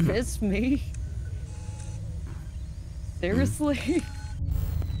 Riz me? Seriously?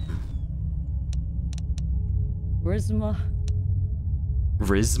 Where's my...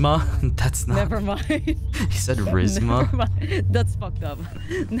 Rizma? That's not. Never mind. He said Rizma? Never mind. That's fucked up.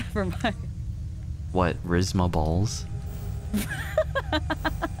 Never mind. What? Rizma balls?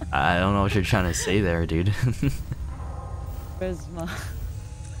 I don't know what you're trying to say there, dude. Rizma.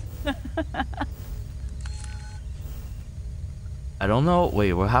 I don't know.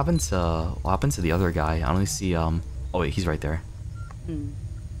 Wait, what happened to the other guy? I only see oh wait, he's right there.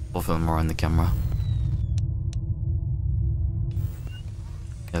 Both of them are on the camera.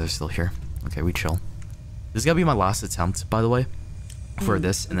 Yeah, they're still here. Okay, we chill. This is gonna be my last attempt, by the way, for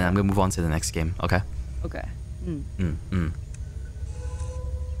this, and then I'm gonna move on to the next game. Okay. Okay.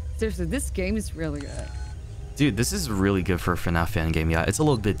 Seriously, this game is really good. Dude, this is really good for a FNAF fan game. Yeah, it's a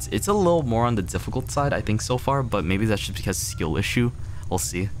little more on the difficult side, I think, so far, but maybe that's just because skill issue. We'll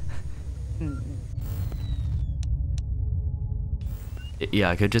see.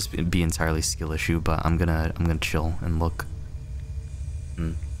 Yeah, it could just be entirely skill issue, but I'm gonna chill and look.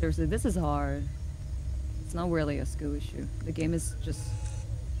 Seriously, this is hard. It's not really a skill issue. The game is just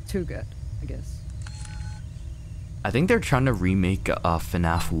too good, I guess. I think they're trying to remake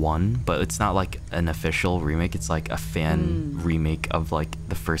FNAF 1, but it's not like an official remake. It's like a fan remake of like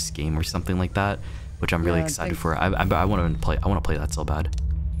the first game or something like that, which I'm really excited for. I want to play. I want to play that so bad.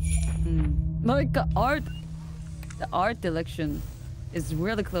 Like the art direction is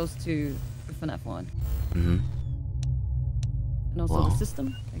really close to FNAF 1. And also the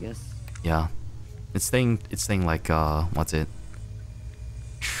system, I guess. Yeah, it's staying like what's it?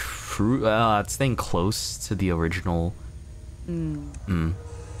 It's staying close to the original.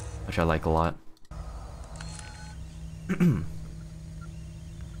 Which I like a lot.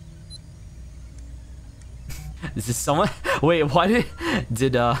 Is this someone? Wait, why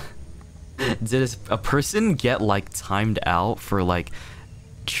did a person get like timed out for like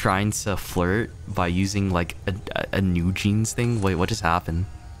trying to flirt by using like a New Jeans thing? Wait, what just happened?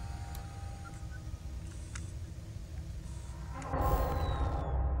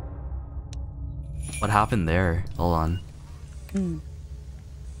 What happened there? Hold on.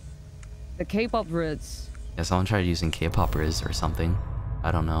 The K-pop Riz. Yeah, someone tried using K-pop Riz or something.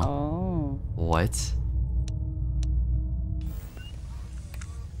 I don't know. Oh. What?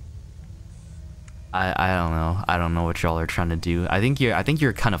 I don't know. I don't know what y'all are trying to do. I think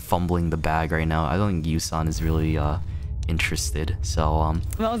you're kind of fumbling the bag right now. I don't think Yusan is really interested. So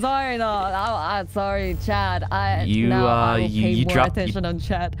No, sorry, no. I'm sorry, Chad. You dropped attention on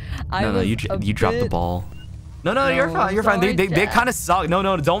Chad. You dropped the ball. No, you're fine. You're fine. They kind of suck.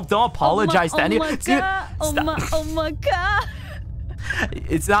 No, don't apologize to anyone. Oh my god.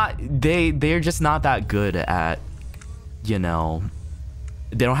 It's not. They're just not that good at, you know.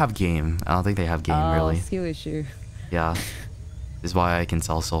 They don't have game. I don't think they have game really. Skill issue. Yeah, is why I can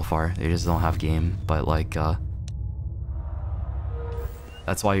tell so far. They just don't have game. But like,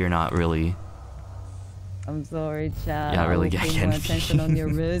 that's why you're not really. I'm sorry, Chad. Yeah, really getting more attention on your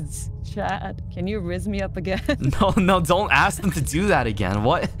riz, Chad. Can you riz me up again? No, don't ask them to do that again.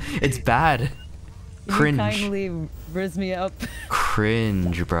 What? It's bad. Cringe. You kindly riz me up.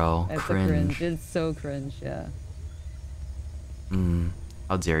 Cringe, bro. It's cringe. A cringe. It's so cringe, yeah.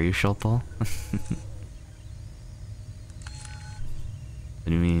 How dare you, Shoto? What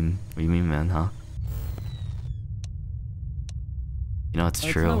do you mean? What do you mean, man, huh? You know, it's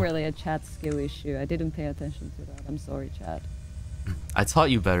true. It's not really a chat skill issue. I didn't pay attention to that. I'm sorry, Chad. I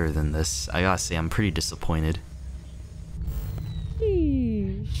taught you better than this. I gotta say, I'm pretty disappointed.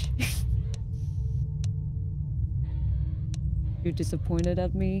 Sheesh. You're disappointed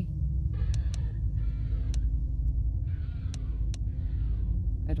at me?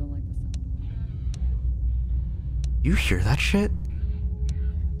 I don't like the sound. You hear that shit?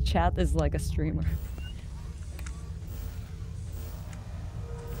 Chat is like a streamer.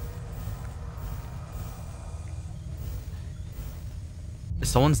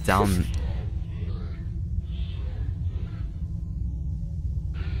 Someone's down.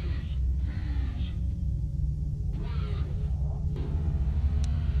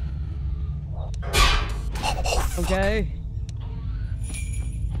 Okay.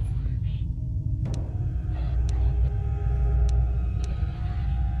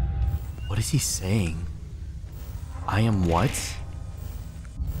 What is he saying? I am what?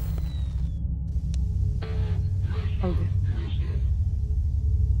 Okay.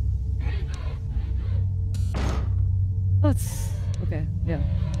 That's okay. Yeah.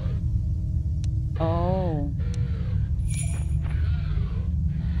 Oh.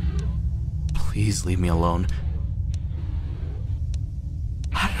 Please leave me alone.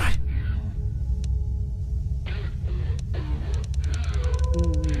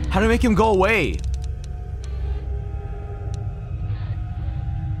 How do I make him go away?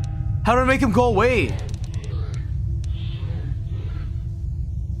 How do I make him go away?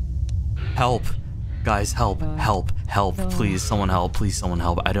 Help. Guys, help. Help. Help. Please, someone help. Please, someone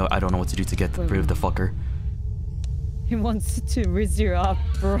help. I don't know what to do to get rid of the fucker. He wants to raise you up,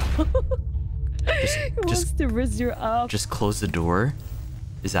 bro. He wants to raise you up. Just close the door.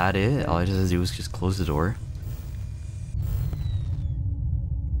 Is that it? All I just had to do was just close the door.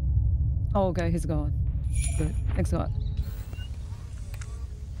 Oh, okay, he's gone. Good. Thanks God.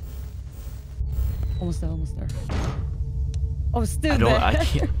 Almost there, almost there. Oh, still there. I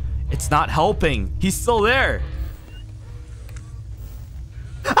can't. It's not helping. He's still there.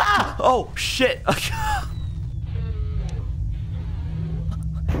 Ah! Oh, shit.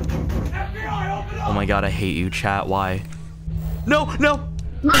 Oh my god, I hate you, chat. Why? No, no.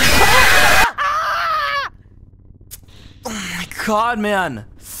 Oh my god, man.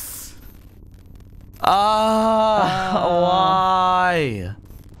 Why?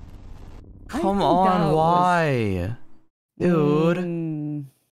 Come on, why? Dude.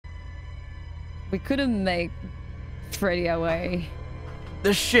 We couldn't make Freddy away.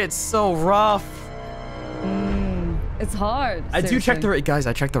 This shit's so rough. It's hard. I do check the right, guys.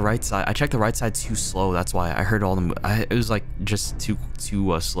 I checked the right side. I checked the right side too slow. That's why I heard all the. It was like just too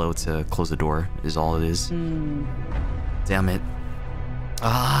slow to close the door. Is all it is. Damn it.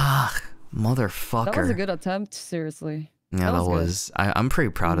 Ah, motherfucker. That was a good attempt. Seriously. Yeah, that was. I'm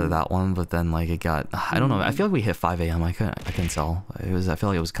pretty proud of that one, but then like it got. I don't know. I feel like we hit 5 a.m. I couldn't tell. It was. I feel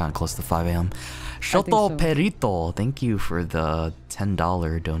like it was kind of close to 5 a.m. Shoto Perito, thank you for the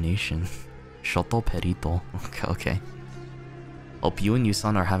 $10 donation. Shoto Perito. Okay. Hope you and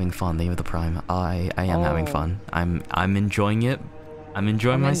Yusan are having fun. Thank you for the prime. I am having fun. I'm enjoying it. I'm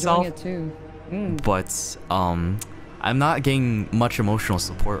enjoying myself. Enjoying it too. But I'm not getting much emotional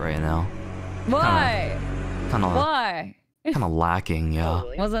support right now. Why? Why? Kind of lacking, yeah.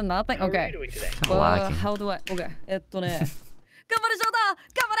 Was it nothing? Okay. Lacking. How do I? Okay. 頑張れ翔太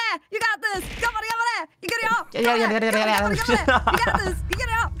頑張れ You got this 頑張れ頑張れいけるよ You got this いけ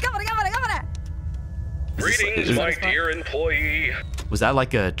るよ頑張れ頑張れ頑張れ Greetings, my dear employee. Was that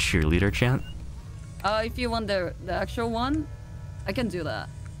like a cheerleader chant? If you want the actual one, I can do that.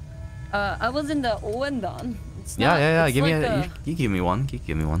 I was in the Oendan. Yeah. Give me a. You give me one. You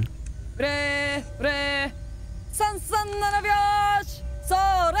give me one. 3 3拍子そ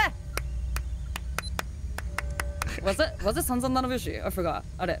れ Was it 337拍子? I forgot.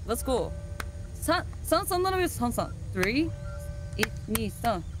 Alright, let's go. 337拍子33 3 1 2 3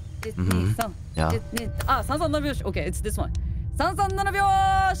 1 2 3 Yeah. 337拍子 Okay, it's this one. 337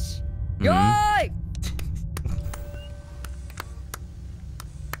拍子 よーい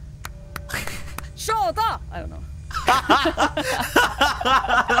翔太 I don't know.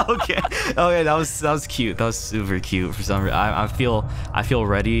 Okay, that was cute. That was super cute. For some reason, I feel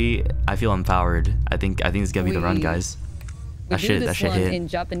ready. I feel empowered. I think it's gonna be the run, guys. That shit hit. In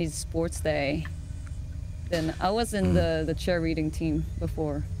Japanese Sports Day. Then I was in the cheerleading team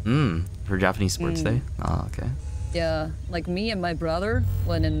before. For Japanese Sports Day. Oh, okay. Yeah, like me and my brother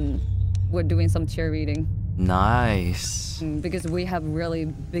we're doing some cheerleading. Nice. Because we have really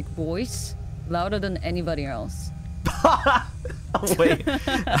big voice, louder than anybody else. Wait.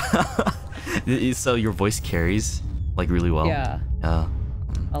 So your voice carries like really well. Yeah. Yeah.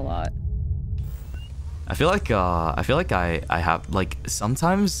 A lot. I feel like I have like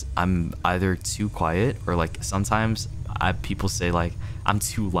sometimes I'm either too quiet or like sometimes people say like I'm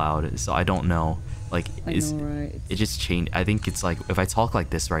too loud, so I don't know. Like it just changed. I think it's like if I talk like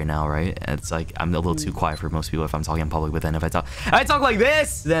this right now, right? It's like I'm a little too quiet for most people if I'm talking in public. But then if I talk like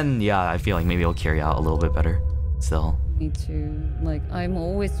this, then yeah, I feel like maybe it'll carry out a little bit better. Still. Me too. Like I'm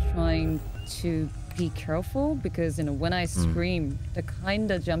always trying to be careful because when I scream, that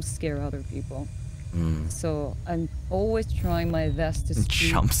kind of jump scare other people. So I'm always trying my best to speak.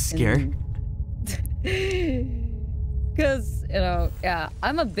 Jump scare? Because yeah,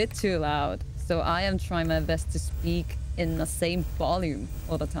 I'm a bit too loud. So I am trying my best to speak in the same volume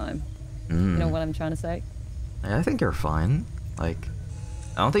all the time. You know what I'm trying to say? I think you're fine. Like,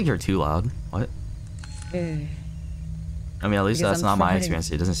 I don't think you're too loud. What? I mean, at least that's not my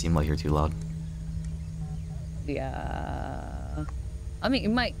experience. It doesn't seem like you're too loud. Yeah. I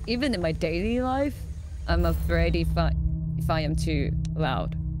mean, even in my daily life, I'm afraid if I am too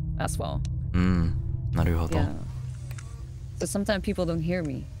loud as well. Naruhodo. Yeah. So sometimes people don't hear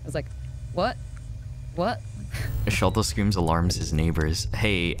me. It's like, what? What? Shoto screams alarms his neighbors.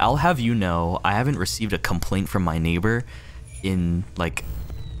 Hey, I'll have you know, I haven't received a complaint from my neighbor in like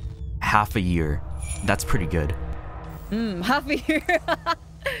half a year. That's pretty good. Half a year.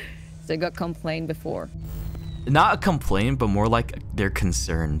 So I got complained before. not a complaint, but more like they're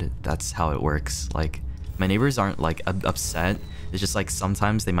concerned. That's how it works. Like, my neighbors aren't like upset. It's just like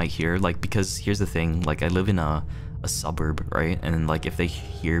sometimes they might hear, like, because here's the thing, like I live in a suburb, right? And like if they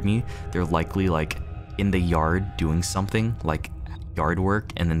hear me, they're likely like in the yard doing something, like yard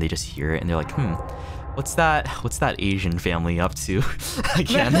work, and then they just hear it and they're like, what's that Asian family up to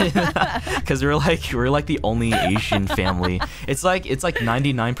again? Because we're like the only Asian family. It's like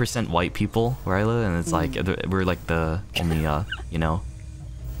 99% white people where I live, and it's like we're like the only you know,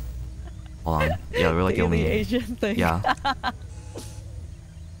 hold on, yeah, we're like the only Asian thing. Yeah.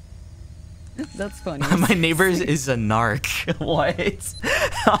 That's funny. My neighbors is a narc. What?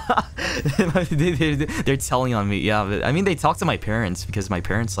 They're telling on me. Yeah, but, I mean, they talk to my parents because my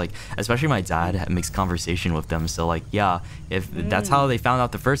parents, like, especially my dad, makes conversation with them. So, like, yeah, if that's how they found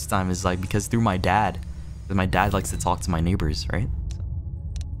out the first time, is like because through my dad. My dad likes to talk to my neighbors, right?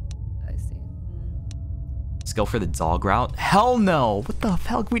 I see. Let's go for the dog route. Hell no! What the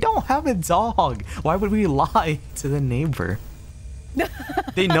hell? We don't have a dog. Why would we lie to the neighbor?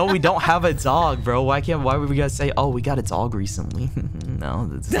 They know we don't have a dog, bro. Why would we gotta say, oh, we got a dog recently? No,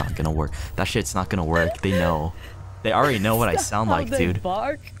 that's not gonna work. That shit's not gonna work. They know. They already know what I sound like, dude.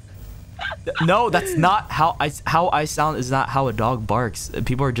 Bark? No, that's not how I sound. Is not how a dog barks.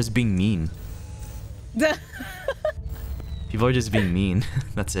 People are just being mean. People are just being mean.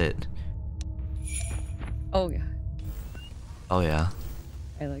 That's it. Oh yeah. Oh yeah.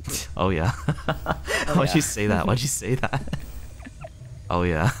 I like it. Oh yeah. Why'd you say that? Why'd you say that? Oh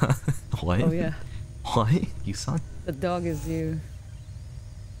yeah. What? Oh yeah. What? You son? The dog is you.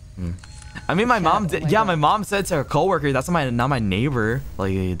 I mean, my mom Cat, did. Yeah, my mom said to her coworker. That's not my neighbor.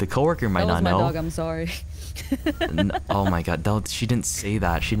 Like the coworker might That was not know. my dog. I'm sorry. Oh my god. She didn't say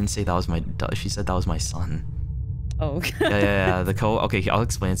that. She didn't say that was my. She said that was my son. Oh. Yeah. Okay, I'll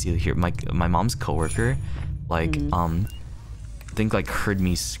explain it to you here. My mom's coworker, like I think like heard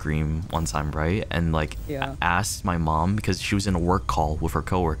me scream one time, right? And like asked my mom, because she was in a work call with her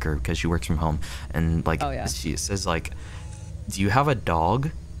coworker because she works from home, and like she says like, do you have a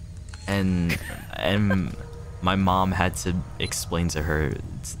dog? And my mom had to explain to her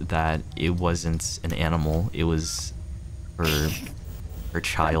that it wasn't an animal, it was her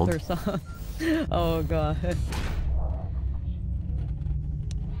child. Her son. Oh god.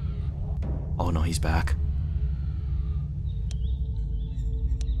 Oh no, he's back.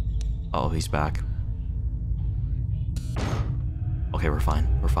 Oh, he's back. Okay, we're fine.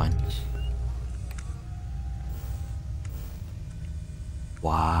 We're fine.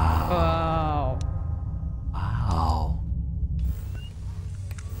 Wow. Wow.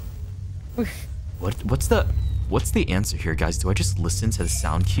 What's the answer here, guys? Do I just listen to the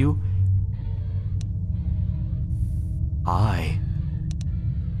sound cue? I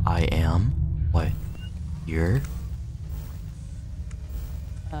am what? You're?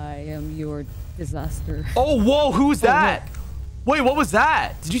 I am your disaster. Oh, whoa, who's that? Wait, what was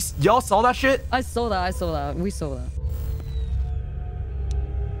that? Did y'all saw that shit? I saw that. We saw that.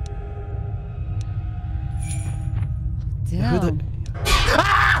 Damn.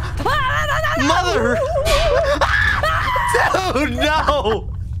 Mother! Dude,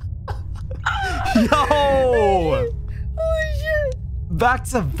 no! Yo! Holy shit! Back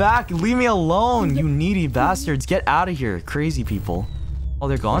to back, leave me alone, you needy bastards. Get out of here, crazy people. Oh,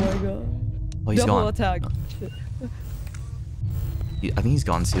 they're gone? Oh my god. Oh, he's Double gone. attack. I think he's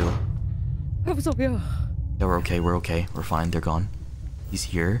gone too. What's up, yeah? Yeah, we're okay, we're fine, they're gone. He's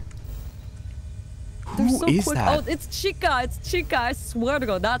here. They're Who so is quick. that? Oh, it's Chica, I swear to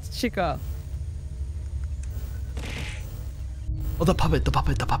god, that's Chica. Oh, the puppet.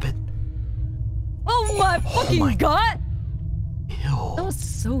 Oh my fucking god! Ew. That was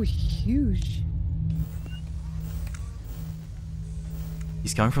so huge.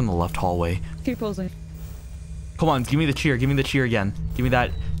 He's coming from the left hallway. Keep posing. Come on, give me the cheer again. Give me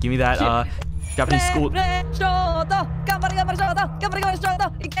that, Japanese school.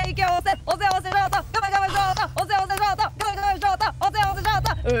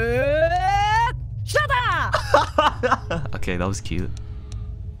 Okay, that was cute.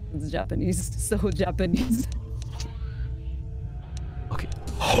 It's Japanese, so Japanese. Okay.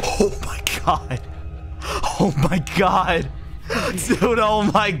 Oh my god. Oh my god. Dude, oh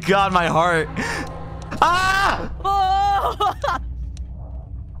my god, my heart. Ah! Oh!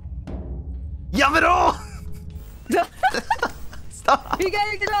 Yamero! Stop.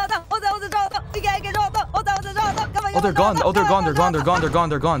 Oh, they're gone.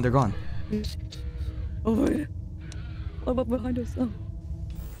 They're gone. Oh my. I'm up behind us. Oh.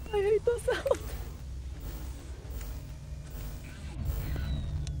 I hate the sound.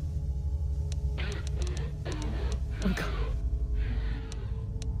 Oh god.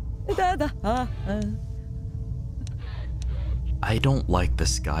 I don't like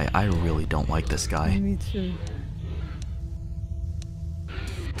this guy. I really don't like this guy. Me too.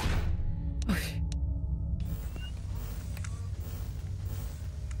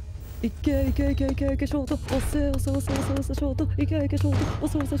 Ike, Shoto. Ose, Shoto. Ike, Shoto.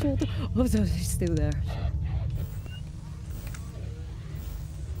 Ose, Shoto. Oh, he's still there.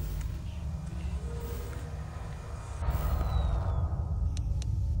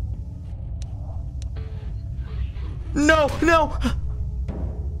 No, no!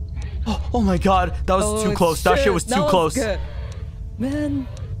 Oh my god, that was too close. That shit was too close. Good. Man.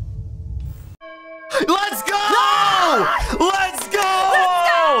 Let's go! Let's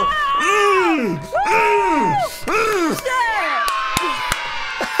go!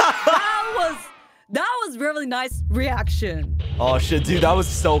 That was really nice reaction. Oh shit, dude, that was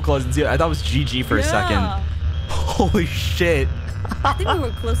so close. Dude, I thought it was GG for a second. Holy shit. I think we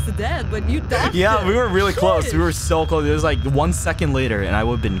were close to death, but you dodged Yeah, it. we were really close. We were so close. It was like 1 second later and I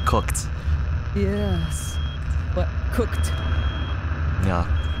would have been cooked. Yes. But cooked. Yeah.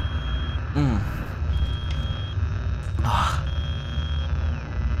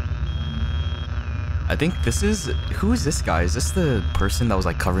 I think this is... Who is this guy? Is this the person that was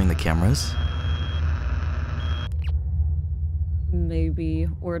like covering the cameras? Maybe.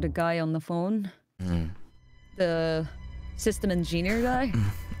 Or the guy on the phone. The system engineer guy.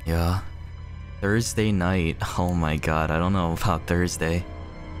 Yeah. Thursday night. Oh my god, I don't know about Thursday.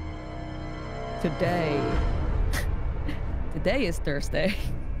 Today. Today is Thursday.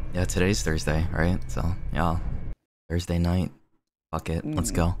 Yeah, today's Thursday, right? So, yeah. Thursday night. Fuck it.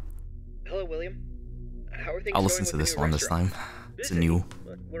 Let's go. Hello, William. How are things I'll going listen with to the this new one this restaurant? time. It's a Busy, new...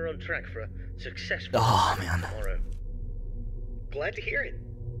 but we're on track for a successful man. tomorrow. Glad to hear it.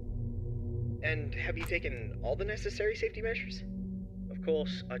 And have you taken all the necessary safety measures? Of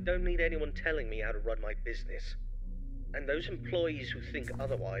course, I don't need anyone telling me how to run my business. And those employees who think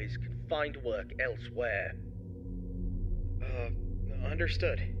otherwise can find work elsewhere.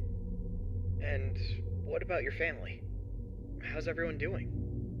 Understood. And what about your family? How's everyone doing?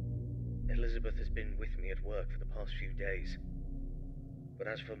 Elizabeth has been with me at work for the past few days. But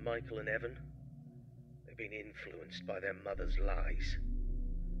as for Michael and Evan, they've been influenced by their mother's lies.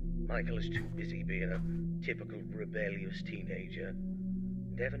 Michael is too busy being a typical rebellious teenager,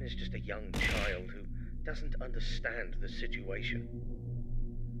 and Evan is just a young child who doesn't understand the situation.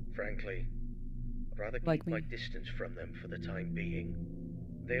 Frankly, I'd rather keep my distance from them for the time being.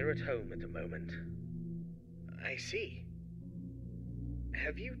 They're at home at the moment. I see.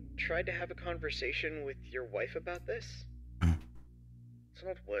 Have you tried to have a conversation with your wife about this? It's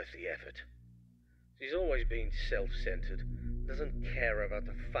not worth the effort. She's always been self-centered, doesn't care about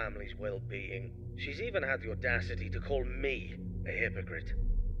the family's well-being. She's even had the audacity to call me a hypocrite.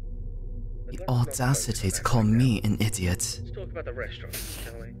 The audacity to call me an idiot. Let's talk about the restaurant,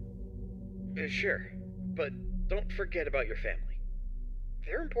 shall we? Sure, but don't forget about your family.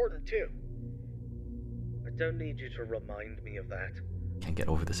 They're important too. I don't need you to remind me of that. Can't get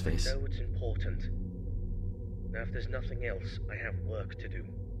over this face. I know it's important. Now, if there's nothing else, I have work to do.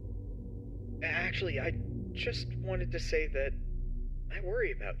 Actually, I just wanted to say that I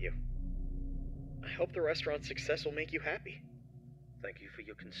worry about you. I hope the restaurant's success will make you happy. Thank you for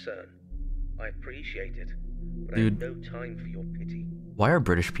your concern. I appreciate it, but Dude, I have no time for your pity. Why are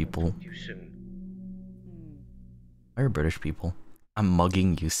British people? Talk to you soon. Why are British people? I'm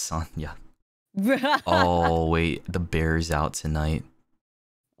mugging you, son. Yeah. Oh, wait. The bear's out tonight.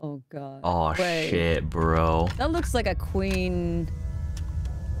 Oh, God. Oh, Wait. shit, bro. That looks like a queen.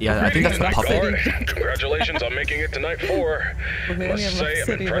 Yeah, I think that's the puppet. Congratulations on making it to night 4. I must say,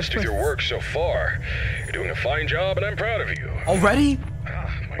 I'm impressed with your work so far. You're doing a fine job, and I'm proud of you. Already?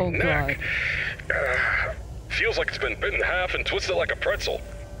 My neck. Feels like it's been bitten in half and twisted like a pretzel.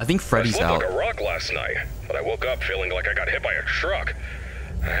 I think Freddy's I slept out. like a rock last night, but I woke up feeling like I got hit by a truck.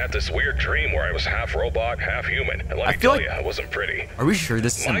 I had this weird dream where I was half robot, half human, and let me tell you, it wasn't pretty. Are we sure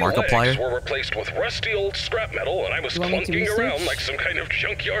this is a My Markiplier? legs were replaced with rusty old scrap metal, and I was clunking around like some kind of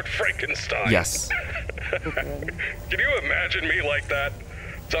junkyard Frankenstein. Yes. Can you imagine me like that?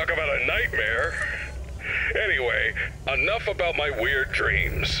 Talk about a nightmare. Anyway, enough about my weird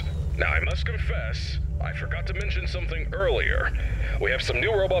dreams. Now, I must confess, I forgot to mention something earlier. We have some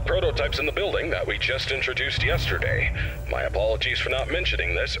new robot prototypes in the building that we just introduced yesterday. My apologies for not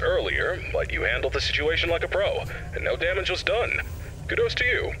mentioning this earlier, but you handled the situation like a pro, and no damage was done. Kudos to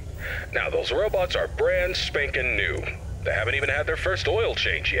you. Now, those robots are brand spanking new. They haven't even had their first oil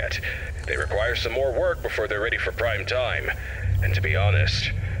change yet. They require some more work before they're ready for prime time. And to be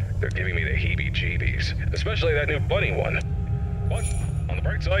honest, They're giving me the heebie-jeebies, especially that new bunny one. But on the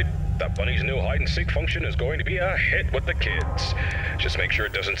bright side, that bunny's new hide-and-seek function is going to be a hit with the kids. Just make sure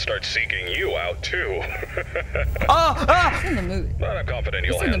it doesn't start seeking you out, too. It's in the movie. But I'm confident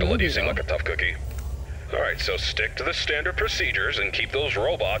you'll handle it. You seem like a tough cookie. Alright, so stick to the standard procedures and keep those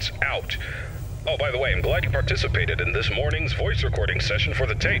robots out. Oh, by the way, I'm glad you participated in this morning's voice recording session for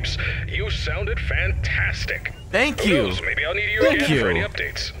the tapes. You sounded fantastic. Thank Who you. knows, maybe I'll need you again for any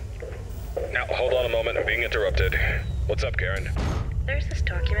updates. Now, hold on a moment. I'm being interrupted. What's up, Karen? There's this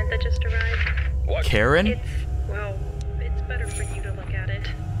document that just arrived. What? Karen? Well, it's better for you to look at it.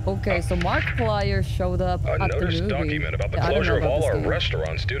 Okay, so Markiplier showed up A at the notice movie. document about the I don't know closure of about all this our game.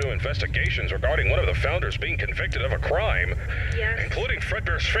 restaurants due to investigations regarding one of the founders being convicted of a crime. Yes. Including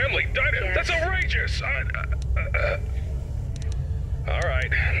Fredbear's family. Yes. That's outrageous!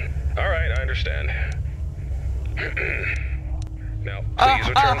 Alright, I understand. Now, please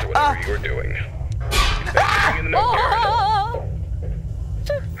return to whatever you are doing. Keep that in the note,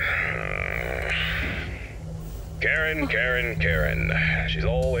 Karen. She's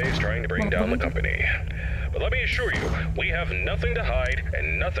always trying to bring down the company. But let me assure you, we have nothing to hide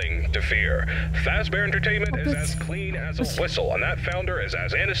and nothing to fear. Fazbear Entertainment is as clean as a whistle, and that founder is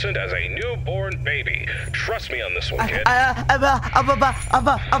as innocent as a newborn baby. Trust me on this one, kid. I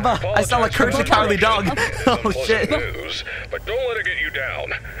sound like Courage the Cowardly Dog. Oh shit. News, but don't let it get you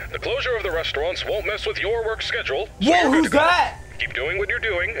down. The closure of the restaurants won't mess with your work schedule. So Whoa, you're good who's to go. that? Keep doing what you're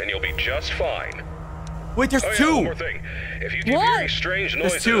doing, and you'll be just fine. Wait, there's One two. more thing. If you keep hearing strange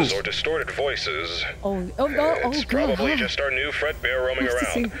There's noises two. or distorted voices, it's probably just our new Fredbear roaming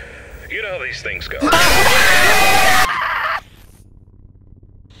around. You know how these things go.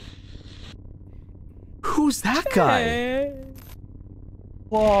 Who's that guy?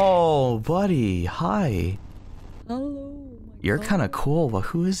 Whoa, buddy. Hi. Hello. You're kind of cool, but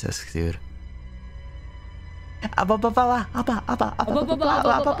who is this dude? That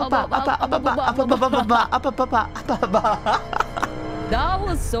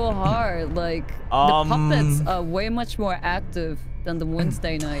was so hard. Like the puppets are way much more active than the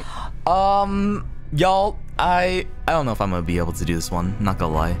Wednesday night. Y'all, I don't know if I'm gonna be able to do this one. Not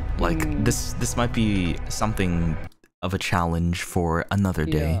gonna lie. Like this might be something of a challenge for another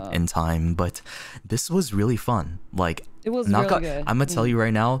day in time, but this was really fun. Like, it was really good. I'm gonna tell you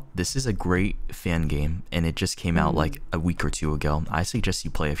right now, this is a great fan game, and it just came out like a week or two ago. I suggest you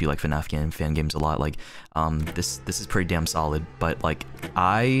play if you like FNAF fan games a lot. Like, this is pretty damn solid. But like,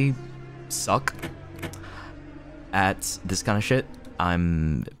 I suck at this kind of shit.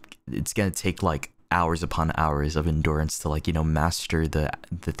 It's gonna take like hours upon hours of endurance to, like, you know, master the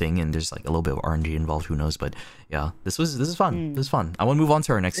thing, and there's like a little bit of RNG involved, who knows. But yeah, this is fun. This is fun. I want to move on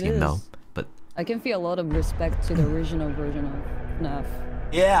to our next game though. But I can feel a lot of respect to the original version of FNAF.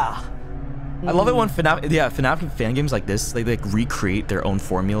 Yeah. I love it when FNAF fan games like this, they like recreate their own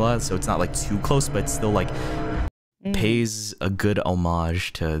formula, so it's not like too close, but it's still like pays a good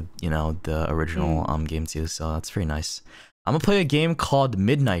homage to, you know, the original game too. So that's pretty nice. I'm gonna play a game called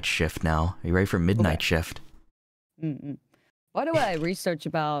Midnight Shift now. Are you ready for Midnight Shift? By the way, I researched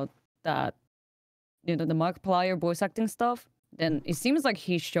about that, you know, the Markiplier voice acting stuff. Then it seems like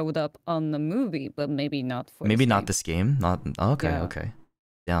he showed up on the movie, but maybe not for maybe not this game. Not okay. Yeah. Okay.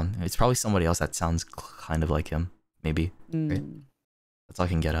 Damn, it's probably somebody else that sounds kind of like him. Maybe. Right? That's all I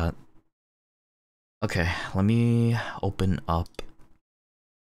can get at. Okay, let me open up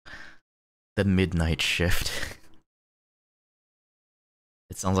the Midnight Shift.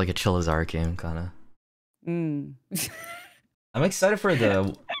 It sounds like a Chillazar game, kind of. I'm excited for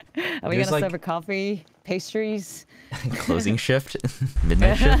the. Are we gonna serve a coffee, pastries? Closing shift,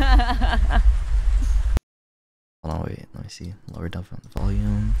 midnight shift. Hold on, wait. Let me see. Lower down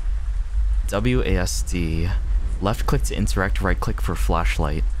volume. WASD. Left click to interact. Right click for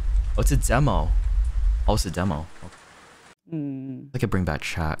flashlight. Oh, it's a demo. Oh, it's a demo. I could bring back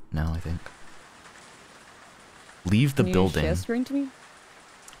chat now, I think. Leave the building. Can you share screen to me?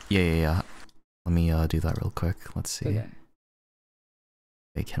 Yeah. Let me do that real quick. Let's see. Okay.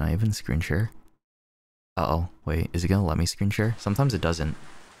 Wait, can I even screen share? Uh-oh. Wait, is it gonna let me screen share? Sometimes it doesn't.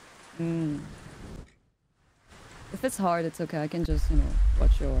 If it's hard, it's okay. I can just, you know,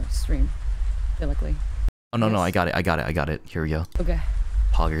 watch your stream directly. Oh, no, I got it. Here we go. Okay.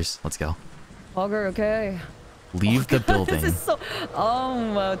 Poggers, let's go. Pogger, okay. Leave the building. This is so...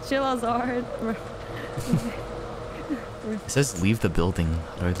 Chillazar. It says leave the building.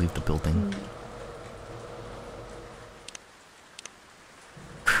 How do I leave the building?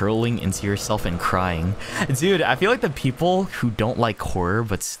 Curling into yourself and crying. Dude, I feel like the people who don't like horror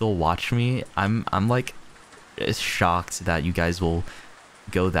but still watch me, I'm like shocked that you guys will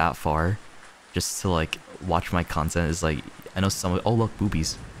go that far just to like watch my content is like, I know some. Oh look,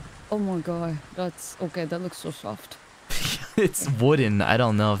 boobies. Oh my god, that's okay. That looks so soft. It's wooden. I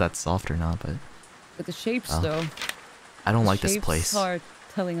don't know if that's soft or not, but the shapes though. I don't like this place. Shapes are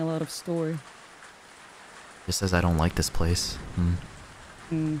telling a lot of story. Just says I don't like this place.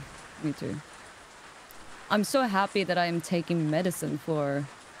 Me too. I'm so happy that I'm taking medicine for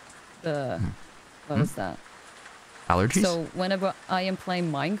the what is that? Allergies? So whenever I am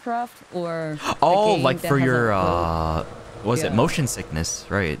playing Minecraft or like for your was it motion sickness,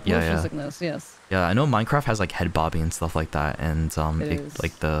 right? Motion sickness, yes. Yeah, I know Minecraft has like head bobbing and stuff like that, and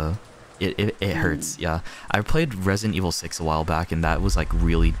it hurts. Yeah, I played Resident Evil 6 a while back, and that was like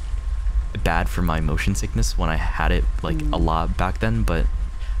really bad for my motion sickness when I had it like a lot back then. But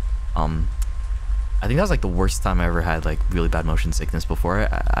I think that was like the worst time I ever had like really bad motion sickness before.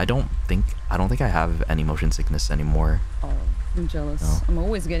 I don't think I have any motion sickness anymore. Oh, I'm jealous. No. I'm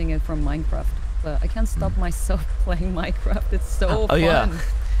always getting it from Minecraft, but I can't stop myself playing Minecraft. It's so fun. Yeah.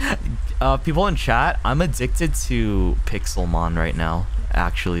 People in chat, I'm addicted to Pixelmon right now.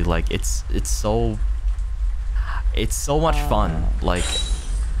 Actually, like it's so much fun. Like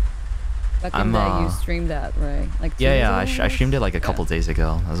back in that you streamed that, right? Like I streamed it like a couple days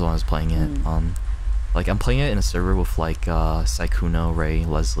ago. That's when I was playing it. Like I'm playing it in a server with like Saikuno, Ray,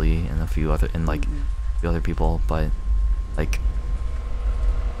 Leslie, and a few other a few other people. But like,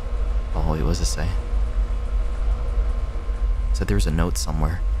 oh wait, what does it say? It said there was a note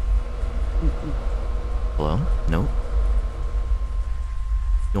somewhere. Hello? Note?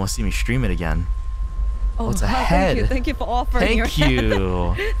 You want to see me stream it again? Oh, it's a head. Thank you for offering your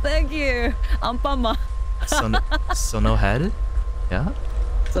head. Thank you. Ampama. So no head? Yeah?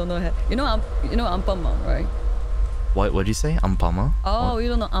 So no head. You know Ampama, right? What'd you say? Ampama? Oh, you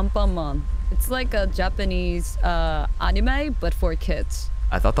don't know Ampama. It's like a Japanese anime, but for kids.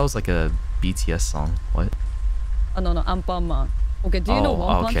 I thought that was like a BTS song. What? Oh, no, Ampama. Okay, do you know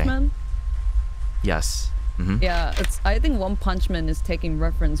One Punch Man? Yes. Yeah, I think One Punch Man is taking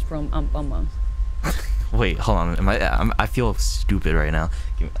reference from Ampama. Wait, hold on. I feel stupid right now.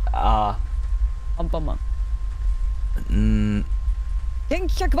 Ampama.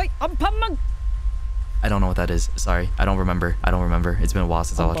 I don't know what that is. Sorry, I don't remember. It's been a while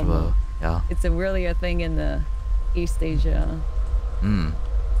since I watched it. Yeah. It's really a thing in the East Asia.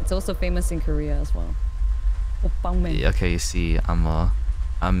 It's also famous in Korea as well. Okay, you see, I'm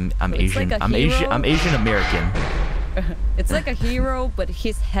Asian. Like I'm Asian American. It's like a hero, but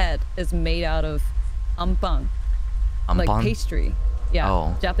his head is made out of ampang. Like pastry.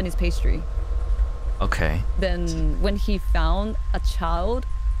 Yeah, Japanese pastry. Okay. Then when he found a child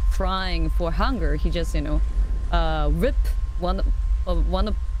crying for hunger, he just rip one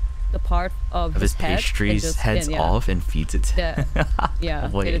of the part of his pastry's heads off and feeds it to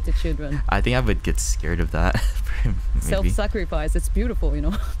feed it to children. I think I would get scared of that. Self-sacrifice. It's beautiful,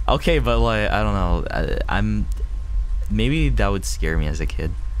 Okay, but like I don't know. Maybe that would scare me as a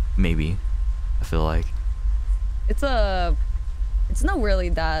kid. Maybe. I feel like it's not really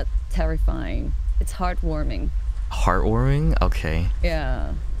that terrifying. It's heartwarming. Heartwarming? Okay.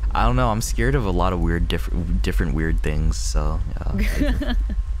 Yeah. I don't know. I'm scared of a lot of different weird things. So yeah.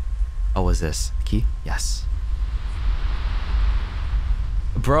 Oh, was this key? Yes.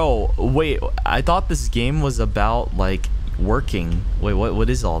 Bro, wait. I thought this game was about like working. Wait, what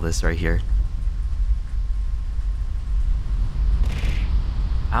is all this right here?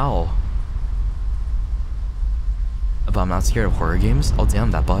 Ow. But I'm not scared of horror games. Oh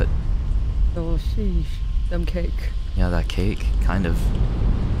damn, that butt. Oh sheesh, them cake. Yeah, that cake, kind of.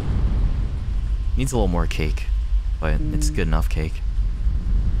 Needs a little more cake, but it's good enough cake.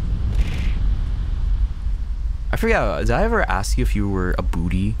 I forget, did I ever ask you if you were a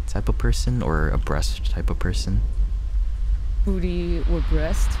booty type of person or a breast type of person? Booty or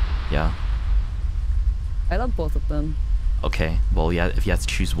breast? Yeah. I love both of them. Okay, well yeah, if you had to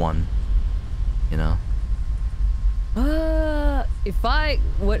choose one,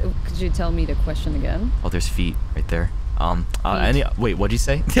 what could you tell me the question again? Oh, there's feet right there. Wait, what'd you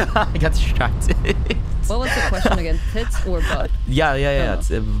say? I got distracted. What was the question again? Tits or butt? Yeah. It's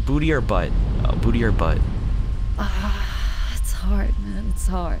booty or butt. Booty or butt. It's hard, man. It's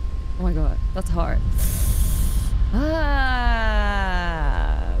hard. Oh my god, that's hard.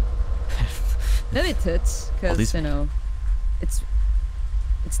 Maybe tits, because it's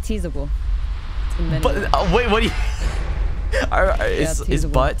teasable. But wait, what do you? Is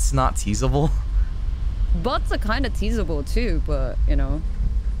butts not teasable? Butts are kind of teasable too, but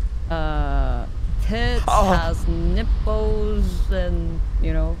tits has nipples and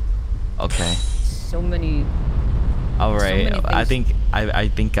Okay. So many. All right. many I things.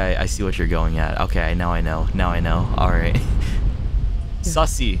 think I see what you're going at. Okay, now I know. Now I know. All right.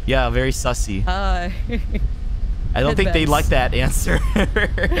 Sussy. Yeah, very sussy. Hi. I don't think they Headbands. like that answer.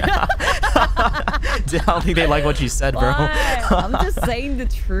 I don't think they like what you said, bro. Why? I'm just saying the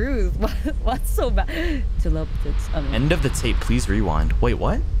truth. What's so bad? To love tits. I mean, End of the tape. Please rewind. Wait,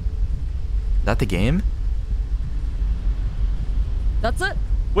 what? Is that the game? that's it.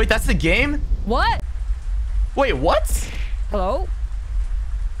 Wait, that's the game? What? Wait, what? Hello?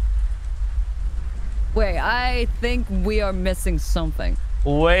 Wait, I think we are missing something.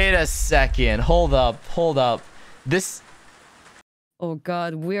 Wait a second. Hold up. Hold up. This. Oh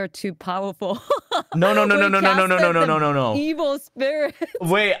God, we are too powerful. No. We evil spirit.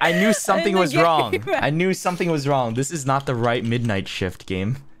 Wait, I knew something the was wrong. game. I knew something was wrong. This is not the right midnight shift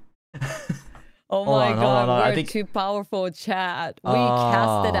game. Oh Hold my on, hold God, on, hold on. I we're think- too powerful, chat. We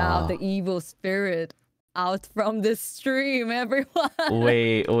casted out Ah. the evil spirit out from this stream, everyone.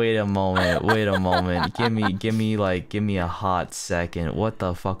 Wait a moment. Wait a moment. Give me a hot second. What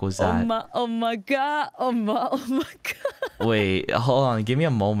the fuck was that? Oh my God. Oh my God. Wait, hold on. Give me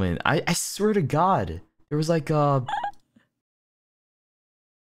a moment. I swear to God, there was like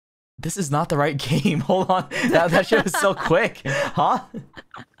this is not the right game. Hold on. That shit was so quick. Huh?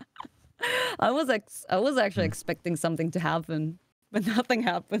 I was actually expecting something to happen, but nothing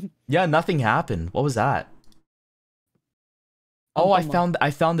happened. Yeah, nothing happened. What was that? Oh, I found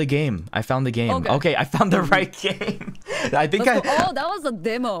the game. I found the game. Okay, I found the right game. I think Oh, that was a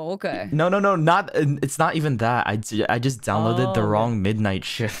demo. Okay. No, not. It's not even that. I just downloaded the wrong midnight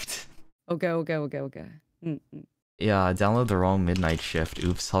shift. Okay. Mm-mm. Yeah, I downloaded the wrong midnight shift.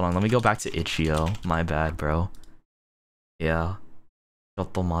 Oops. Hold on. Let me go back to Itch.io. My bad, bro. Yeah.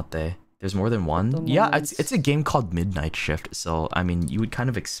 Shoto mate. There's more than one? Shoto Yeah, moments. it's a game called Midnight Shift. So, I mean, you would kind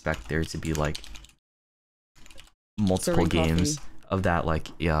of expect there to be like multiple Serving games coffee. of that, like,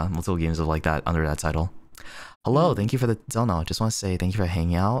 yeah, multiple games of like that under that title. Hello, thank you for the dono. Just want to say thank you for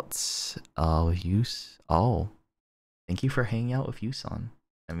hanging out with you. Oh, thank you for hanging out with you, son.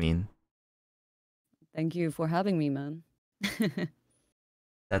 I mean, Thank you for having me, man.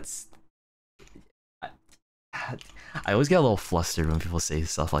 that's. I always get a little flustered when people say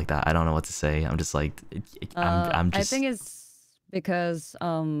stuff like that. I don't know what to say. I'm just like, I'm just. I think it's because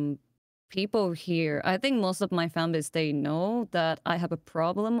people here. I think most of my families they know that I have a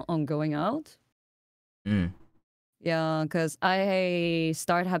problem on going out. Mm. Yeah, because I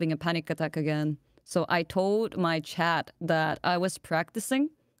start having a panic attack again. So I told my chat that I was practicing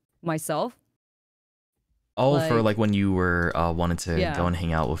myself. Oh, for like when you were wanted to Yeah. go and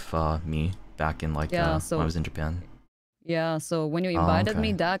hang out with me back in like Yeah, when I was in Japan. Yeah, so when you invited me,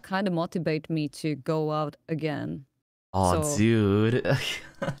 okay. that kind of motivated me to go out again. Oh, So- dude.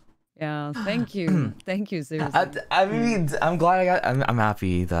 Yeah, thank you. Thank you, seriously. I mean, I'm glad I'm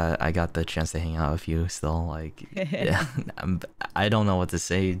happy that I got the chance to hang out with you still. Like, yeah, I don't know what to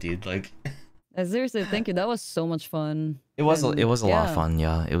say, dude. Like, Seriously, thank you. That was so much fun. it was a And, lot yeah. of fun.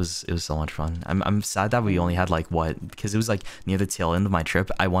 Yeah, it was so much fun. I'm sad that we only had like because it was like near the tail end of my trip.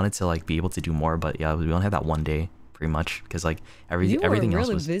 I wanted to like be able to do more, but yeah, we only had that one day pretty much because like You everything were else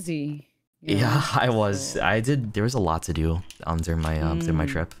really was busy. Yeah, I was. There was a lot to do during my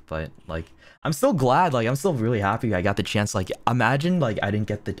trip, but like I'm still glad. Like I'm still really happy I got the chance. Like imagine like I didn't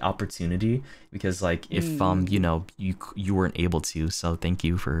get the opportunity because like if you know you weren't able to. So thank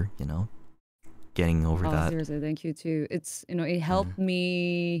you for getting over Oh, that. seriously, thank you too. It's it helped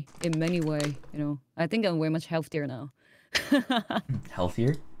me in many way. I think I'm way much healthier now.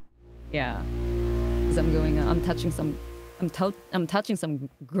 Healthier? Yeah, because I'm going. I'm touching some. I'm touching some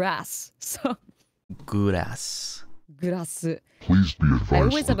grass. So Good ass. grass. Please be advised I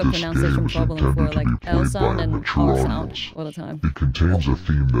always have a that this pronunciation game is problem for intended like to be L played sound by and mature R sound audience. all the time. It contains a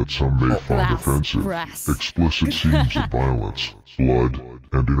theme that some may find Grass, offensive, grass. explicit scenes of violence, blood,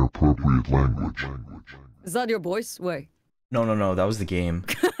 and inappropriate language. Is that your voice? Wait. No, that was the game.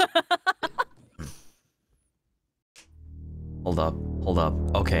 Hold up.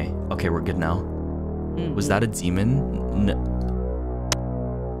 Okay, we're good now. Was that a demon?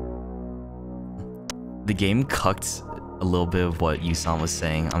 The game cucked a little bit of what Yusan was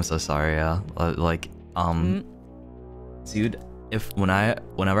saying. I'm so sorry. Yeah, dude,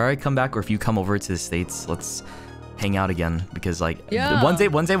 whenever I come back or if you come over to the States, let's hang out again because like Yeah. one day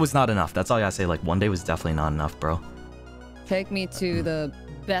was not enough. That's all I gotta say. Like one day was definitely not enough, bro. Take me to the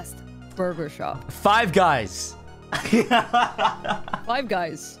best burger shop. Five Guys. Five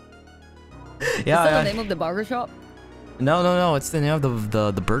Guys. Yeah. Is that the name of the burger shop? No. It's the name of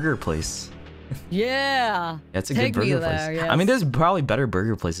the burger place. Yeah. It's a Take good me burger place. there, yes. I mean, there's probably better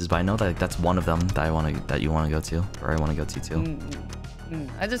burger places, but I know that that's one of them that you want to go to, or I want to go to too.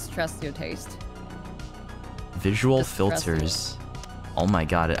 I just trust your taste. Visual Just trust filters. Oh my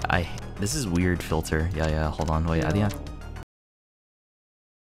god, this is weird filter. Yeah, hold on, wait, Yeah.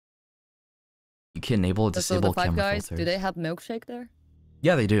 You can enable or So disable the Five camera Guys, filters. do they have milkshake there?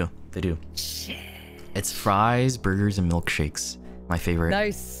 Yeah, they do. They do. Shit. It's fries, burgers, and milkshakes. My favorite.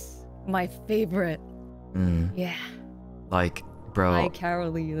 Nice. My favorite. Yeah. Like, bro. Hi,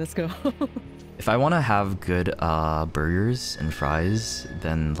 Carolee. Let's go. If I want to have good burgers and fries,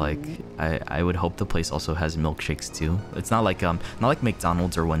 then like I would hope the place also has milkshakes too. It's not like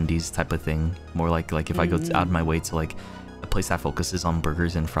McDonald's or Wendy's type of thing. More like if I go out of my way to like a place that focuses on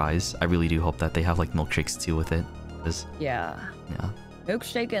burgers and fries, I really do hope that they have like milkshakes too with it. Yeah.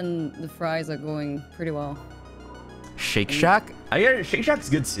 Milkshake and the fries are going pretty well. Shake Shack? Shake Shack's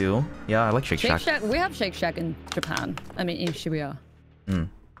good too. Yeah, I like Shake Shack. We have Shake Shack in Japan. I mean, in Shibuya.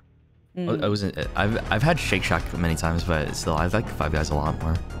 I've had Shake Shack many times, but still, I like Five Guys a lot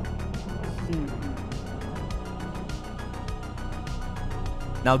more.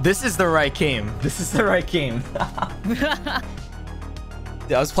 Now this is the right game. This is the right game. I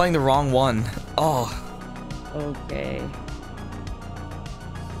was playing the wrong one. Oh. Okay.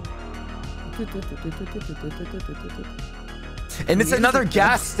 And it's another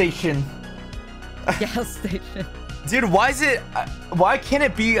gas station. Gas station. Dude, why can't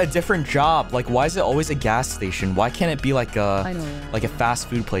it be a different job? Like, why is it always a gas station? Why can't it be like a fast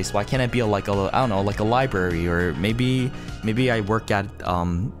food place? Why can't it be like I don't know, like a library, or maybe I work at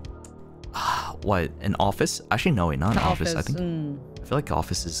what, an office? Actually, no, wait, not an office. I think I feel like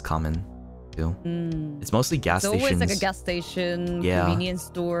office is common too. It's mostly gas stations. It's always like a gas station, convenience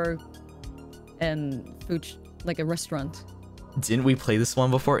store, and food, like a restaurant. Didn't we play this one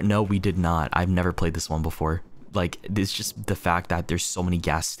before? No, we did not. I've never played this one before. Like, it's just the fact that there's so many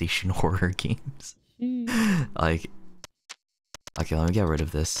gas station horror games. Like, okay, let me get rid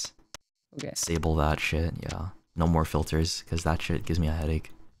of this. Okay. Disable that shit. Yeah, no more filters, because that shit gives me a headache.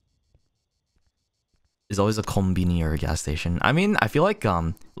 There's always a konbini or a gas station. I mean, I feel like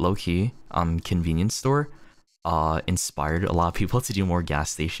low-key convenience store inspired a lot of people to do more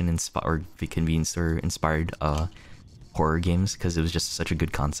gas station or the convenience store inspired horror games, because it was just such a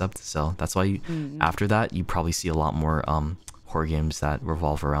good concept. So that's why after that you probably see a lot more horror games that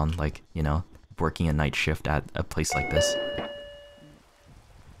revolve around, like, you know, working a night shift at a place like this.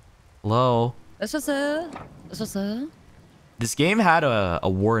 Hello. This game had a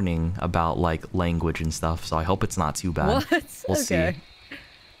warning about like language and stuff, so I hope it's not too bad. What? We'll see.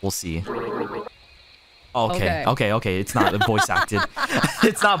 We'll see. Okay. It's not voice acted.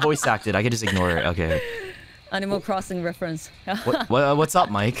 It's not voice acted. I can just ignore it. Okay. Animal Crossing reference. What's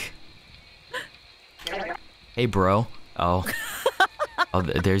up, Mike? Hey, bro. Oh,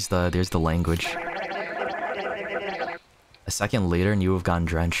 there's the language. A second later, and you have gotten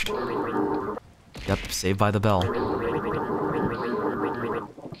drenched. Yep, saved by the bell.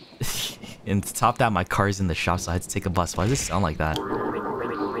 And to top that, my car's in the shop, so I had to take a bus. Why does it sound like that?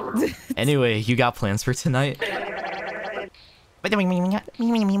 Anyway, you got plans for tonight?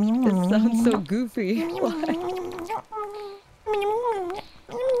 It sounds so goofy. It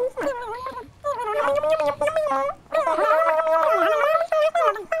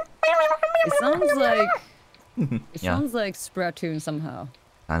sounds like sounds like Splatoon somehow.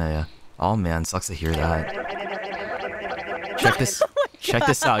 I know, yeah. Oh man, sucks to hear that. Check this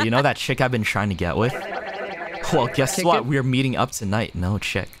out. You know that chick I've been trying to get with? Well, guess what? We're meeting up tonight. No,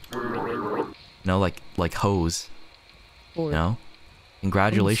 chick. No, like hoes. No?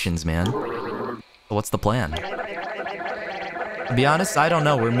 Congratulations, man. So what's the plan? To be honest, I don't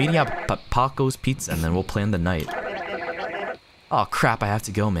know. We're meeting up at Paco's Pizza, and then we'll plan the night. Oh crap, I have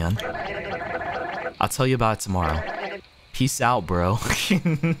to go, man. I'll tell you about it tomorrow. Peace out, bro.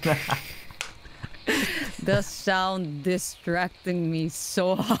 The sound distracting me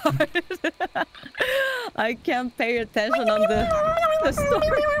so hard. I can't pay attention on the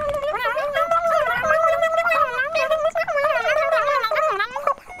story.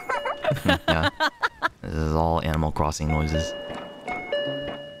 Yeah. This is all Animal Crossing noises.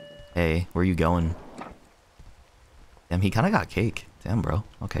 Hey, where you going? Damn, he kind of got cake. Damn, bro.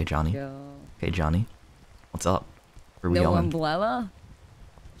 Okay, Johnny. Okay, Johnny. What's up? Where we no going? umbrella?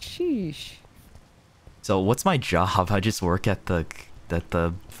 Sheesh. So what's my job? I just work at the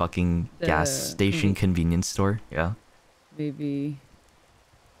fucking gas station convenience store. Yeah. Maybe.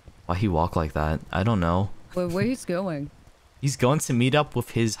 Why he walk like that? I don't know. Wait, where he's going? He's going to meet up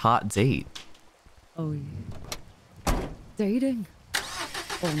with his hot date. Oh yeah. Dating?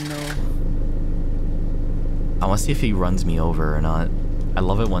 Oh no. I want to see if he runs me over or not. I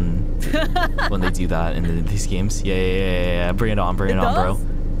love it when they do that in these games. Yeah. Bring it on, bro.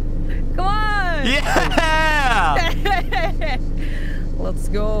 Come on! Yeah! Let's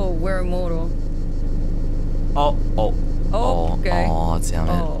go. We're immortal. Oh, okay. Oh, damn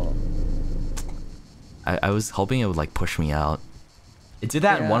it. Oh. I was hoping it would like push me out. It did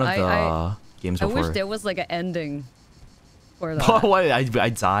that in one of the games before. I wish there was like an ending for that. Oh, what? I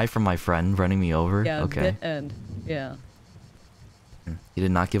die from my friend running me over? Yeah, okay. the end. Yeah. He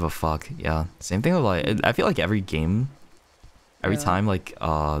did not give a fuck. Yeah. Same thing with like, I feel like every game, every time like,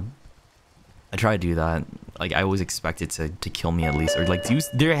 I try to do that, like I always expect it to kill me at least. Or like,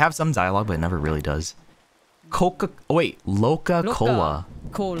 they have some dialogue, but it never really does. Loca-Cola.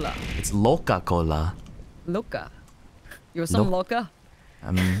 Cola. It's Loca-Cola. Loca. You're some loca?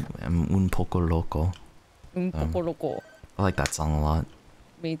 I'm un poco loco. Un poco loco. I like that song a lot.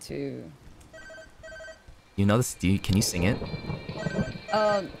 Me too. You know this? Can you sing it?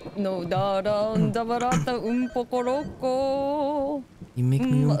 No, da barata un poco loco. You make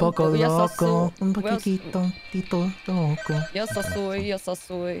me un poco loco, un poquito loco. Yes, I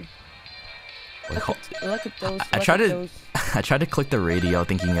soy. Look at those. I tried to click the radio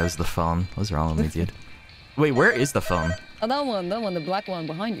thinking it was the phone. What's wrong with me, dude? Wait, where is the phone? Oh, that one, the black one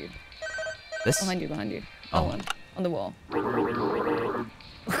behind you. This? Behind you. That one, on the wall. Okay,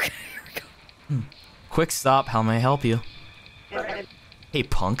 here we go. Quick stop, how may I help you? Hey,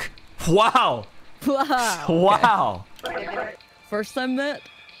 punk. Wow! Wow! Okay. First time met?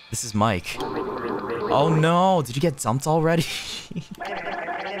 This is Mike. Oh no, did you get dumped already?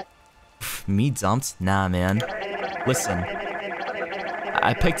 Me dumped? Nah, man. Listen.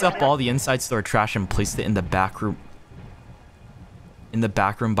 I picked up all the inside store trash and placed it in the back room. In the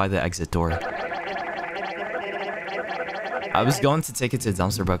back room by the exit door. I was going to take it to the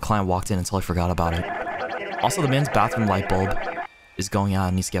dumpster, but a client walked in until I forgot about it. Also, the man's bathroom light bulb is going out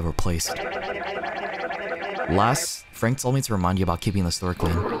and needs to get replaced. Last, Frank told me to remind you about keeping the store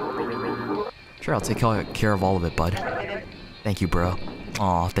clean. Sure, I'll take care of all of it, bud. Thank you, bro.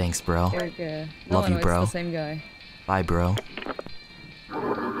 Aw, thanks, bro. Okay. Love you, bro. It's the same guy. Bye, bro.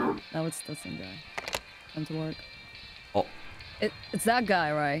 No, it's the same guy. Come to work. Oh. It's that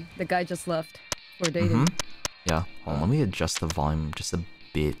guy, right? The guy just left. We're dating. Yeah. Hold on, let me adjust the volume just a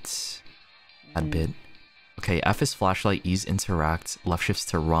bit. A bit. Okay, F is flashlight, E's interact, left shifts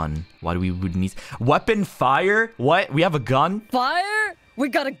to run. Why do we would need weapon fire? What? We have a gun? Fire? We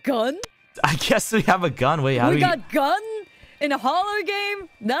got a gun? I guess we have a gun. Wait, how do we got gun in a horror game?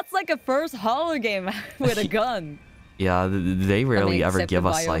 That's like a first horror game with a gun. Yeah, they rarely ever give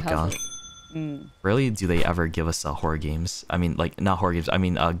us like rarely do they ever give us horror games. I mean, like not horror games. I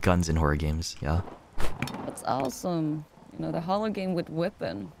mean, guns in horror games. Yeah. That's awesome. You know, the horror game with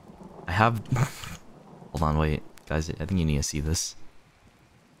weapon. I have. Hold on, wait, guys. I think you need to see this.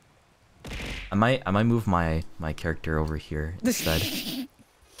 I might move my character over here instead.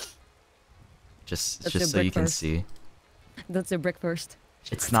 just so you can see. That's a brick first.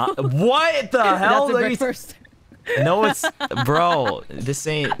 It's not. What the hell? That's a brick first. No, it's bro. This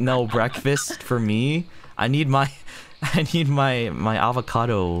ain't no breakfast for me. I need my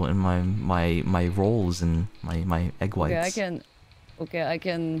avocado and my rolls and my egg whites. Okay, I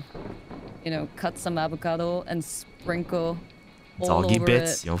can, you know, cut some avocado and sprinkle all doggy over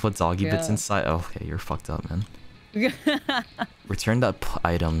bits. it. You know, put doggy bits inside. Oh, okay, you're fucked up, man. Returned up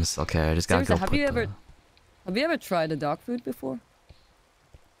items. Okay, I just gotta go. Have you ever tried a dog food before?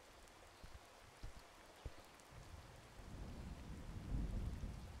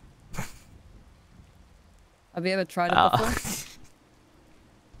 Have you ever tried it before?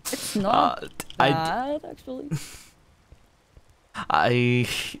 It's not bad, actually. I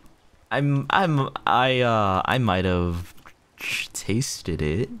might have tasted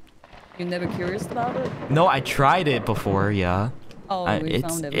it. You're never curious about it? No, I tried it before. Yeah. Oh,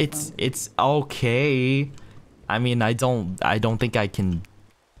 it's okay. I mean, I don't think I can.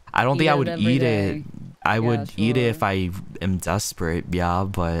 I don't think I would eat it. I would eat it if I am desperate. Yeah,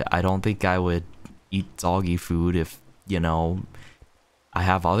 but I don't think I would eat doggy food if, you know, I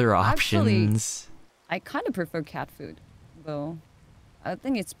have other options. Actually, I kind of prefer cat food, though. I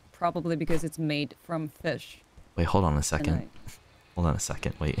think it's probably because it's made from fish. Wait, hold on a second. Hold on a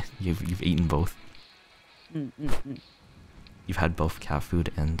second. Wait, you've eaten both. You've had both cat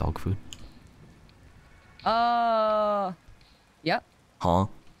food and dog food. Yep. Huh?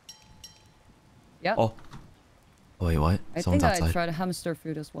 Yep. Oh. Wait, what? I think I tried hamster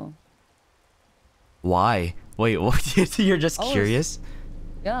food as well. Why? Wait, what? You're just curious?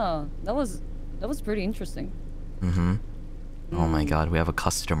 Yeah, that was pretty interesting. Oh my god, we have a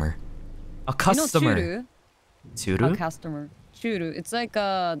customer. A customer. A customer. Churu. It's like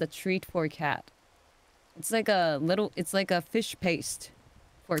the treat for a cat. It's like a little. It's like a fish paste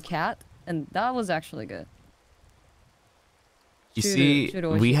for a cat, and that was actually good. You see,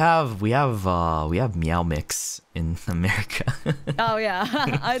 we have Meow Mix in America. Oh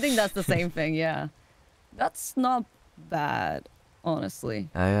yeah, I think that's the same thing. Yeah, that's not bad, honestly.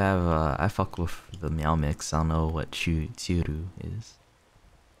 I fuck with the Meow Mix. I don't know what Churu is.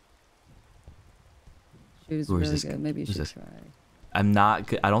 Churu's really good. Maybe you should try. I'm not.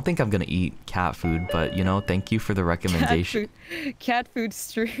 I don't think I'm gonna eat cat food, but you know, thank you for the recommendation. Cat food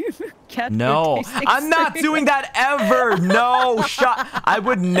stream. No, I'm not doing that ever. No, shut. I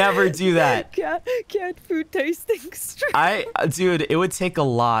would never do that. Cat food tasting stream. Dude, it would take a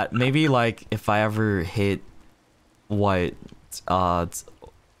lot. Maybe like if I ever hit what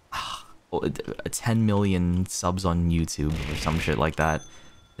 10 million subs on YouTube or some shit like that,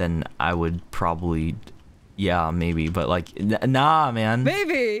 then I would probably. Yeah, maybe, but like, nah, man.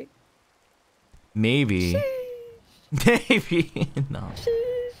 Maybe. Maybe. No.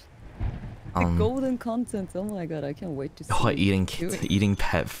 The golden content. Oh my god, I can't wait to see. Oh, eating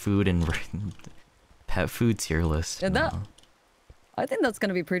pet food and pet food tier list. Yeah, I think that's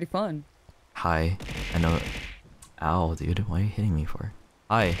gonna be pretty fun. Hi, I know. Ow, dude, why are you hitting me for?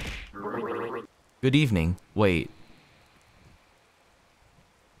 Hi. Good evening. Wait.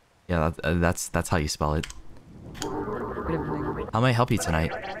 Yeah, that's how you spell it. How may I help you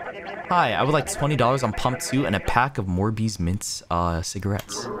tonight? Hi, I would like $20 on Pump 2 and a pack of Morbies Mints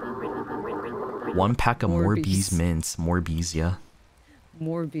cigarettes. One pack of Morbies Mints. Morbies, yeah.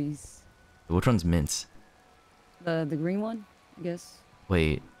 Morbies. Which one's mints? The green one, I guess.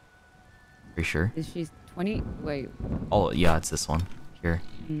 Wait. Are you sure? Is she 20? Wait. Oh, yeah, it's this one. Here.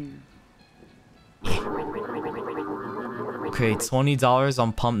 Okay, $20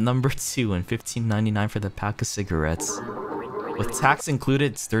 on pump number 2 and $15.99 for the pack of cigarettes. With tax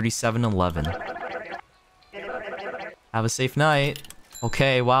included, it's $37.11. Have a safe night.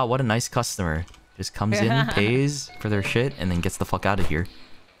 Okay, wow, what a nice customer. Just comes in, pays for their shit, and then gets the fuck out of here.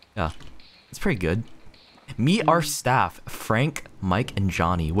 Yeah, it's pretty good. Meet our staff, Frank, Mike, and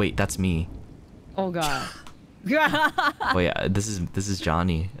Johnny. Wait, that's me. Oh god. Wait, this is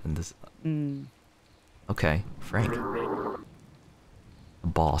Johnny, and this. Okay, Frank. The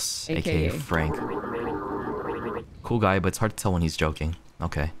boss, aka Frank. Cool guy, but it's hard to tell when he's joking.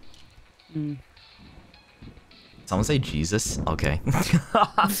 Okay. Someone say Jesus? Okay.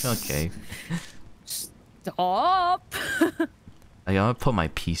 Okay. Stop! I'm gonna put my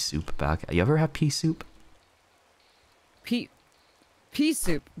pea soup back. You ever have pea soup? Pea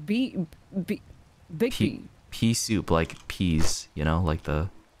soup. Big pea. Pea soup, like peas, you know, like the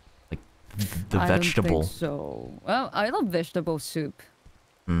vegetable. I don't think so. Well, I love vegetable soup.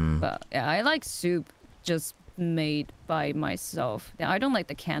 But yeah, I like soup just made by myself. Yeah, I don't like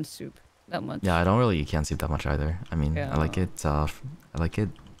the canned soup that much. Yeah, I don't really eat canned soup that much either. I mean, I like it. I like it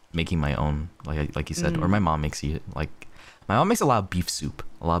making my own, like you said, or my mom makes it. Like my mom makes a lot of beef soup.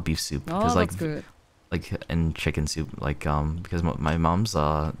 Oh, like, that's good. Like and chicken soup. Like because my mom's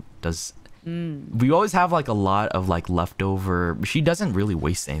does. We always have like a lot of like leftover. She doesn't really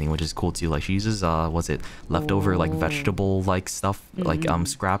waste anything, which is cool too. Like she uses leftover like vegetable like stuff, like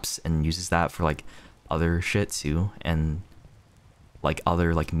scraps, and uses that for like other shit too, and like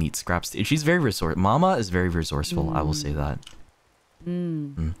other like meat scraps. She's very Mama is very resourceful. I will say that.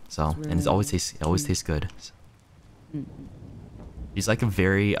 So and it always tastes good. She's like a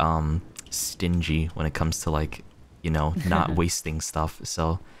very stingy when it comes to like, you know, not wasting stuff.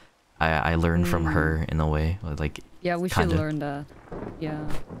 So I learned from her in a way, like yeah, we should learn that. Yeah.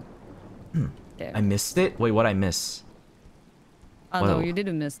 I missed it. Wait, what I miss? Oh no, you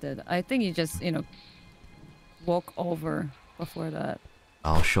didn't miss it. I think you just walk over before that.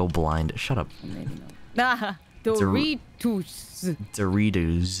 Oh, show blind. Shut up. Maybe not. Doritos.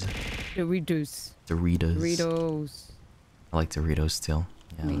 I like Doritos too.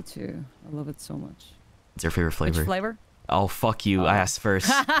 Yeah. Me too. I love it so much. It's your favorite flavor? Which flavor? Oh, fuck you. I asked first.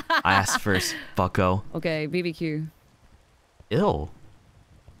 Bucko. Okay, BBQ. Ew.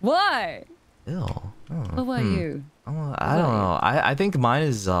 Why? Ew. What about you? I don't know. I think mine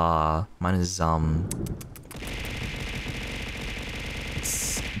is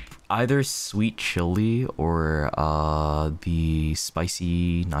it's either sweet chili or the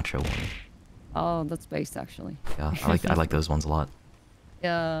spicy nacho one. Oh, that's based actually. Yeah, I like those ones a lot.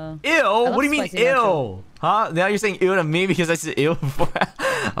 Yeah. Ew! What do you mean ew? Nacho. Huh? Now you're saying ew to me because I said ew before.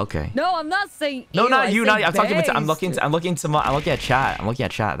 Okay. No, I'm not saying no, ew. Not you. Not I'm talking. I'm looking at chat. I'm looking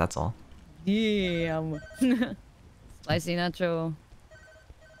at chat. That's all. Damn. Spicy nacho.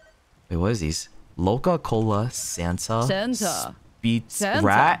 Wait, what is these? Loca Cola Santa. Santa. Speets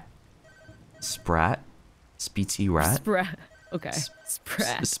Rat. Sprat. Speetsy Rat. Sprat. Okay.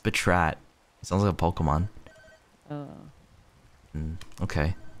 Sprat. Spitrat. Sounds like a Pokemon.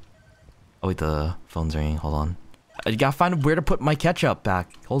 Okay. Oh wait, the phone's ringing. Hold on. I gotta find where to put my ketchup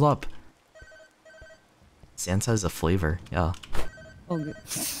back. Hold up. Santa is a flavor. Yeah. Oh, good.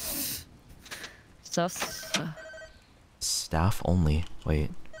 Stuff. Staff only.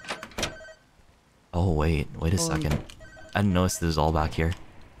 Wait. Oh wait. Wait a second. I didn't notice this was all back here.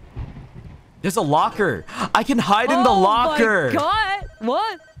 There's a locker. I can hide in the locker. Oh my god!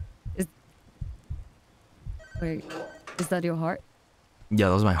 What? Wait, is that your heart? Yeah,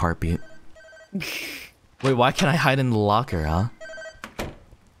 that was my heartbeat. Wait, why can't I hide in the locker, huh?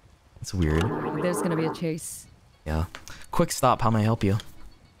 It's weird. There's gonna be a chase. Yeah. Quick stop, how may I help you?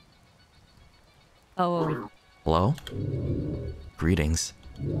 Oh. Hello? Greetings.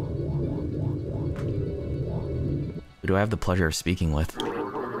 Who do I have the pleasure of speaking with?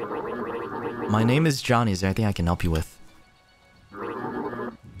 My name is Johnny. Is there anything I can help you with?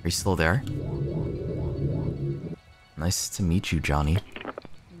 Are you still there? Nice to meet you, Johnny.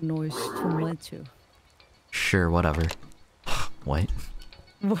 Nice to meet you. Sure, whatever. What?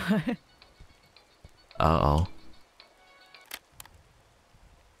 What? Uh-oh.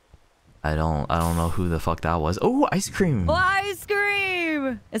 I don't know who the fuck that was. Oh, ice cream! Oh, ice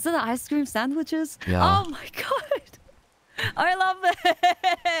cream! Is it ice cream sandwiches? Yeah. Oh my god! I love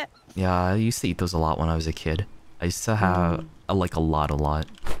it! Yeah, I used to eat those a lot when I was a kid. I used to have like a lot.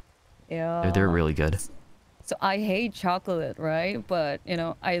 Yeah. They're really good. So I hate chocolate, right? But you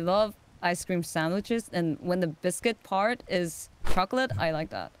know, I love ice cream sandwiches, and when the biscuit part is chocolate, I like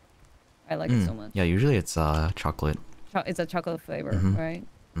that. I like it so much. Yeah, usually it's chocolate. It's a chocolate flavor, right?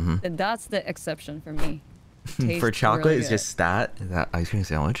 Mm-hmm. And that's the exception for me. For chocolate, really it's just that ice cream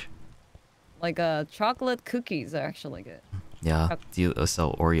sandwich. Like chocolate cookies are actually good. Yeah. Do you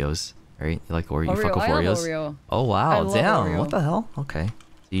so Oreos, right? You like Oreo? You fuck with I Oreos? love Oreo. Oh wow, love damn! Oreo. What the hell? Okay. So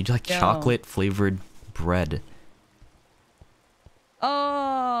you like Yeah. chocolate flavored bread?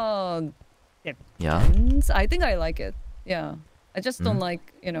 Oh. Yeah. Depends. I think I like it. Yeah. I just don't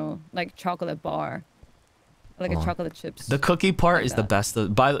like, you know, like chocolate bar. I like a chocolate chips. The cookie part like is the best.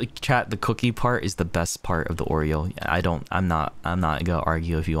 By the chat, the cookie part is the best part of the Oreo. I'm not gonna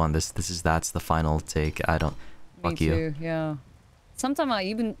argue with you on this. That's the final take. I don't. Me Fuck too, you. yeah. Sometimes I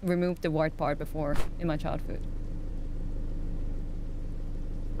even removed the white part before in my childhood.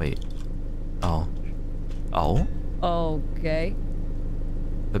 Wait. Oh. Oh. Okay.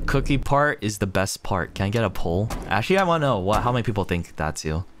 The cookie part is the best part. Can I get a poll? Actually, I want to know how many people think that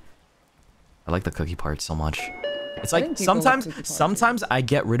too. I like the cookie part so much. It's like sometimes I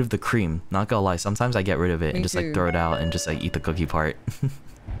get rid of the cream. Not gonna lie, sometimes I get rid of it and just like throw it out and just like eat the cookie part.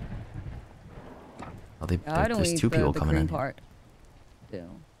 Oh, there's two people coming in. Part. Yeah.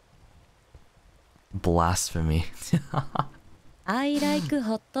 Blasphemy. I like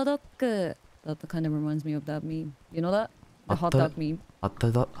hot dog. That kind of reminds me of that meme. You know that? The hot dog meme. Hot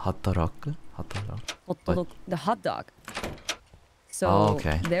dog. Hot dog. The hot dog. So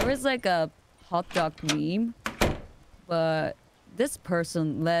okay. there is like a hot dog meme, but this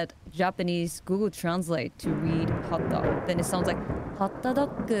person let Japanese Google Translate to read hot dog. Then it sounds like hot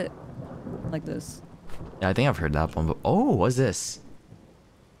dog, like this. Yeah, I think I've heard that one. But oh, what's this?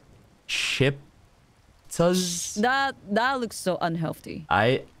 Chips. That looks so unhealthy.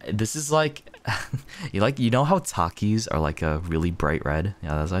 This is like you know how Takis are like a really bright red?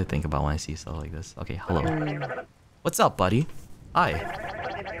 Yeah, that's what I think about when I see stuff like this. Okay, hello. What's up, buddy?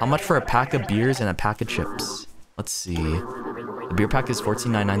 Hi. How much for a pack of beers and a pack of chips? Let's see. The beer pack is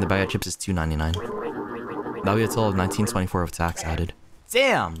 $14.99. The bag of chips is $2.99. That'll be a total of $19.24 of tax added.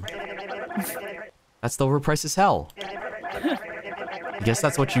 Damn! That's the overpriced as hell. I guess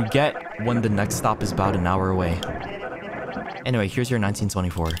that's what you get when the next stop is about an hour away. Anyway, here's your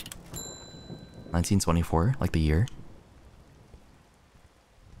 1924. 1924, like the year.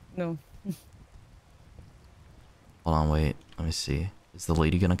 No. Hold on, wait. Let me see. Is the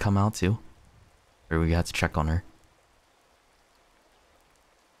lady gonna come out too? Or we have to check on her?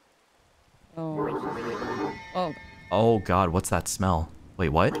 Oh. Oh. Oh god, what's that smell? Wait,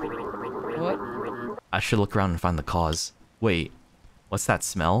 what? What? I should look around and find the cause. Wait, what's that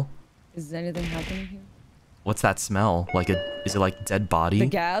smell? Is anything happening here? What's that smell? Is it like dead body? The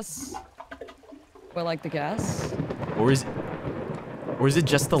gas? Or like the gas? Or is it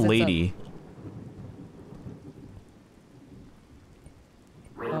just the lady?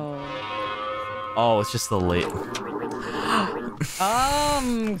 Oh, it's just the late.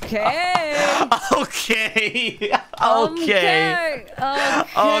 Okay. Okay. Okay.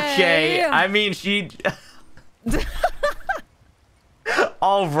 Okay. I mean, she.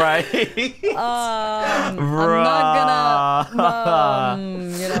 All right. I'm not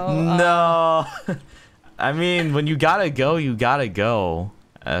gonna. You know. No. I mean, when you gotta go, you gotta go.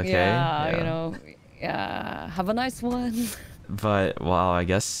 Okay. Yeah, you know. Yeah. Have a nice one. But wow, I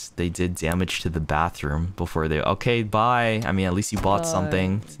guess they did damage to the bathroom before they. Okay, bye. I mean, at least you bought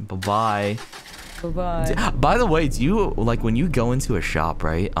something. Bye. Bye. By the way, do you like when you go into a shop,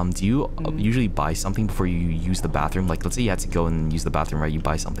 right? Do you usually buy something before you use the bathroom? Like, let's say you had to go and use the bathroom, right? You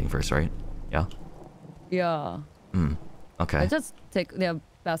buy something first, right? Yeah. Yeah. Okay. I just take the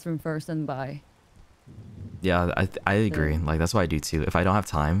bathroom first and buy. Yeah, I agree. Like that's what I do too. If I don't have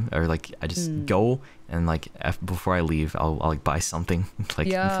time, or like I just go and like before I leave, I'll like buy something. Like,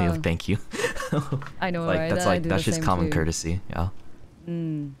 like thank you. I know, like, right? That's just common courtesy. Yeah.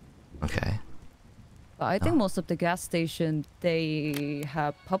 Okay. But I think most of the gas station they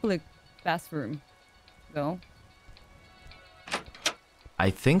have public bathroom. No. I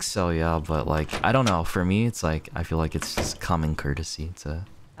think so, yeah, but like I don't know. For me, it's like I feel like it's just common courtesy to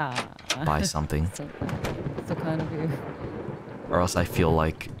buy something. So kind of you. Or else I feel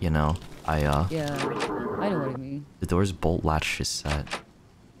like, you know, Yeah, I know what you mean. the door's bolt latch is set.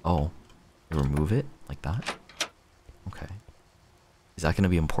 Oh, you remove it like that? Okay. Is that gonna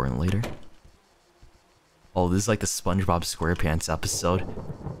be important later? Oh, this is like the SpongeBob SquarePants episode.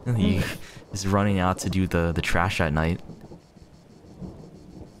 He is running out to do the trash at night.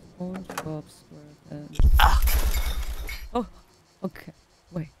 SpongeBob SquarePants. Oh, okay.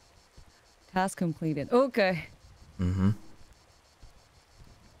 Wait. Task completed. Okay.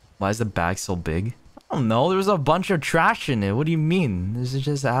 Why is the bag so big? I don't know. There's a bunch of trash in it. What do you mean? This is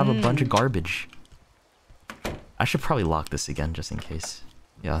just I have a bunch of garbage. I should probably lock this again just in case.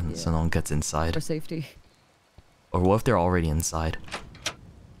 Yeah, so no one gets inside. For safety. Or what if they're already inside?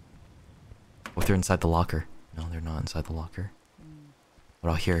 What if they're inside the locker? No, they're not inside the locker.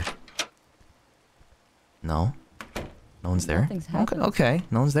 What out here? No? No one's there? Okay,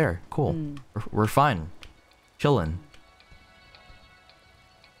 no one's there. Cool. We're fine. Chillin'.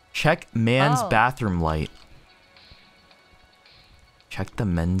 Check man's bathroom light. Check the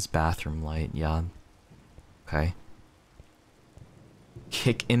men's bathroom light. Yeah. Okay.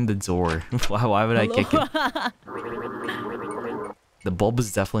 Kick in the door. Why would I kick it? The bulb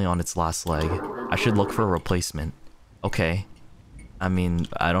is definitely on its last leg. I should look for a replacement. Okay. I mean,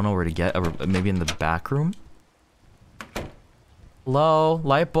 I don't know where to get. Maybe in the back room? Hello?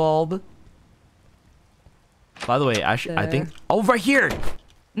 Light bulb? By the way, I think... Oh, right here!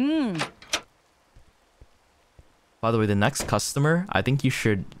 By the way, the next customer, I think you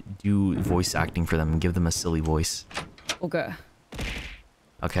should do voice acting for them and give them a silly voice. Okay.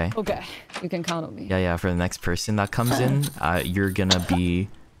 Okay? Okay. You can count on me. Yeah, for the next person that comes in, you're gonna be...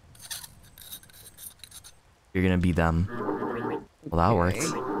 You're gonna be them. Well, that worked.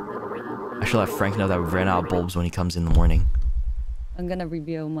 I should let Frank know that we ran out of bulbs when he comes in the morning. I'm gonna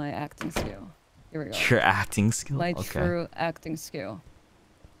reveal my acting skill. Here we go. Your acting skill? My true acting skill.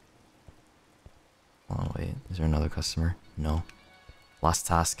 Oh, wait. Is there another customer? No. Last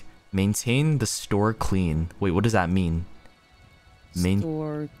task. Maintain the store clean. Wait, what does that mean?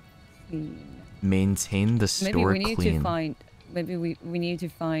 Store clean. Maintain the store clean. Maybe we need to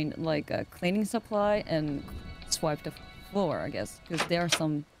find like a cleaning supply and swipe the floor, I guess, because there are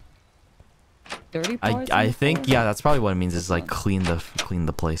some dirty parts. I think yeah, that's probably what it means. Is like clean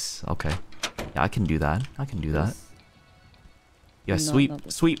the place. Okay. Yeah, I can do that. I can do that. Yeah, sweep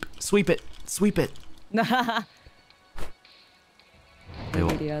it.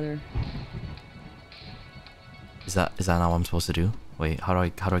 Maybe the other. Is that not what I'm supposed to do? Wait, how do I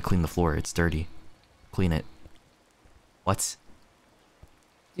clean the floor? It's dirty. Clean it. What?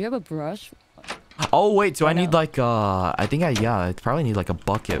 Do you have a brush? Oh wait, do I need like I think I probably need like a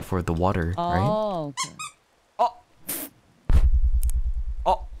bucket for the water, right? Oh, okay.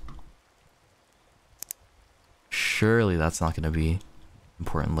 Oh. Surely that's not gonna be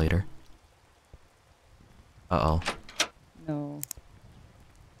important later. Uh-oh. No.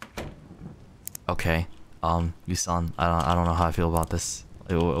 Okay. Yusan, I don't know how I feel about this.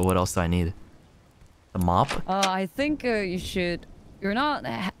 What else do I need? The mop? I think you should. You don't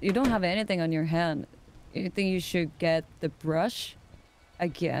have anything on your hand. You think you should get the brush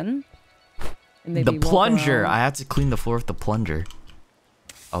again? And maybe the plunger. I had to clean the floor with the plunger.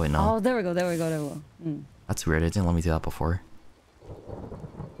 Oh wait, no. Oh, there we go. That's weird. It didn't let me do that before.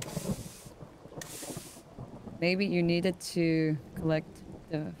 Maybe you needed to collect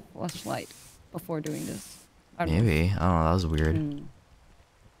the flashlight before doing this. Maybe. I don't know. That was weird.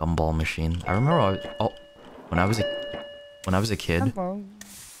 Gumball machine. I remember. when I was a kid,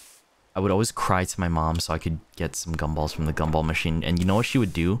 I would always cry to my mom so I could get some gumballs from the gumball machine. And you know what she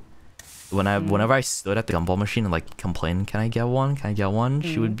would do? Whenever I stood at the gumball machine and like complained, can I get one? Can I get one?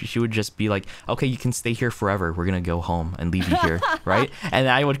 She would just be like, okay, you can stay here forever. We're gonna go home and leave you here, right? And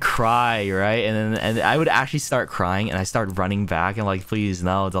I would cry, right? And I would actually start crying, and I start running back and like, please,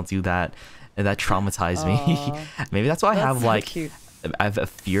 no, don't do that. And that traumatized me. Maybe that's why I have like, cute. I have a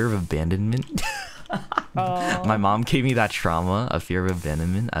fear of abandonment. My mom gave me that trauma, a fear of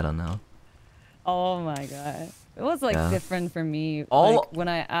abandonment. I don't know. Oh my god. It was like different for me. All like, when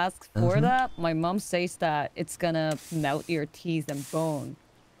I ask for that, my mom says that it's gonna melt your teeth and bone,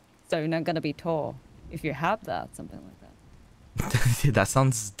 so you're not gonna be tall if you have that, something like that. That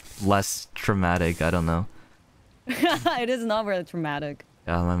sounds less traumatic. I don't know. It is not very traumatic.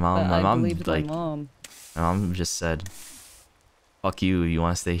 Yeah, my mom believed like, my mom. my mom just said, "Fuck you. You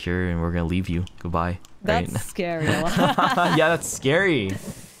want to stay here, and we're gonna leave you. Goodbye." That's right? scary. Yeah, that's scary.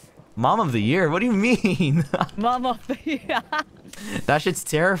 Mom of the year? What do you mean? Mom of the year. That shit's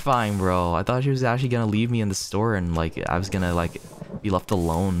terrifying, bro. I thought she was actually gonna leave me in the store, and like I was gonna like be left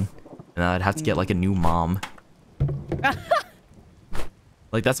alone, and I'd have to get like a new mom.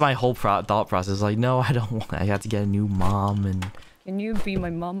 Like that's my whole thought process. Like, no, I don't want. I have to get a new mom, and Can you be my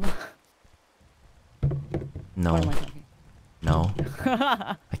mom? no, What am I talking? no,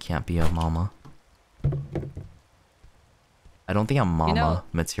 I can't be a mama. I don't think I'm mama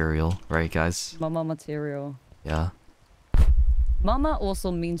material, right, guys? Mama material. Yeah. Mama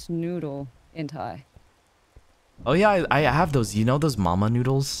also means noodle in Thai. Oh yeah, I have those. You know those mama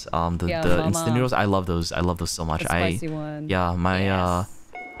noodles? The mama. instant noodles. I love those. I love those so much. The spicy one. Yeah,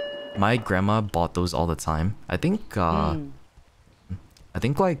 my grandma bought those all the time. I think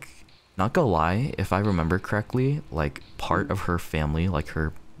like, not gonna lie, if I remember correctly, like part of her family, like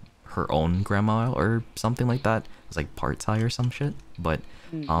her own grandma or something like that, was like part Thai or some shit. But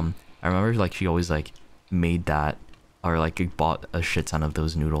I remember like she always like made that, or like bought a shit ton of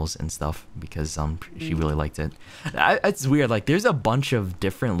those noodles and stuff because she really liked it. It's weird, like there's a bunch of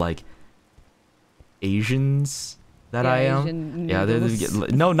different like Asians that I am. Asian Yeah,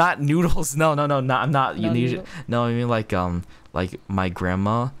 no, not noodles. No, I'm not Asian. No, I mean like my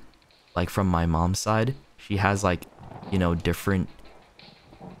grandma, like from my mom's side, she has like, you know, different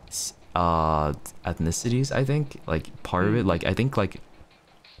ethnicities. I think like part of it, like I think like,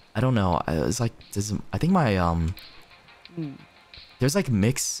 I don't know, it's like I think my there's like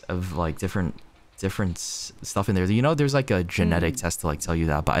mix of like different stuff in there. You know, there's like a genetic test to like tell you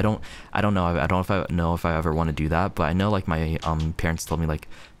that, but I don't know. I don't know if I ever want to do that. But I know like my parents told me like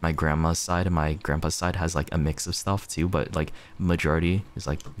my grandma's side and my grandpa's side has like a mix of stuff too, but like majority is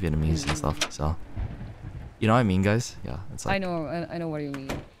like Vietnamese and stuff. So you know what I mean, guys? Yeah, it's like, I know what you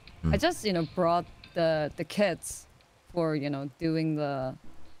mean. I just, you know, brought the kits for, you know, doing the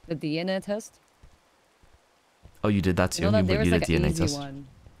DNA test. Oh, you did that too? You know that there you was did like DNA an easy test? one.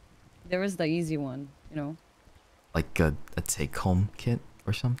 There was the easy one, you know. Like a take-home kit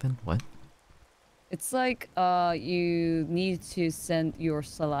or something? What? It's like you need to send your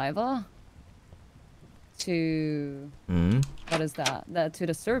saliva to what is that to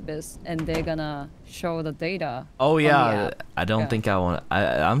the service, and they're gonna show the data. Oh on the yeah, app. I don't think I want.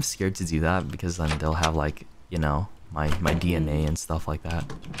 I'm scared to do that because then they'll have like, you know, my DNA and stuff like that.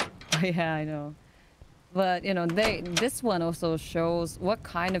 Yeah, I know. But you know, this one also shows what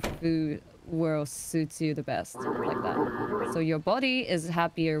kind of food will suit you the best, like that. So your body is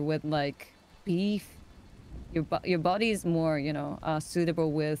happier with like beef. Your body is more, you know,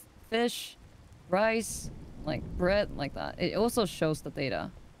 suitable with fish, rice, like bread, like that. It also shows the data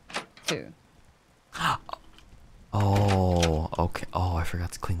too. Oh, okay. Oh, I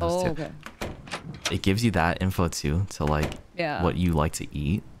forgot to clean those too. Okay. It gives you that info too, to like what you like to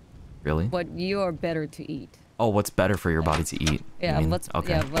eat. Really? What you are better to eat. Oh, what's better for your body to eat? Yeah, you mean? what's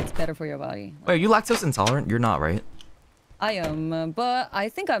better for your body. Wait, are you lactose intolerant? You're not, right? I am, but I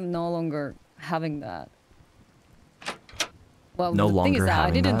think I'm no longer having that. Well, no the longer thing is that I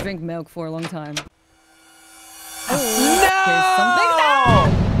having didn't that? drink milk for a long time. No!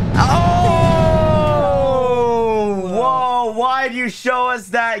 Oh! Whoa! Why'd you show us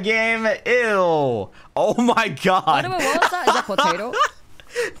that game? Ew! Oh my god! What was that? Is that potato?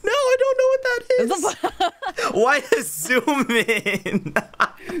 No, I don't know what that is. Why the zoom in?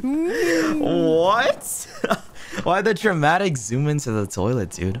 What? Why the dramatic zoom into the toilet,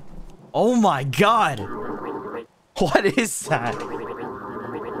 dude? Oh my god! What is that?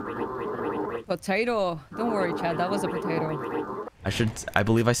 Potato. Don't worry, Chad. That was a potato. I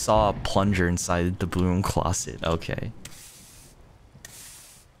believe I saw a plunger inside the blue room closet. Okay.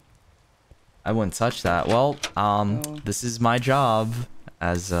 I wouldn't touch that. Well, this is my job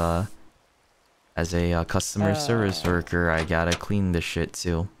as a customer service worker. I gotta clean this shit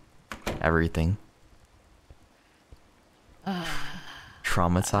too. Everything.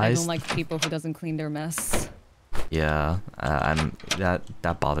 Traumatized. I don't like people who doesn't clean their mess. Yeah,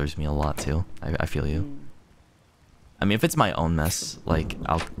 that bothers me a lot too. I feel you. I mean, if it's my own mess, like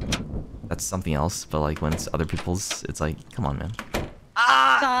that's something else. But like when it's other people's, it's like, come on, man.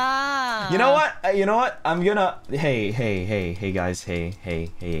 You know what? You know what? I'm gonna. Hey, guys.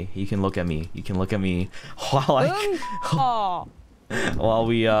 Hey. You can look at me. You can look at me while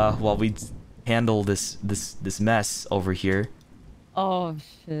while we handle this mess over here. Oh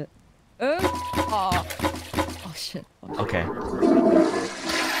shit. Oh shit. Okay.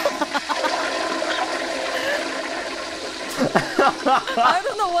 I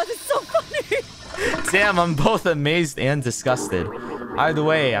don't know what is so funny. Damn, I'm both amazed and disgusted. Either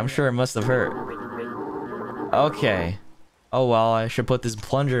way, I'm sure it must have hurt. Okay. Oh well, I should put this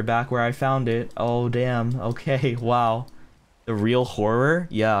plunger back where I found it. Oh damn. Okay, wow. The real horror?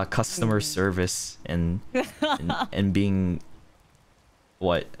 Yeah, customer service and being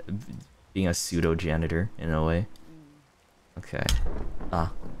what? Being a pseudo janitor in a way. Okay.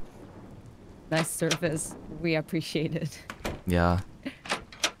 Nice service. We appreciate it. Yeah.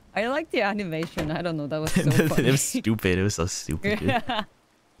 I like the animation. I don't know. That was so funny. It was stupid. It was so stupid. Dude. Yeah.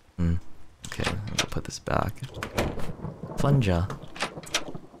 Okay, I'm gonna put this back. Plunger.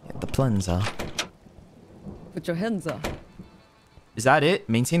 Get the plunger. Put your hands up. Is that it?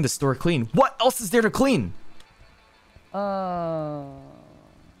 Maintain the store clean. What else is there to clean?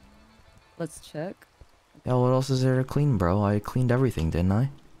 Let's check. Yeah, what else is there to clean, bro? I cleaned everything, didn't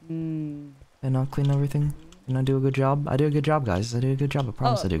I? Did I not clean everything? Didn't I do a good job? I did a good job, guys. I did a good job. I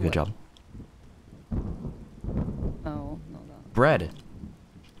promise I did a good job. Oh, no, that. Bread.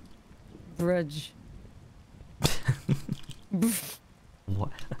 Bridge.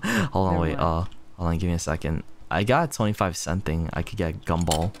 What? Hold on, wait. Hold on, give me a second. I got a 25-cent thing. I could get a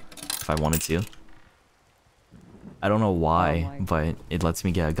gumball if I wanted to. I don't know why, but it lets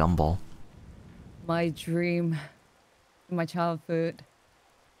me get a gumball. My dream. My childhood.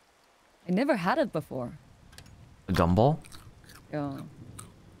 I never had it before. A gumball? Yeah.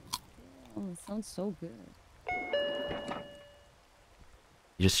 Oh, it sounds so good.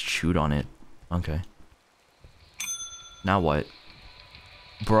 You just chewed on it. Okay. Now what?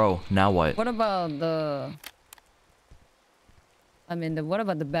 Bro, now what? What about the... what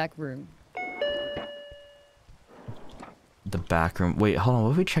about the back room? The back room. Wait, hold on.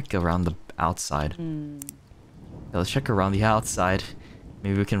 What if we check around the outside? Yeah, let's check around the outside.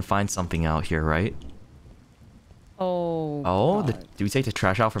 Maybe we can find something out here, right? Oh, do we take the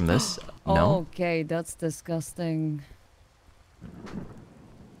trash out from this? No? Okay, that's disgusting.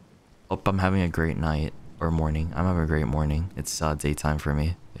 Hope I'm having a great night. Or morning. I'm having a great morning. It's daytime for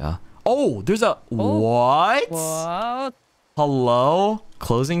me. Yeah. Oh, there's a... What? What? Hello?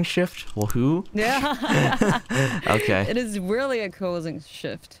 Closing shift? Well, who? Yeah. Okay. It is really a closing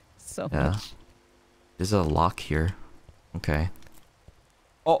shift. So much. There's a lock here. Okay.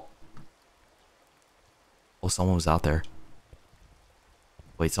 Oh, someone was out there.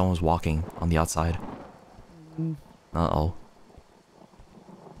 Wait, someone was walking on the outside. Uh-oh.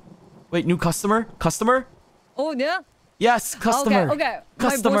 Wait, new customer? Customer? Oh, yeah? Yes, customer. Okay.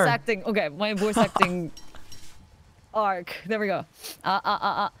 Customer. My voice acting. Okay, my voice acting arc. There we go.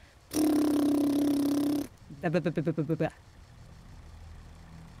 Oh,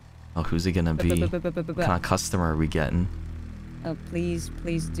 who's it gonna be? What kind of customer are we getting? Please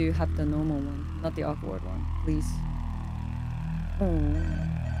do have the normal one, not the awkward one, please.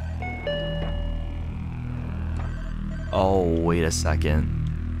 Oh, wait a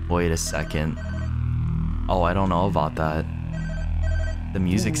second. Wait a second. Oh, I don't know about that. The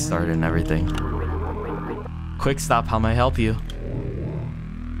music started and everything. Quick stop, how may I help you?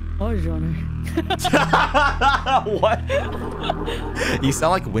 Oh, Johnny. What? You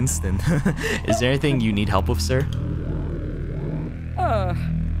sound like Winston. Is there anything you need help with, sir?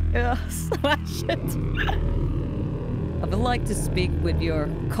 Yeah, slash it. I would like to speak with your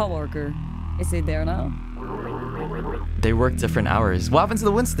coworker. Is he there now? They work different hours. What happened to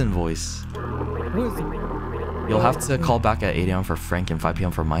the Winston voice? You'll have to call back at 8 a.m. for Frank and 5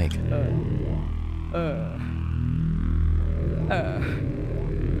 p.m. for Mike.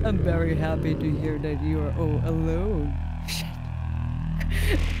 I'm very happy to hear that you are all alone. Shit.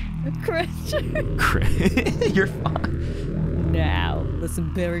 Cringe. You're fine. Now,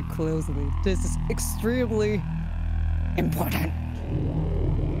 listen very closely. This is extremely important.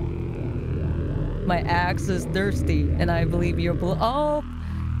 My axe is thirsty, and I believe you're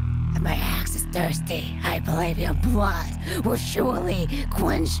my axe is thirsty. I believe your blood will surely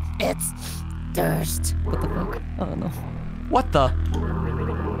quench its thirst. What the fuck? Oh no. What the?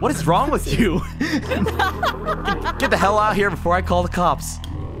 What is wrong with you? Get the hell out of here before I call the cops.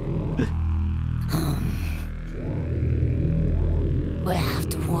 We have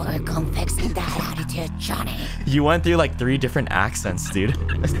to work on fixing that attitude, Johnny. You went through like 3 different accents, dude.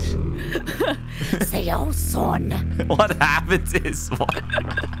 Say yo, son. What happened to his one?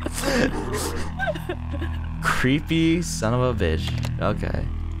 Creepy son of a bitch. Okay.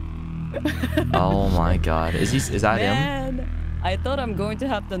 Oh my god. Is that him? Man, I thought I'm going to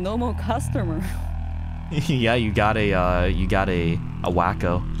have the normal customer. Yeah, you got a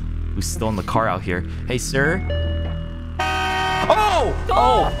wacko who's still in the car out here. Hey, sir. Oh,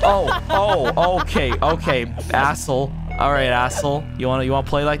 okay, asshole. All right, asshole. You wanna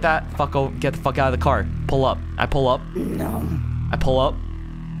play like that? Get the fuck out of the car. Pull up. I pull up. No. I pull up.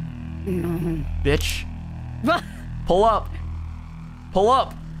 No. Bitch. Pull up. Pull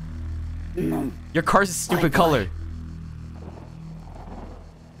up. No. Your car's a stupid color.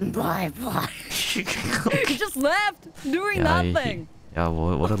 Bye. He just left, doing nothing. Yeah,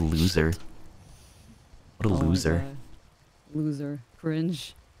 what a loser. What a loser. Loser.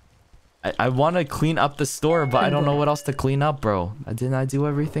 Cringe. I want to clean up the store, but I don't know what else to clean up, bro. Didn't I do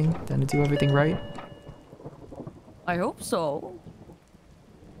everything? Didn't I do everything right? I hope so.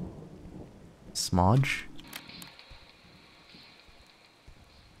 Smudge?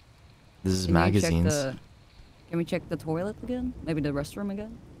 This is magazines. Can we check the toilet again? Maybe the restroom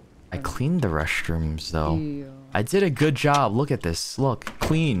again? I cleaned the restrooms, though. Yeah. I did a good job. Look at this. Look.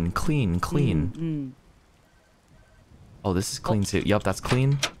 Clean. Oh, this is clean too. Yup, that's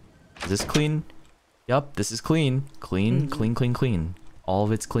clean. Is this clean? Yup, this is clean. Clean. All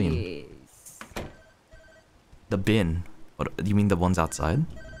of it's clean. Yes. The bin. What? You mean the ones outside?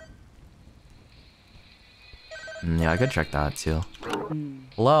 Yeah, I could check that too.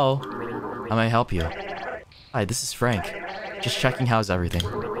 Hello? How may I help you? Hi, this is Frank. Just checking how's everything.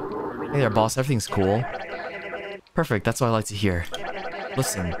 Hey there, boss. Everything's cool. Perfect. That's what I like to hear.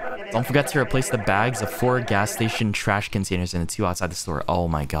 Listen, don't forget to replace the bags of 4 gas station trash containers and the 2 outside the store. Oh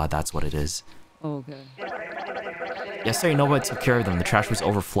my god, that's what it is. Okay. Yesterday, nobody took care of them. The trash was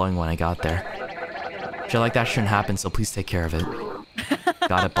overflowing when I got there. Shit like that shouldn't happen, so please take care of it.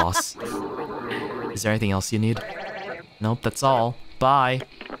 Got it, boss. Is there anything else you need? Nope, that's all. Bye.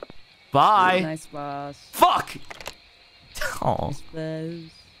 Bye. Nice, boss. Fuck! Oh.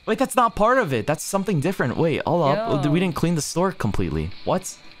 Wait, that's not part of it. That's something different. Wait, hold up. We didn't clean the store completely.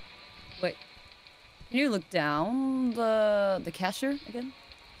 What? Wait. Can you look down the cashier again?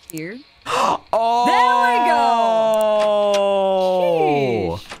 Here. Oh! There we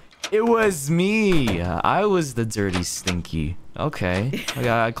go! Sheesh. It was me. I was the dirty stinky. Okay.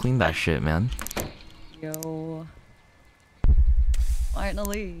 I cleaned that shit, man. Yo.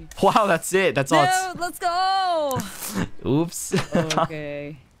 Finally. Wow, that's it. That's all. Dude, let's go. Oops.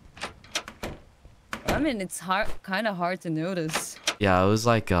 Okay. I mean, it's kind of hard to notice. Yeah, it was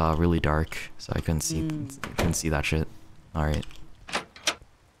like really dark, so I couldn't see that shit. All right.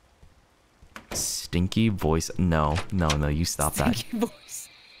 Stinky voice. No, you stop that. Stinky voice.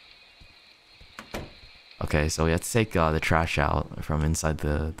 Okay, so we have to take the trash out from inside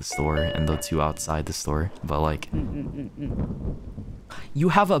the store and the 2 outside the store. But like, you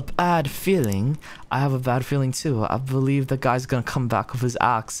have a bad feeling. I have a bad feeling too. I believe the guy's gonna come back with his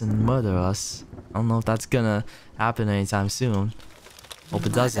axe and murder us. I don't know if that's gonna happen anytime soon. Hope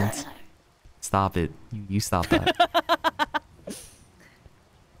it doesn't. Stop it. You stop that.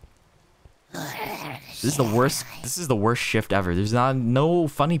 This is the worst. This is the worst shift ever. There's no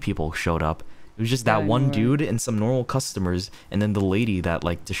funny people showed up. It was just that one dude and some normal customers, and then the lady that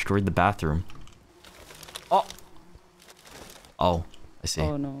like destroyed the bathroom. Oh, I see.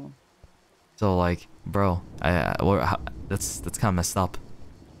 Oh no. So like, bro, that's kind of messed up.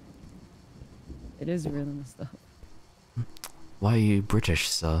 It is really messed up. Why are you British,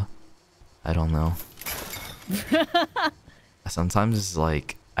 sir? I don't know. Sometimes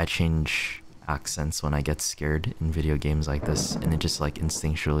like I change accents when I get scared in video games like this, and it just like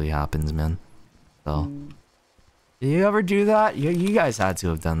instinctually happens, man. So, did you ever do that? You guys had to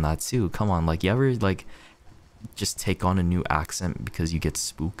have done that too. Come on, like you ever like just take on a new accent because you get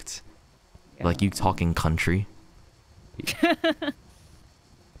spooked? Yeah. Like you talking country.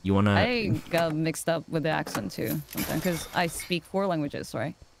 You wanna? I got mixed up with the accent too sometimes because I speak 4 languages,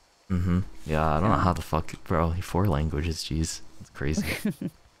 right? Yeah, I don't know how the fuck, bro. 4 languages, jeez, that's crazy.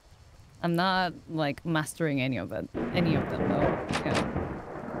 I'm not like mastering any of them though. Yeah.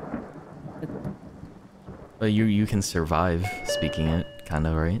 But you can survive speaking it, kind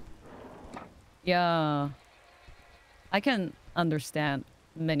of, right? Yeah. I can understand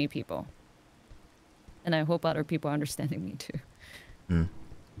many people. And I hope other people are understanding me too.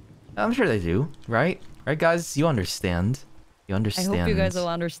 I'm sure they do, right? Right, guys? You understand. You understand. I hope you guys will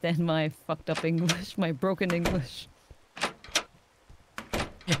understand my fucked up English, my broken English.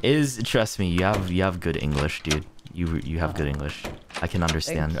 Trust me, you have good English, dude. You have good English. I can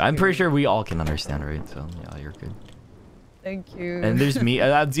understand. I'm pretty sure we all can understand, right? So yeah, you're good. Thank you. And there's me,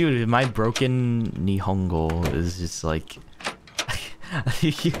 dude. My broken Nihongo is just like,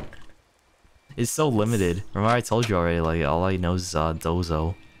 it's so limited. Remember I told you already. Like all I know is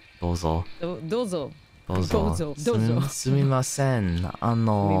dozo. Dozo. Sumimasen.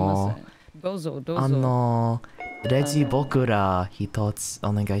 Dozo. Reji bokura hitotsu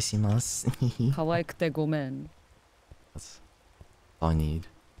onegaishimasu. Kawaikute gomen. That's all I need.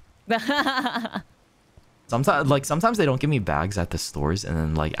 Sometimes they don't give me bags at the stores, and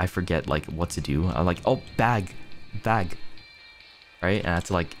then like I forget like what to do. I'm like, oh, bag, right? And I have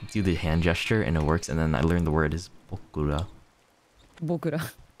to like do the hand gesture, and it works. And then I learned the word is bokura.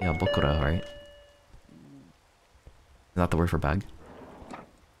 Bokura. Yeah, bokura, right? Is that the word for bag?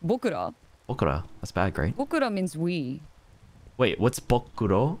 Bokura. Bokura. That's bag, right? Bokura means we. Wait, what's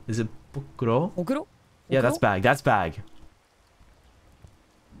bokuro? Is it bokuro? Bokuro? Yeah, that's bag. That's bag.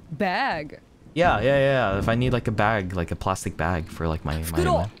 Bag. Yeah. If I need like a bag, like a plastic bag for like my...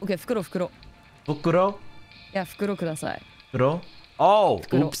 Okay, fukuro. Bokuro? Yeah, fukuro kudasai. Fukuro? Oh,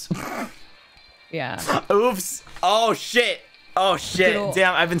 fukuro. Oops. Yeah. Oops. Oh, shit. Fukuro.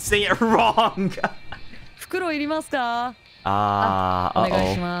 Damn, I've been saying it wrong. Fukuro irimasu ka?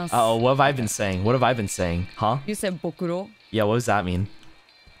 Uh-oh. What have I been saying? Huh? You said bokuro. Yeah, what does that mean?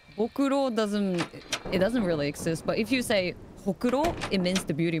 Bokuro doesn't really exist, but if you say hokuro, it means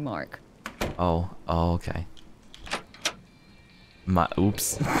the beauty mark. Oh, okay.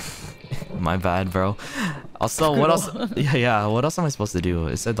 Oops. My bad, bro. Also, what else? Yeah, what else am I supposed to do?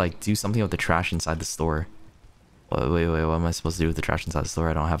 It said like do something with the trash inside the store. Wait, what am I supposed to do with the trash inside the store?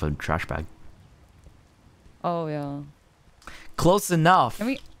 I don't have a trash bag. Oh, yeah. Close enough. Can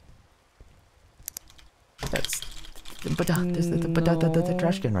we... There's the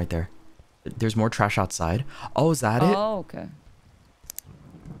trash can right there. There's more trash outside. Oh, is that it? Oh, okay.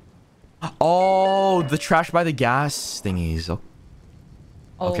 Oh, the trash by the gas thingies.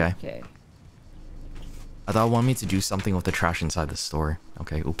 Okay. I thought it wanted me to do something with the trash inside the store.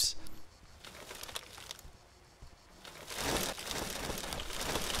 Okay, oops.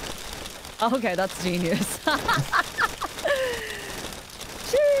 Okay, that's genius.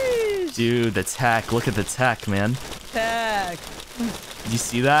 Dude, the tech. Look at the tech, man. Tech. You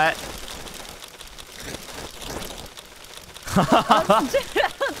see that?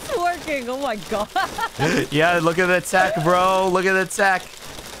 That's working. Oh my god. Yeah, look at the tech, bro. Look at the tech.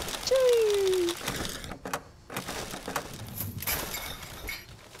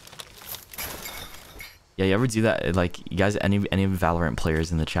 Yeah, you ever do that? Like, you guys, any Valorant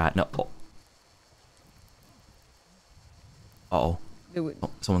players in the chat? No. Uh-oh.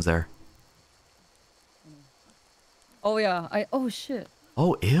 Oh, someone's there. Oh yeah. Oh shit.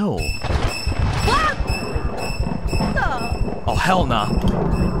 Oh, ew. What? Oh, hell nah.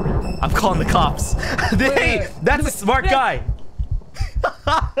 I'm calling the cops. Hey, that's a smart guy.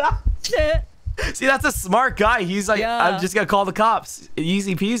 Shit. See, that's a smart guy. He's like, Yeah. I'm just gonna call the cops.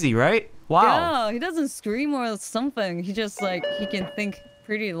 Easy peasy, right? Wow. Yeah, he doesn't scream or something. He just like, he can think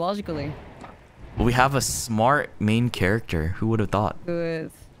pretty logically. We have a smart main character. Who would have thought? Good.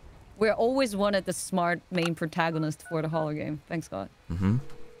 We always wanted the smart main protagonist for the horror game. Thanks God.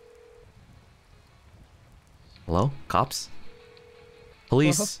 Hello? Cops?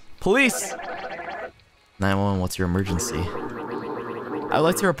 Police? Police! 911, what's your emergency? I'd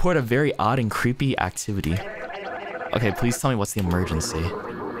like to report a very odd and creepy activity. Okay, please tell me what's the emergency.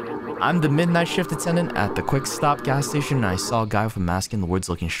 I'm the midnight shift attendant at the Quick Stop gas station, and I saw a guy with a mask in the woods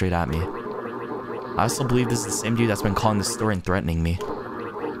looking straight at me. I also believe this is the same dude that's been calling the store and threatening me.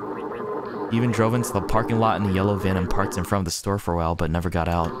 He even drove into the parking lot in a yellow van and parked in front of the store for a while, but never got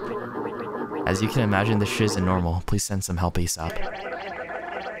out. As you can imagine, this shit isn't normal. Please send some help ASAP.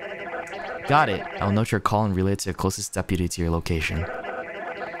 Got it. I'll note your call and relay it to the closest deputy to your location.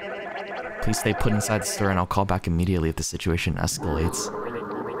 Please stay put inside the store and I'll call back immediately if the situation escalates.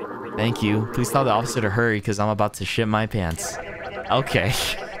 Thank you. Please tell the officer to hurry because I'm about to shit my pants. Okay.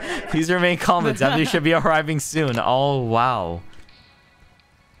 Please remain calm. The deputy should be arriving soon. Oh, wow.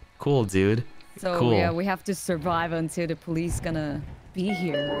 Cool, dude. So cool. Yeah, we have to survive until the police gonna be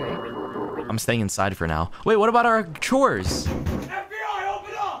here, right? I'm staying inside for now. Wait, what about our chores? FBI,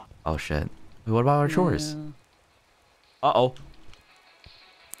 open up! Oh, shit. Wait, what about our chores? Uh-oh.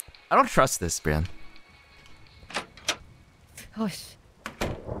 I don't trust this, man. Gosh.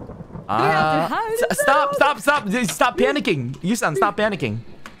 Stop panicking. Yusan, stop panicking.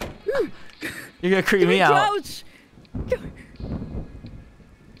 You're gonna creep me out.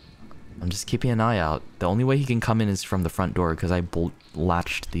 I'm just keeping an eye out. The only way he can come in is from the front door because I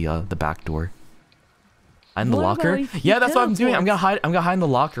latched the back door. In the locker? Yeah, that's what I'm doing. I'm gonna hide in the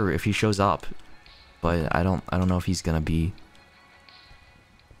locker if he shows up. But I don't know if he's gonna be.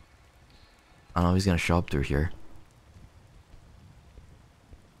 I don't know if he's gonna show up through here.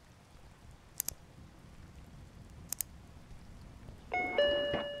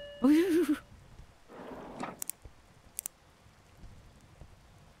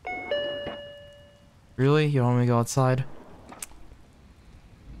 Really? You don't want me to go outside?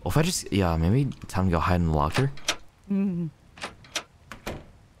 Well, if I just... Yeah, maybe time to go hide in the locker.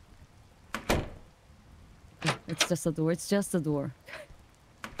 It's just a door. It's just a door.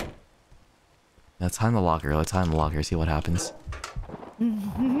 Let's hide in the locker. Let's hide in the locker. See what happens.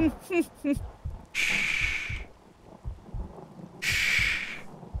 I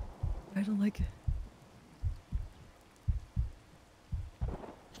don't like it.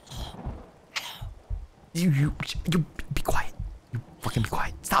 You be quiet. You fucking be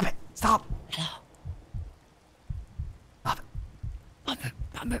quiet. Stop it. Stop. Hello. Stop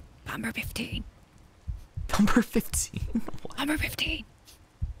it. Number 15. Number 15? Number 15.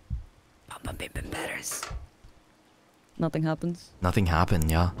 Betters. Nothing happens. Nothing happened,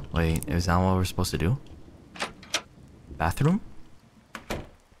 yeah. Wait, is that what we're supposed to do? Bathroom?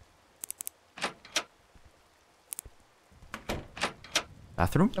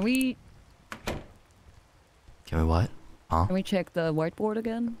 Bathroom? Can we what? Huh? Can we check the whiteboard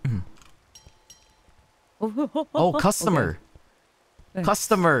again? Oh, customer. Okay.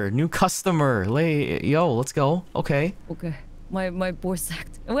 Customer. New customer. Yo, let's go. Okay. Okay. My voice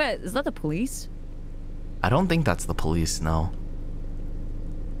act. Wait, is that the police? I don't think that's the police, no.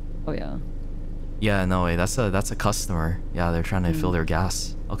 Oh yeah. Yeah, no way. That's a customer. Yeah, they're trying to fill their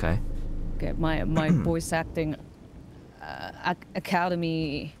gas. Okay. Okay, my voice acting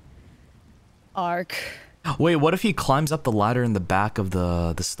academy arc. Wait, what if he climbs up the ladder in the back of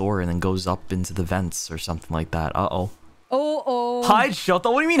the store and then goes up into the vents or something like that? Uh-oh. Oh. Hide,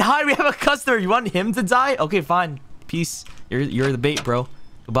 Shoto. What do you mean hide? We have a customer. You want him to die? Okay, fine. Peace. You're the bait, bro.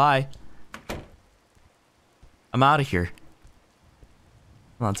 Goodbye. I'm out of here.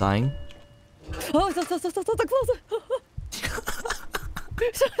 I'm not dying. Oh, stop, close.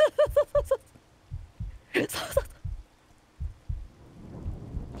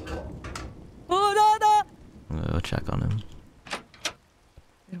 Oh, no. I'm gonna go check on him.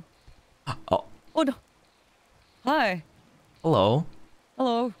 Oh. Oh, no. Hi. Hello.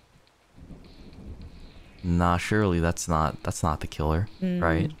 Hello. Nah, surely that's not the killer,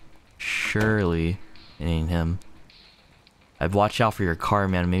 right? Surely it ain't him. I'd watch out for your car,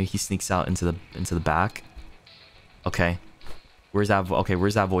 man. Maybe he sneaks out into the back. Okay. Where's that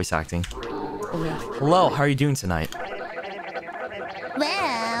voice acting? Hello, how are you doing tonight?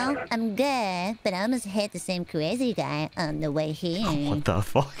 Well, I'm good, but I almost hit the same crazy guy on the way here. What the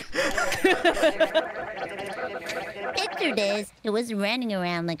fuck? Picture this. He was running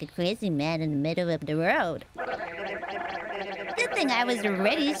around like a crazy man in the middle of the road. Good thing I was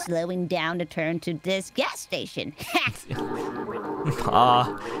already slowing down to turn to this gas station.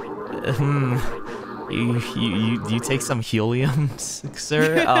 You take some helium,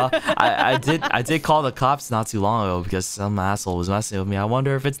 sir? I did call the cops not too long ago because some asshole was messing with me. I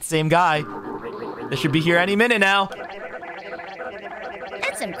wonder if it's the same guy. They should be here any minute now.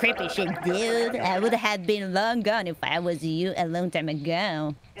 That's some creepy shit, dude. I would have been long gone if I was you a long time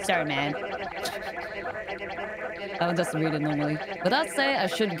ago. Sorry, man. I'll just read it normally. But that say I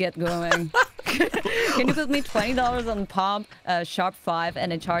should get going. Can you put me $20 on Pomp, Sharp 5,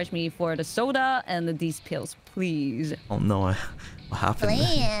 and then charge me for the soda and these pills, please? Oh no, what happened?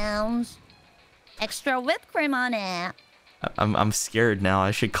 Please. Extra whipped cream on it. I'm scared now. I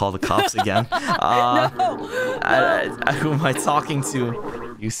should call the cops again. No. Who am I talking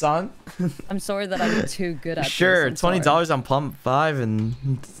to? You son? I'm sorry that I'm too good at sure, this. $20 on Plump 5 and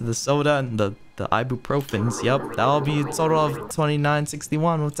the soda and the ibuprofens. Yep, that'll be a total of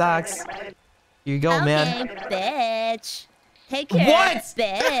 $29.61 with tax. Here you go, okay, man. Bitch. Take care. What?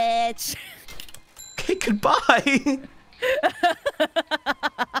 Bitch. Okay, goodbye.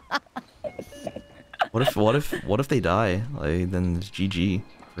 What if they die? Like, then it's GG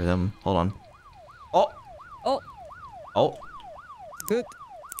for them. Hold on. Oh. Good.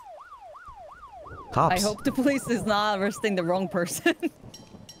 Cops. I hope the police is not arresting the wrong person.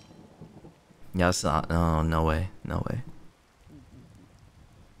 Yeah, it's not. No way.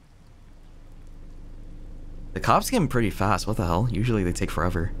 The cops came pretty fast. What the hell? Usually they take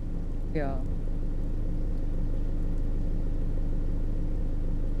forever. Yeah.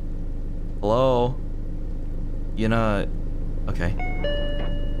 Hello? You know... Okay.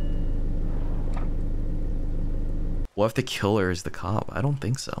 What if the killer is the cop? I don't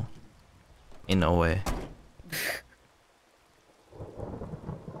think so. In no way.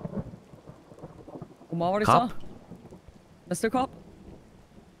 Cop? Mr. Cop?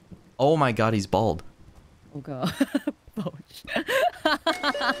 Oh my god, he's bald. Oh god. What?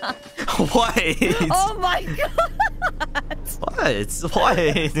 Oh my god! What?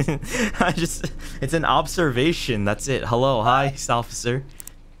 I just... It's an observation, that's it. Hello, hi, officer.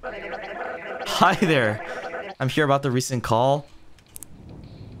 Hi there. I'm here about the recent call.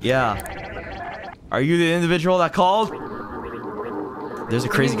 Yeah. Are you the individual that called? There's a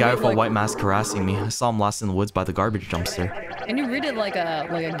crazy guy with a white mask harassing me. I saw him last in the woods by the garbage dumpster. Can you read it like a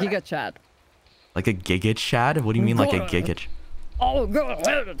giga chat? Like a giga chat? What do you mean like a giga chat? Oh, go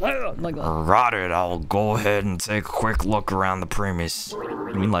ahead. Like that. Right it, I'll go ahead and take a quick look around the premise.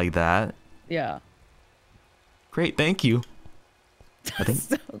 You mean like that? Yeah. Great, thank you. I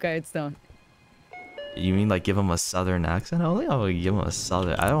think... Okay, it's done. You mean like give him a southern accent? I don't think I'll give him a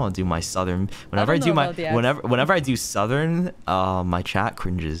southern. I don't want to do my southern. Whenever I do my whenever I do southern, my chat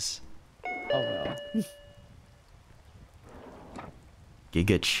cringes. Oh well.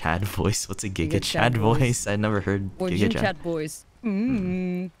 Giga Chad voice. What's a Giga Chad voice? I never heard or Giga gym Chad. chat voice.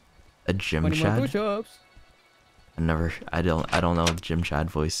 A gym Chad? I never. I don't know the gym Chad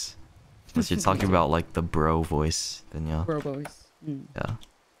voice. Unless you're talking about like the bro voice, then yeah. Bro voice. Yeah.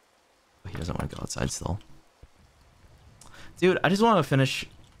 He doesn't want to go outside still. Dude, I just want to finish.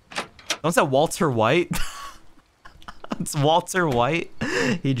 Don't say Walter White. It's Walter White.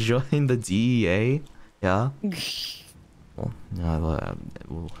 He joined the DEA. Yeah. Well, yeah.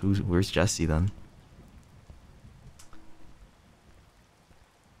 Where's Jesse then?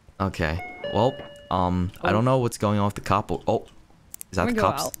 Okay. Well, I don't know what's going on with the cop. Oh, is that the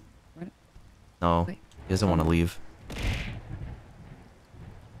cops? Out, right? No, he doesn't want to leave.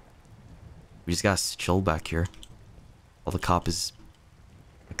 We just gotta chill back here while the cop is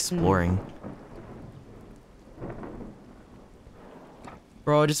exploring.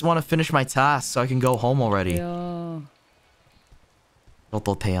 Bro, I just want to finish my task so I can go home already. Yeah.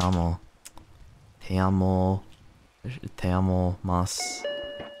 Toto te amo. Te amo. Te amo mas.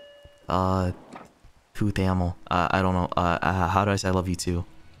 Tu te amo. I don't know. How do I say I love you too?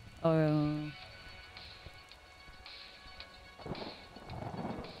 Oh yeah.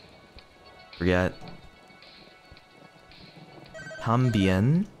 Forget.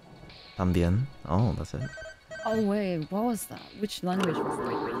 Tambien. Tambien. Oh, that's it. Oh wait, what was that? Which language was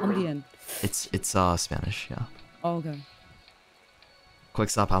that? Ambien. It's Spanish, yeah. Oh, okay. Quick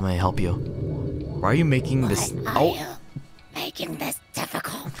stop, how may I help you? Why are you making this? Oh, making this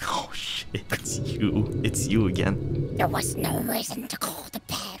difficult. Oh shit, it's you. It's you again. There was no reason to call the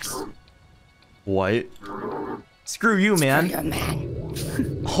pigs. What? Screw you, man. Screw you, man.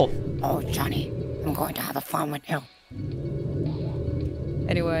 Oh, Johnny, I'm going to have a fun with you.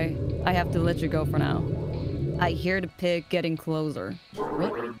 Anyway, I have to let you go for now. I hear the pig getting closer.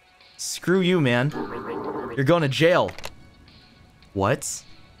 What? Screw you, man. You're going to jail. What?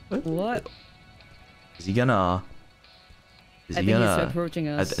 What? Is he gonna... I think he's approaching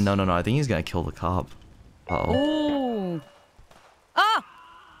us. No. I think he's gonna kill the cop. Uh-oh. Oh! Ah!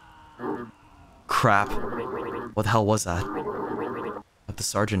 Crap. What the hell was that? But the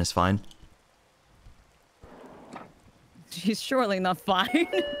sergeant is fine. She's surely not fine.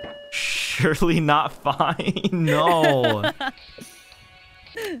 Surely not fine. No.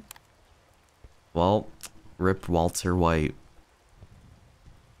 Well, rip Walter White.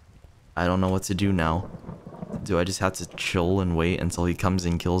 I don't know what to do now. Do I just have to chill and wait until he comes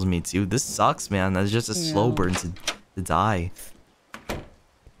and kills me too? This sucks, man. That's just a slow burn to die.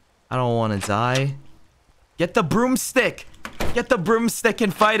 I don't want to die. Get the broomstick! Get the broomstick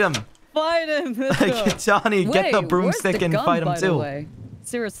and fight him! Fight him! Let's go. Johnny, Wait, get the broomstick the and gun, fight him by the too. way?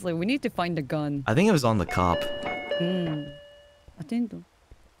 Seriously, we need to find the gun. I think it was on the cop. Attento.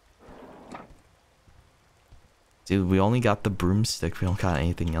 Dude, we only got the broomstick. We don't got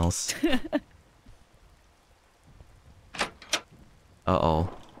anything else. Uh-oh.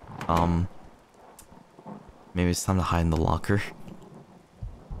 Maybe it's time to hide in the locker.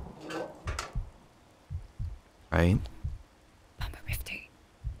 Right? Number 15.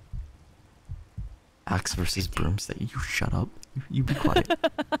 Axe versus broomstick. You shut up. You be quiet.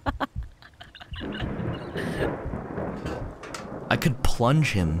 I could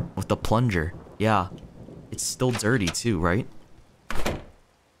plunge him with the plunger. Yeah. It's still dirty too, right?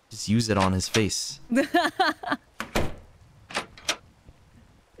 Just use it on his face.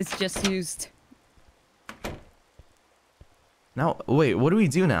 It's just used. Now, wait, what do we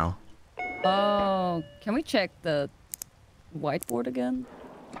do now? Oh, can we check the whiteboard again?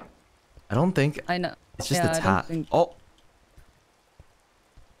 I don't think. I know. It's just Yeah, the I don't tap. think- Oh.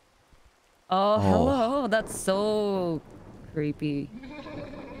 Oh, hello. That's so creepy.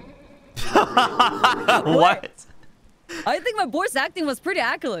 What? I think my voice acting was pretty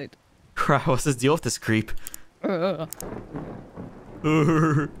accurate. Crap, what's this deal with this creep? Uh.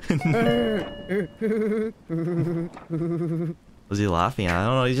 Was he laughing? I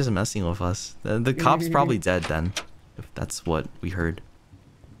don't know. He's just messing with us. The cop's probably dead then, if that's what we heard.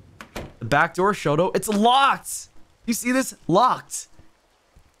 The back door, Shoto. It's locked. You see this? Locked.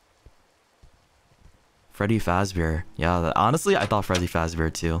 Freddy Fazbear. Yeah, honestly, I thought Freddy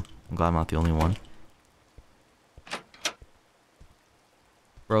Fazbear too. I'm glad I'm not the only one.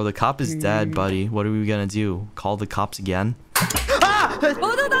 Bro, the cop is dead, buddy. What are we gonna do? Call the cops again? Ah!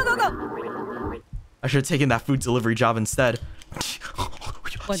 Oh, no. I should have taken that food delivery job instead. Is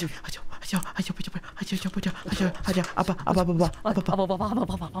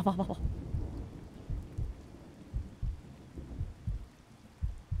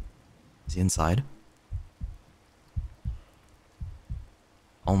he inside?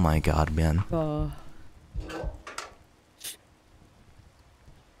 Oh my god, man. Are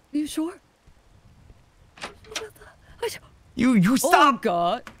you sure? You stop! Oh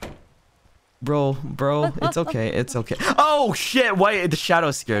god. Bro, it's okay, it's okay. Oh shit, why the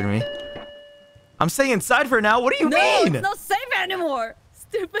shadow scared me. I'm staying inside for now. What do you mean? It's not safe anymore.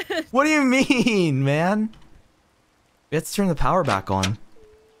 Stupid. What do you mean, man? We have to turn the power back on.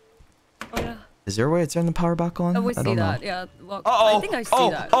 Oh yeah. Is there a way to turn the power back on? Oh, we I see don't know. that. Yeah. Well, I think I see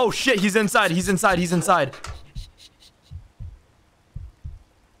that. Oh shit, he's inside. He's inside. He's inside.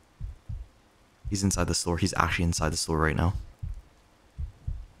 He's inside the store. He's actually inside the store right now.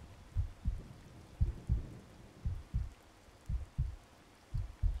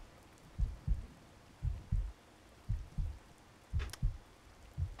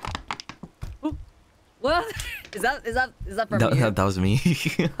 What? Is that from you? That was me.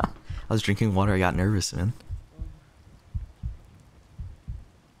 I was drinking water. I got nervous, man.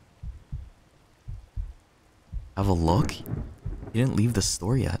 Have a look. He didn't leave the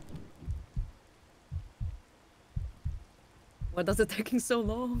store yet. Why does it taking so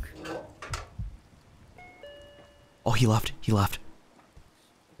long? Oh, he left. He left.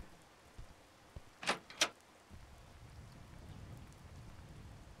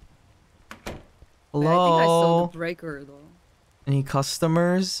 Hello? I think I saw the breaker though. Any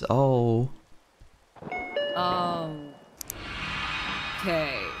customers? Oh.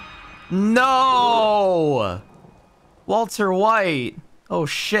 Okay. No! Walter White. Oh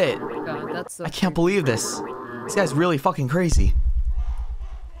shit. God, that's so I can't believe this. This guy's really fucking crazy.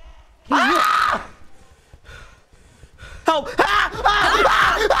 Ah! Help!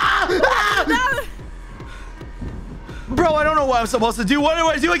 Bro, I don't know what I'm supposed to do. What do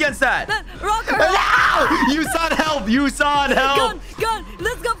I do against that? Rocker! No! You sought help! You sought help! Gun!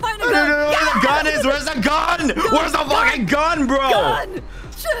 Let's go find a gun! I don't know where the gun is! Where's the gun? Where's the fucking gun, bro? Gun!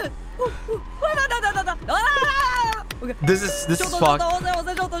 Shit! Okay. This is fucked.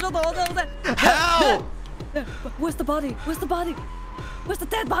 Help! Where's the body? Where's the body? Where's the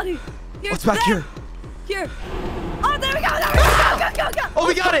dead body? Here, What's back there. here? Here! Oh, there we go! There we go! Go! Oh,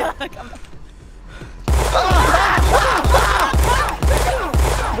 we got it!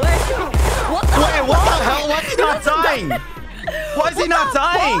 Wait, what the hell? Why is he not dying? Why is he not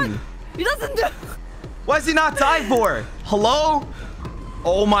dying? He doesn't do. Why is he not dying for? Hello?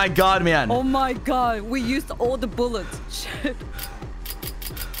 Oh my god, man. Oh my god, we used all the bullets. Shit.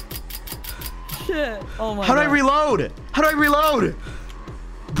 Shit. Oh my god. How do I reload? How do I reload?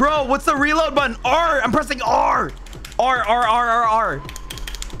 Bro, what's the reload button? R! I'm pressing R! R.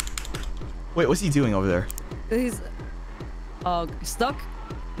 Wait, what's he doing over there? He's stuck?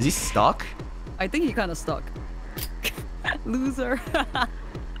 Is he stuck? I think he kind of stuck. Loser.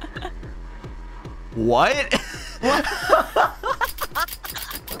 What?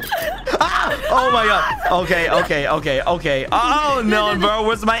 Ah! Oh my god. Okay. Oh no, bro.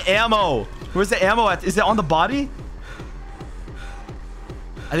 Where's my ammo? Where's the ammo at? Is it on the body?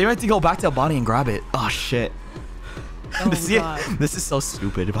 I think I have to go back to the body and grab it. Oh shit. Oh, this is so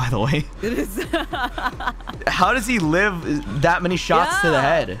stupid, by the way. It is. How does he live that many shots to the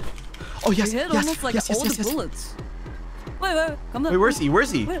head? Oh yes, he hit yes, almost like yes, all yes, the yes. bullets. Wait, come down. Wait, where's he?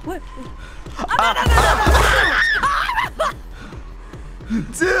 Where's he? Wait.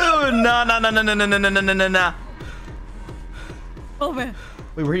 Dude, no. Oh man.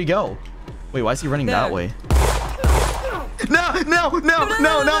 Wait, where'd he go? Wait, why is he running that way? No! I'm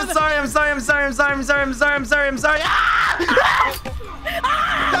sorry.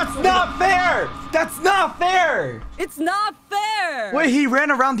 That's not fair. That's not fair. It's not fair. Wait, he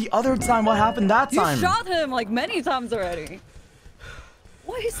ran around the other time. What happened that time? You shot him like many times already.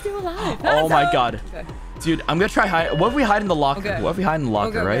 Why is he still alive? Oh my god. Okay. Dude, I'm gonna try hide. What if we hide in the locker? Okay. What if we hide in the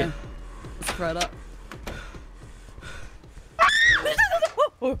locker, right? Let's spread up.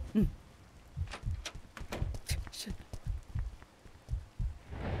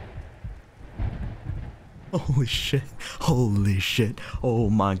 Holy shit. Holy shit. Oh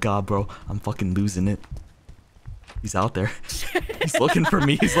my god, bro. I'm fucking losing it. He's out there. He's looking for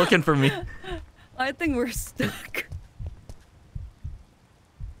me. He's looking for me. I think we're stuck.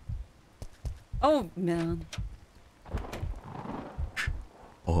 Oh, man.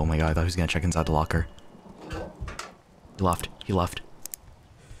 Oh my god, I thought he was gonna check inside the locker. He left. He left.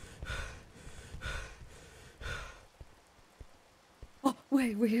 Oh,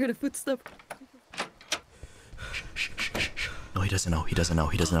 wait, we hear the footstep. No, he doesn't know. He doesn't know.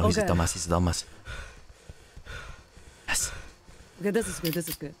 He doesn't know. He's a Okay. dumbass. He's a dumbass. Yes. Okay, this is good. This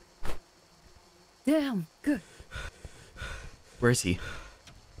is good. Damn, good. Where is he?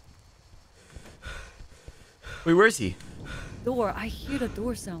 Wait, where is he? Door. I hear the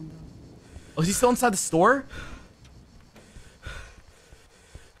door sound though. Oh, is he still inside the store?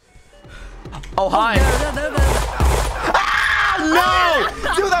 Oh, hi. There. Ah,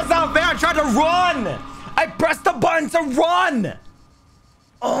 no! Dude, that's not fair. I tried to run. I pressed the button to run.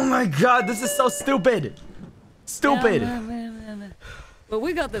 Oh my god, this is so stupid. Stupid. Man. But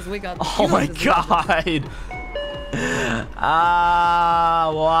we got this. We got this. Oh my god.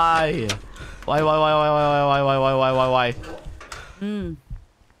 Ah, why? Why? Hmm.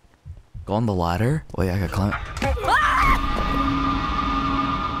 Go on the ladder? Wait, I gotta climb.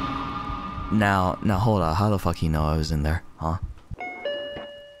 Now, hold on. How the fuck he know I was in there, huh?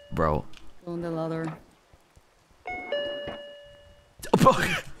 Bro. Go on the ladder.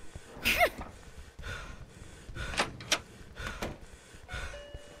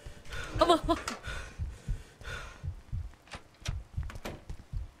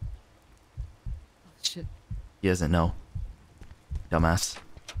 Shit. He doesn't know. Dumbass.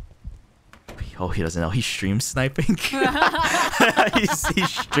 Oh, he doesn't know. He's stream sniping. he's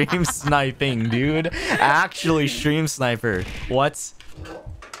stream sniping, dude. Actually stream sniper. What?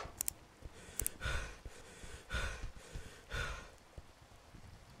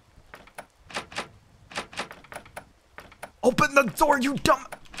 Open the door, you dumb...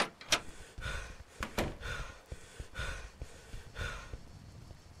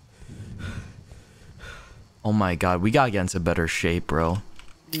 Oh my god, we gotta get into better shape, bro.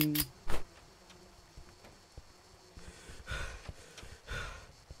 Mm.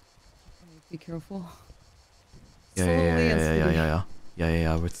 Be careful. Yeah.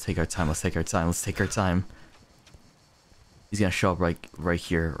 Let's take our time. Let's take our time. He's gonna show up right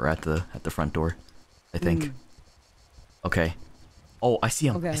here or at the front door, I think. Mm. Okay. Oh, I see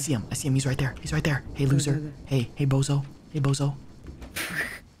him. Okay. I see him. He's right there. Hey, loser. Hey, bozo.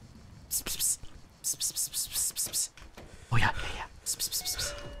 Oh yeah.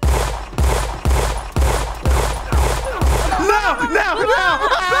 No!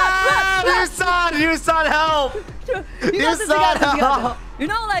 You saw help! You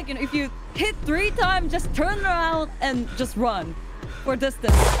know, like, if you hit 3 times, just turn around and just run for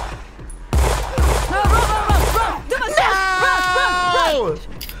distance. Run!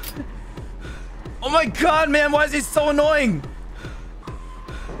 Oh my god, man, why is he so annoying?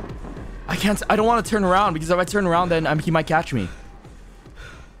 I don't want to turn around because if I turn around, then he might catch me.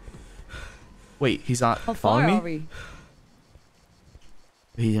 Wait, he's not following me? How far are we?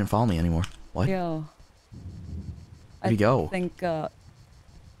 He didn't follow me anymore. What? Yeah. Where'd he go? I think, okay,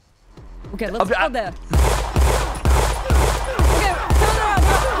 let's go there. Okay, turn around. No.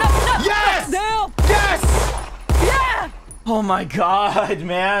 Yes! No! Yes! Yeah! Oh my god,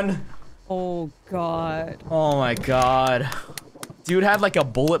 man. Oh god. Oh my god. Dude had like a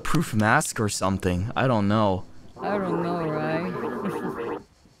bulletproof mask or something. I don't know. I don't know, right?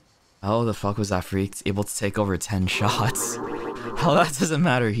 How the fuck was that freak able to take over 10 shots? Hell, that doesn't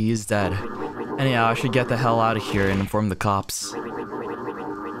matter. He is dead. Anyhow, I should get the hell out of here and inform the cops.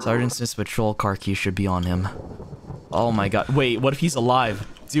 Sergeant Smith's patrol car key should be on him. Oh my god. Wait, what if he's alive?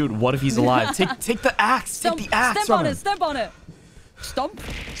 Dude, what if he's alive? Take the axe. Take the axe from him. Step on it. Stump.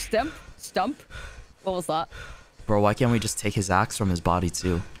 What was that? Bro, why can't we just take his axe from his body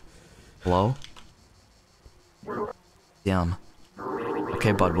too? Hello? Damn.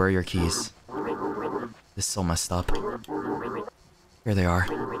 Okay, bud, where are your keys? This is so messed up. Here they are.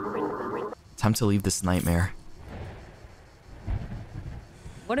 Time to leave this nightmare.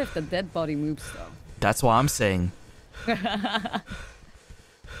 What if the dead body moves though? That's what I'm saying.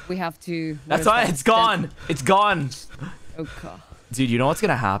 We have to. That's why it's gone. It's gone. Okay. Dude, you know what's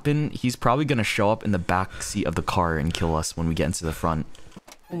gonna happen? He's probably gonna show up in the back seat of the car and kill us when we get into the front.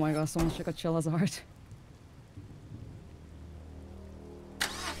 Oh my god, someone check out Chilla's art.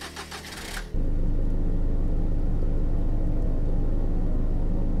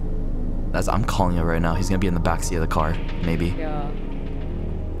 As I'm calling it right now, he's gonna be in the back seat of the car, maybe. Yeah.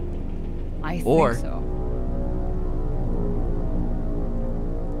 I Or think so.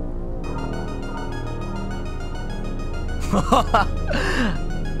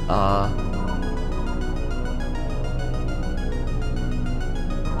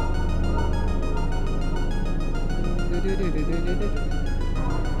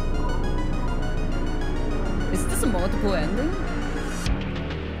 Is this a multiple ending?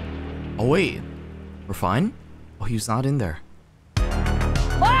 Oh wait, we're fine? Oh, he's not in there.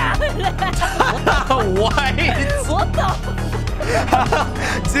 What? What? What the?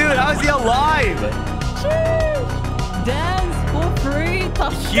 Dude, how is he alive? Dance for free.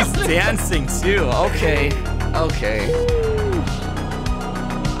 He's dancing too. Okay. Okay.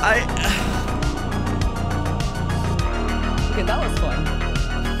 Okay, that was fun.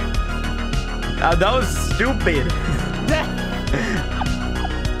 That was stupid.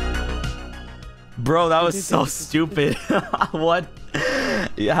 Bro, that was so stupid. What?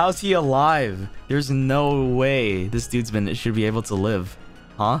 How's he alive? There's no way this dude's should be able to live.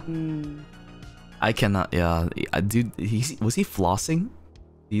 Huh? I cannot. Yeah, dude. Was he flossing?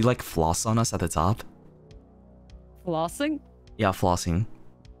 Did he like floss on us at the top? Flossing? Yeah, flossing.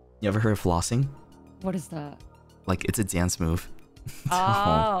 You ever heard of flossing? What is that? Like, it's a dance move.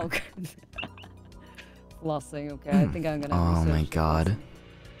 Oh, okay. Flossing. Okay, I think I'm gonna. Oh my god.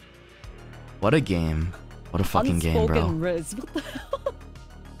 What a game. What a fucking game, bro. Unspoken Riz. What the hell?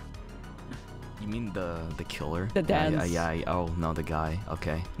 You mean the killer? The dance. Yeah. Oh no, the guy.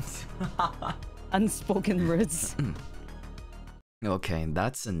 Okay. Unspoken Riz. Okay,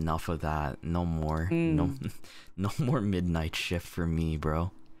 that's enough of that. No more. No more midnight shift for me,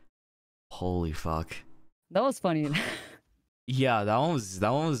 bro. Holy fuck. That was funny. Yeah, that one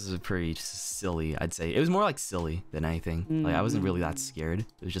was pretty silly, I'd say. It was more like silly than anything. Like, I wasn't really that scared.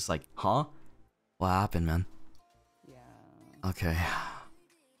 It was just like, huh? What happened, man? Yeah. Okay.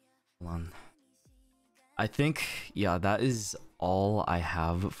 Hold on. I think, yeah, that is all I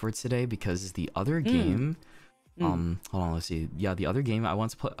have for today because the other game, hold on, let's see. Yeah, the other game I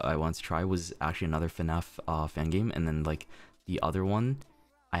want to try was actually another FNAF fan game, and then like the other one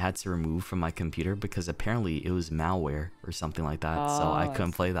I had to remove from my computer because apparently it was malware or something like that, so I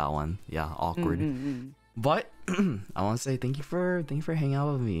couldn't play that one. Yeah, awkward. But I want to say thank you for hanging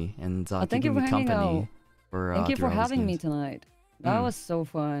out with me and keeping me company. Thank you for having me tonight. That was so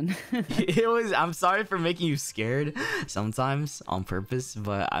fun. It was. I'm sorry for making you scared sometimes on purpose,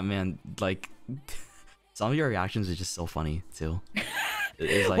 but I mean, like, some of your reactions are just so funny too.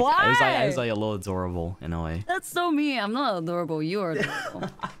 It was like, it was like a little adorable in a way. That's so me. I'm not adorable. You are adorable.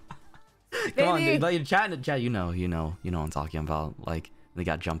 Come on, dude. Like, chat, you know what I'm talking about. Like, they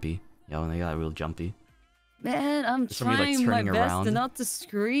got jumpy. When they got real jumpy. Man, I'm just trying like, my best around. to not to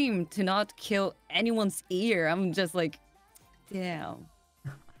scream, to not kill anyone's ear. I'm just like, damn.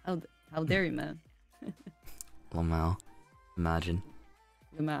 How dare you, man? Lamau. Imagine.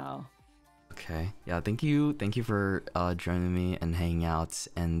 Lamau. Okay. Yeah, thank you for joining me and hanging out,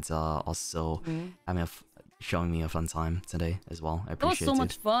 and also showing me a fun time today as well. I appreciate it. That was so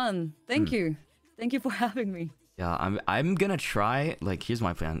much fun. Thank you. Thank you for having me. Yeah, I'm gonna try, like, here's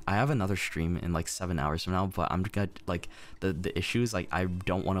my plan. I have another stream in like 7 hours from now, but I'm gonna, like, the issue is, like, I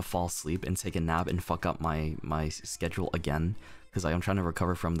don't want to fall asleep and take a nap and fuck up my schedule again, because I'm trying to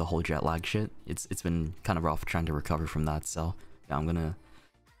recover from the whole jet lag shit. It's been kind of rough trying to recover from that, so yeah, I'm gonna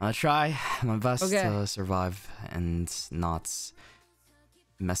try my best to survive and not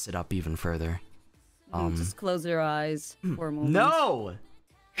mess it up even further. Just close your eyes for a moment. No!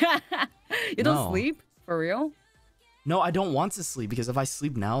 You don't sleep? For real? No, I don't want to sleep, because if I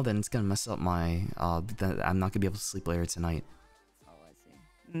sleep now, then it's gonna mess up my I'm not gonna be able to sleep later tonight. Oh, I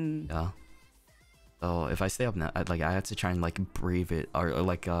see. Yeah. So if I stay up now, I have to try and like brave it, or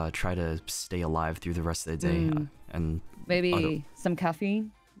like try to stay alive through the rest of the day, and maybe some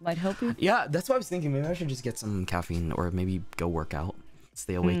caffeine might help you. Yeah, that's what I was thinking. Maybe I should just get some caffeine, or maybe go work out,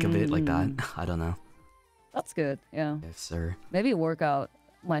 stay awake a bit like that. I don't know. That's good. Yeah. Yes, sir. Maybe a workout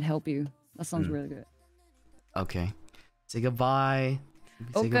might help you. That sounds really good. Okay. Say goodbye.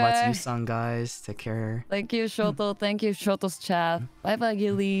 Say goodbye to Yusan, guys. Take care. Thank you, Shoto. Thank you, Shoto's chat. Bye bye,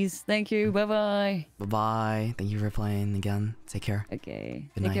 Guildies. Thank you. Bye bye. Bye bye. Thank you for playing again. Take care. Okay.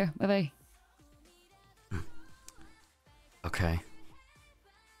 Good Take night. care. Bye bye. Okay.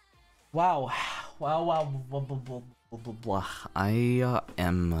 Wow. Wow. I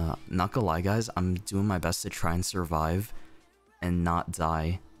am not gonna lie, guys. I'm doing my best to try and survive and not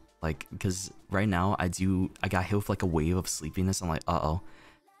die. Like, because right now I got hit with like a wave of sleepiness. I'm like, uh-oh.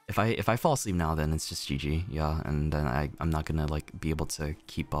 If I fall asleep now, then it's just GG. Yeah, and then I'm not gonna like be able to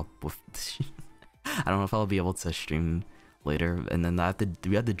keep up with. I don't know if I'll be able to stream later, and then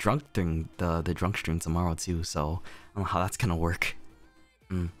we had the drunk thing, the drunk stream tomorrow too. So I don't know how that's gonna work.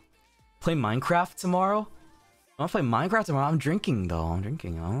 Play Minecraft tomorrow? I want to play Minecraft tomorrow. I'm drinking though. I'm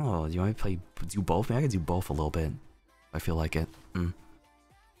drinking. I don't know. Do you want me to do both? Maybe I could do both a little bit. If I feel like it.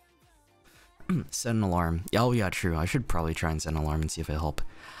 Set an alarm. Oh yeah, true. I should probably try and set an alarm and see if it'll help.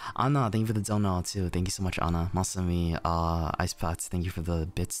 Anna, thank you for the donut too. Thank you so much, Anna. Masami, Ice Pats, thank you for the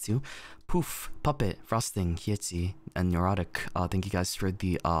bits too. Poof, Puppet, Frosting, Hietzi, and Neurotic, thank you guys for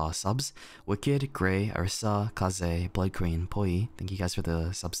the subs. Wicked, Gray, Ursa, Kaze, Blood Queen, Poi, thank you guys for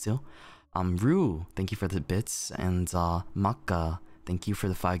the subs too. Rue, thank you for the bits, and Maka, thank you for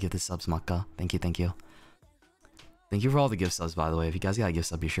the 5 gifted subs, Maka. Thank you, thank you. Thank you for all the gift subs, by the way. If you guys got a gift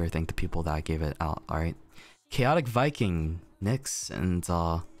sub, be sure to thank the people that gave it out. Alright. Chaotic Viking, Nyx, and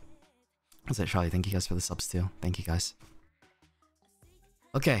what's that, Charlie? Thank you guys for the subs too. Thank you guys.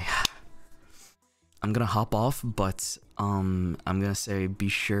 Okay. I'm gonna hop off, but I'm gonna say be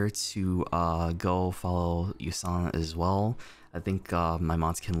sure to go follow Yusan as well. I think my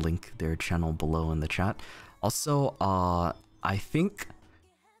mods can link their channel below in the chat. Also, I think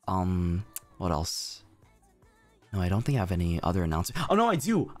what else? No, I don't think I have any other announcements. Oh no, I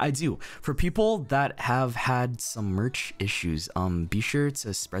do. For people that have had some merch issues, be sure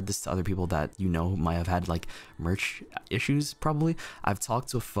to spread this to other people that you know might have had like merch issues probably. I've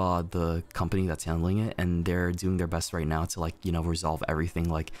talked with the company that's handling it, and they're doing their best right now to like, you know, resolve everything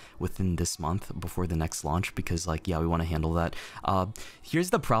like within this month before the next launch, because like, yeah, we want to handle that. Here's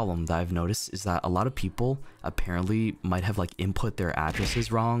the problem that I've noticed is that a lot of people apparently might have like input their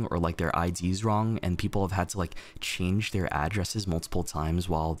addresses wrong or like their IDs wrong, and people have had to like change their addresses multiple times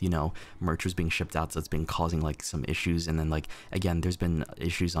while, you know, merch was being shipped out, so it's been causing like some issues. And then like, again, there's been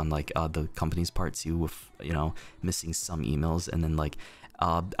issues on like the company's part too with, you know, missing some emails. And then like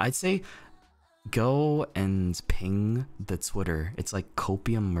I'd say go and ping the Twitter. It's like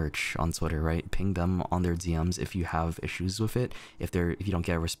Copium Merch on Twitter, right? Ping them on their DMs if you have issues with it, if you don't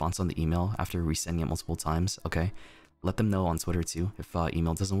get a response on the email after resending it multiple times. Okay, let them know on Twitter too if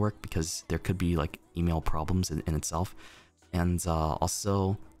email doesn't work, because there could be like email problems in itself. And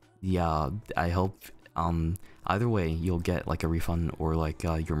also, yeah, I hope either way you'll get like a refund, or like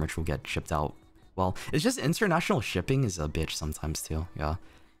your merch will get shipped out. Well, it's just international shipping is a bitch sometimes too. Yeah,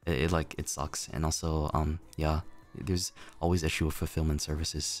 it sucks. And also yeah, there's always issue with fulfillment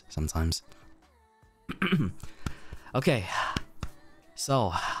services sometimes. Okay,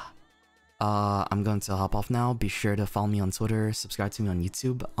 so I'm going to hop off now. Be sure to follow me on Twitter, subscribe to me on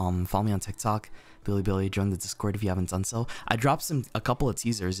YouTube, follow me on TikTok, Billy, join the Discord if you haven't done so. I dropped a couple of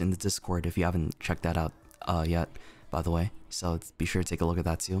teasers in the Discord if you haven't checked that out yet, by the way. So be sure to take a look at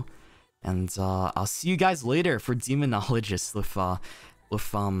that too. And I'll see you guys later for Demonologist with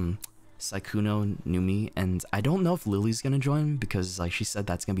Saikuno Numi. And I don't know if Lily's gonna join, because like she said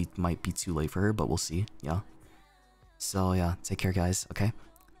that's might be too late for her, but we'll see. Yeah. So yeah, take care guys. Okay.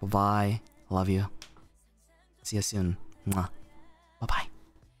 Bye bye. Love you. See you soon. Mwah. Bye bye.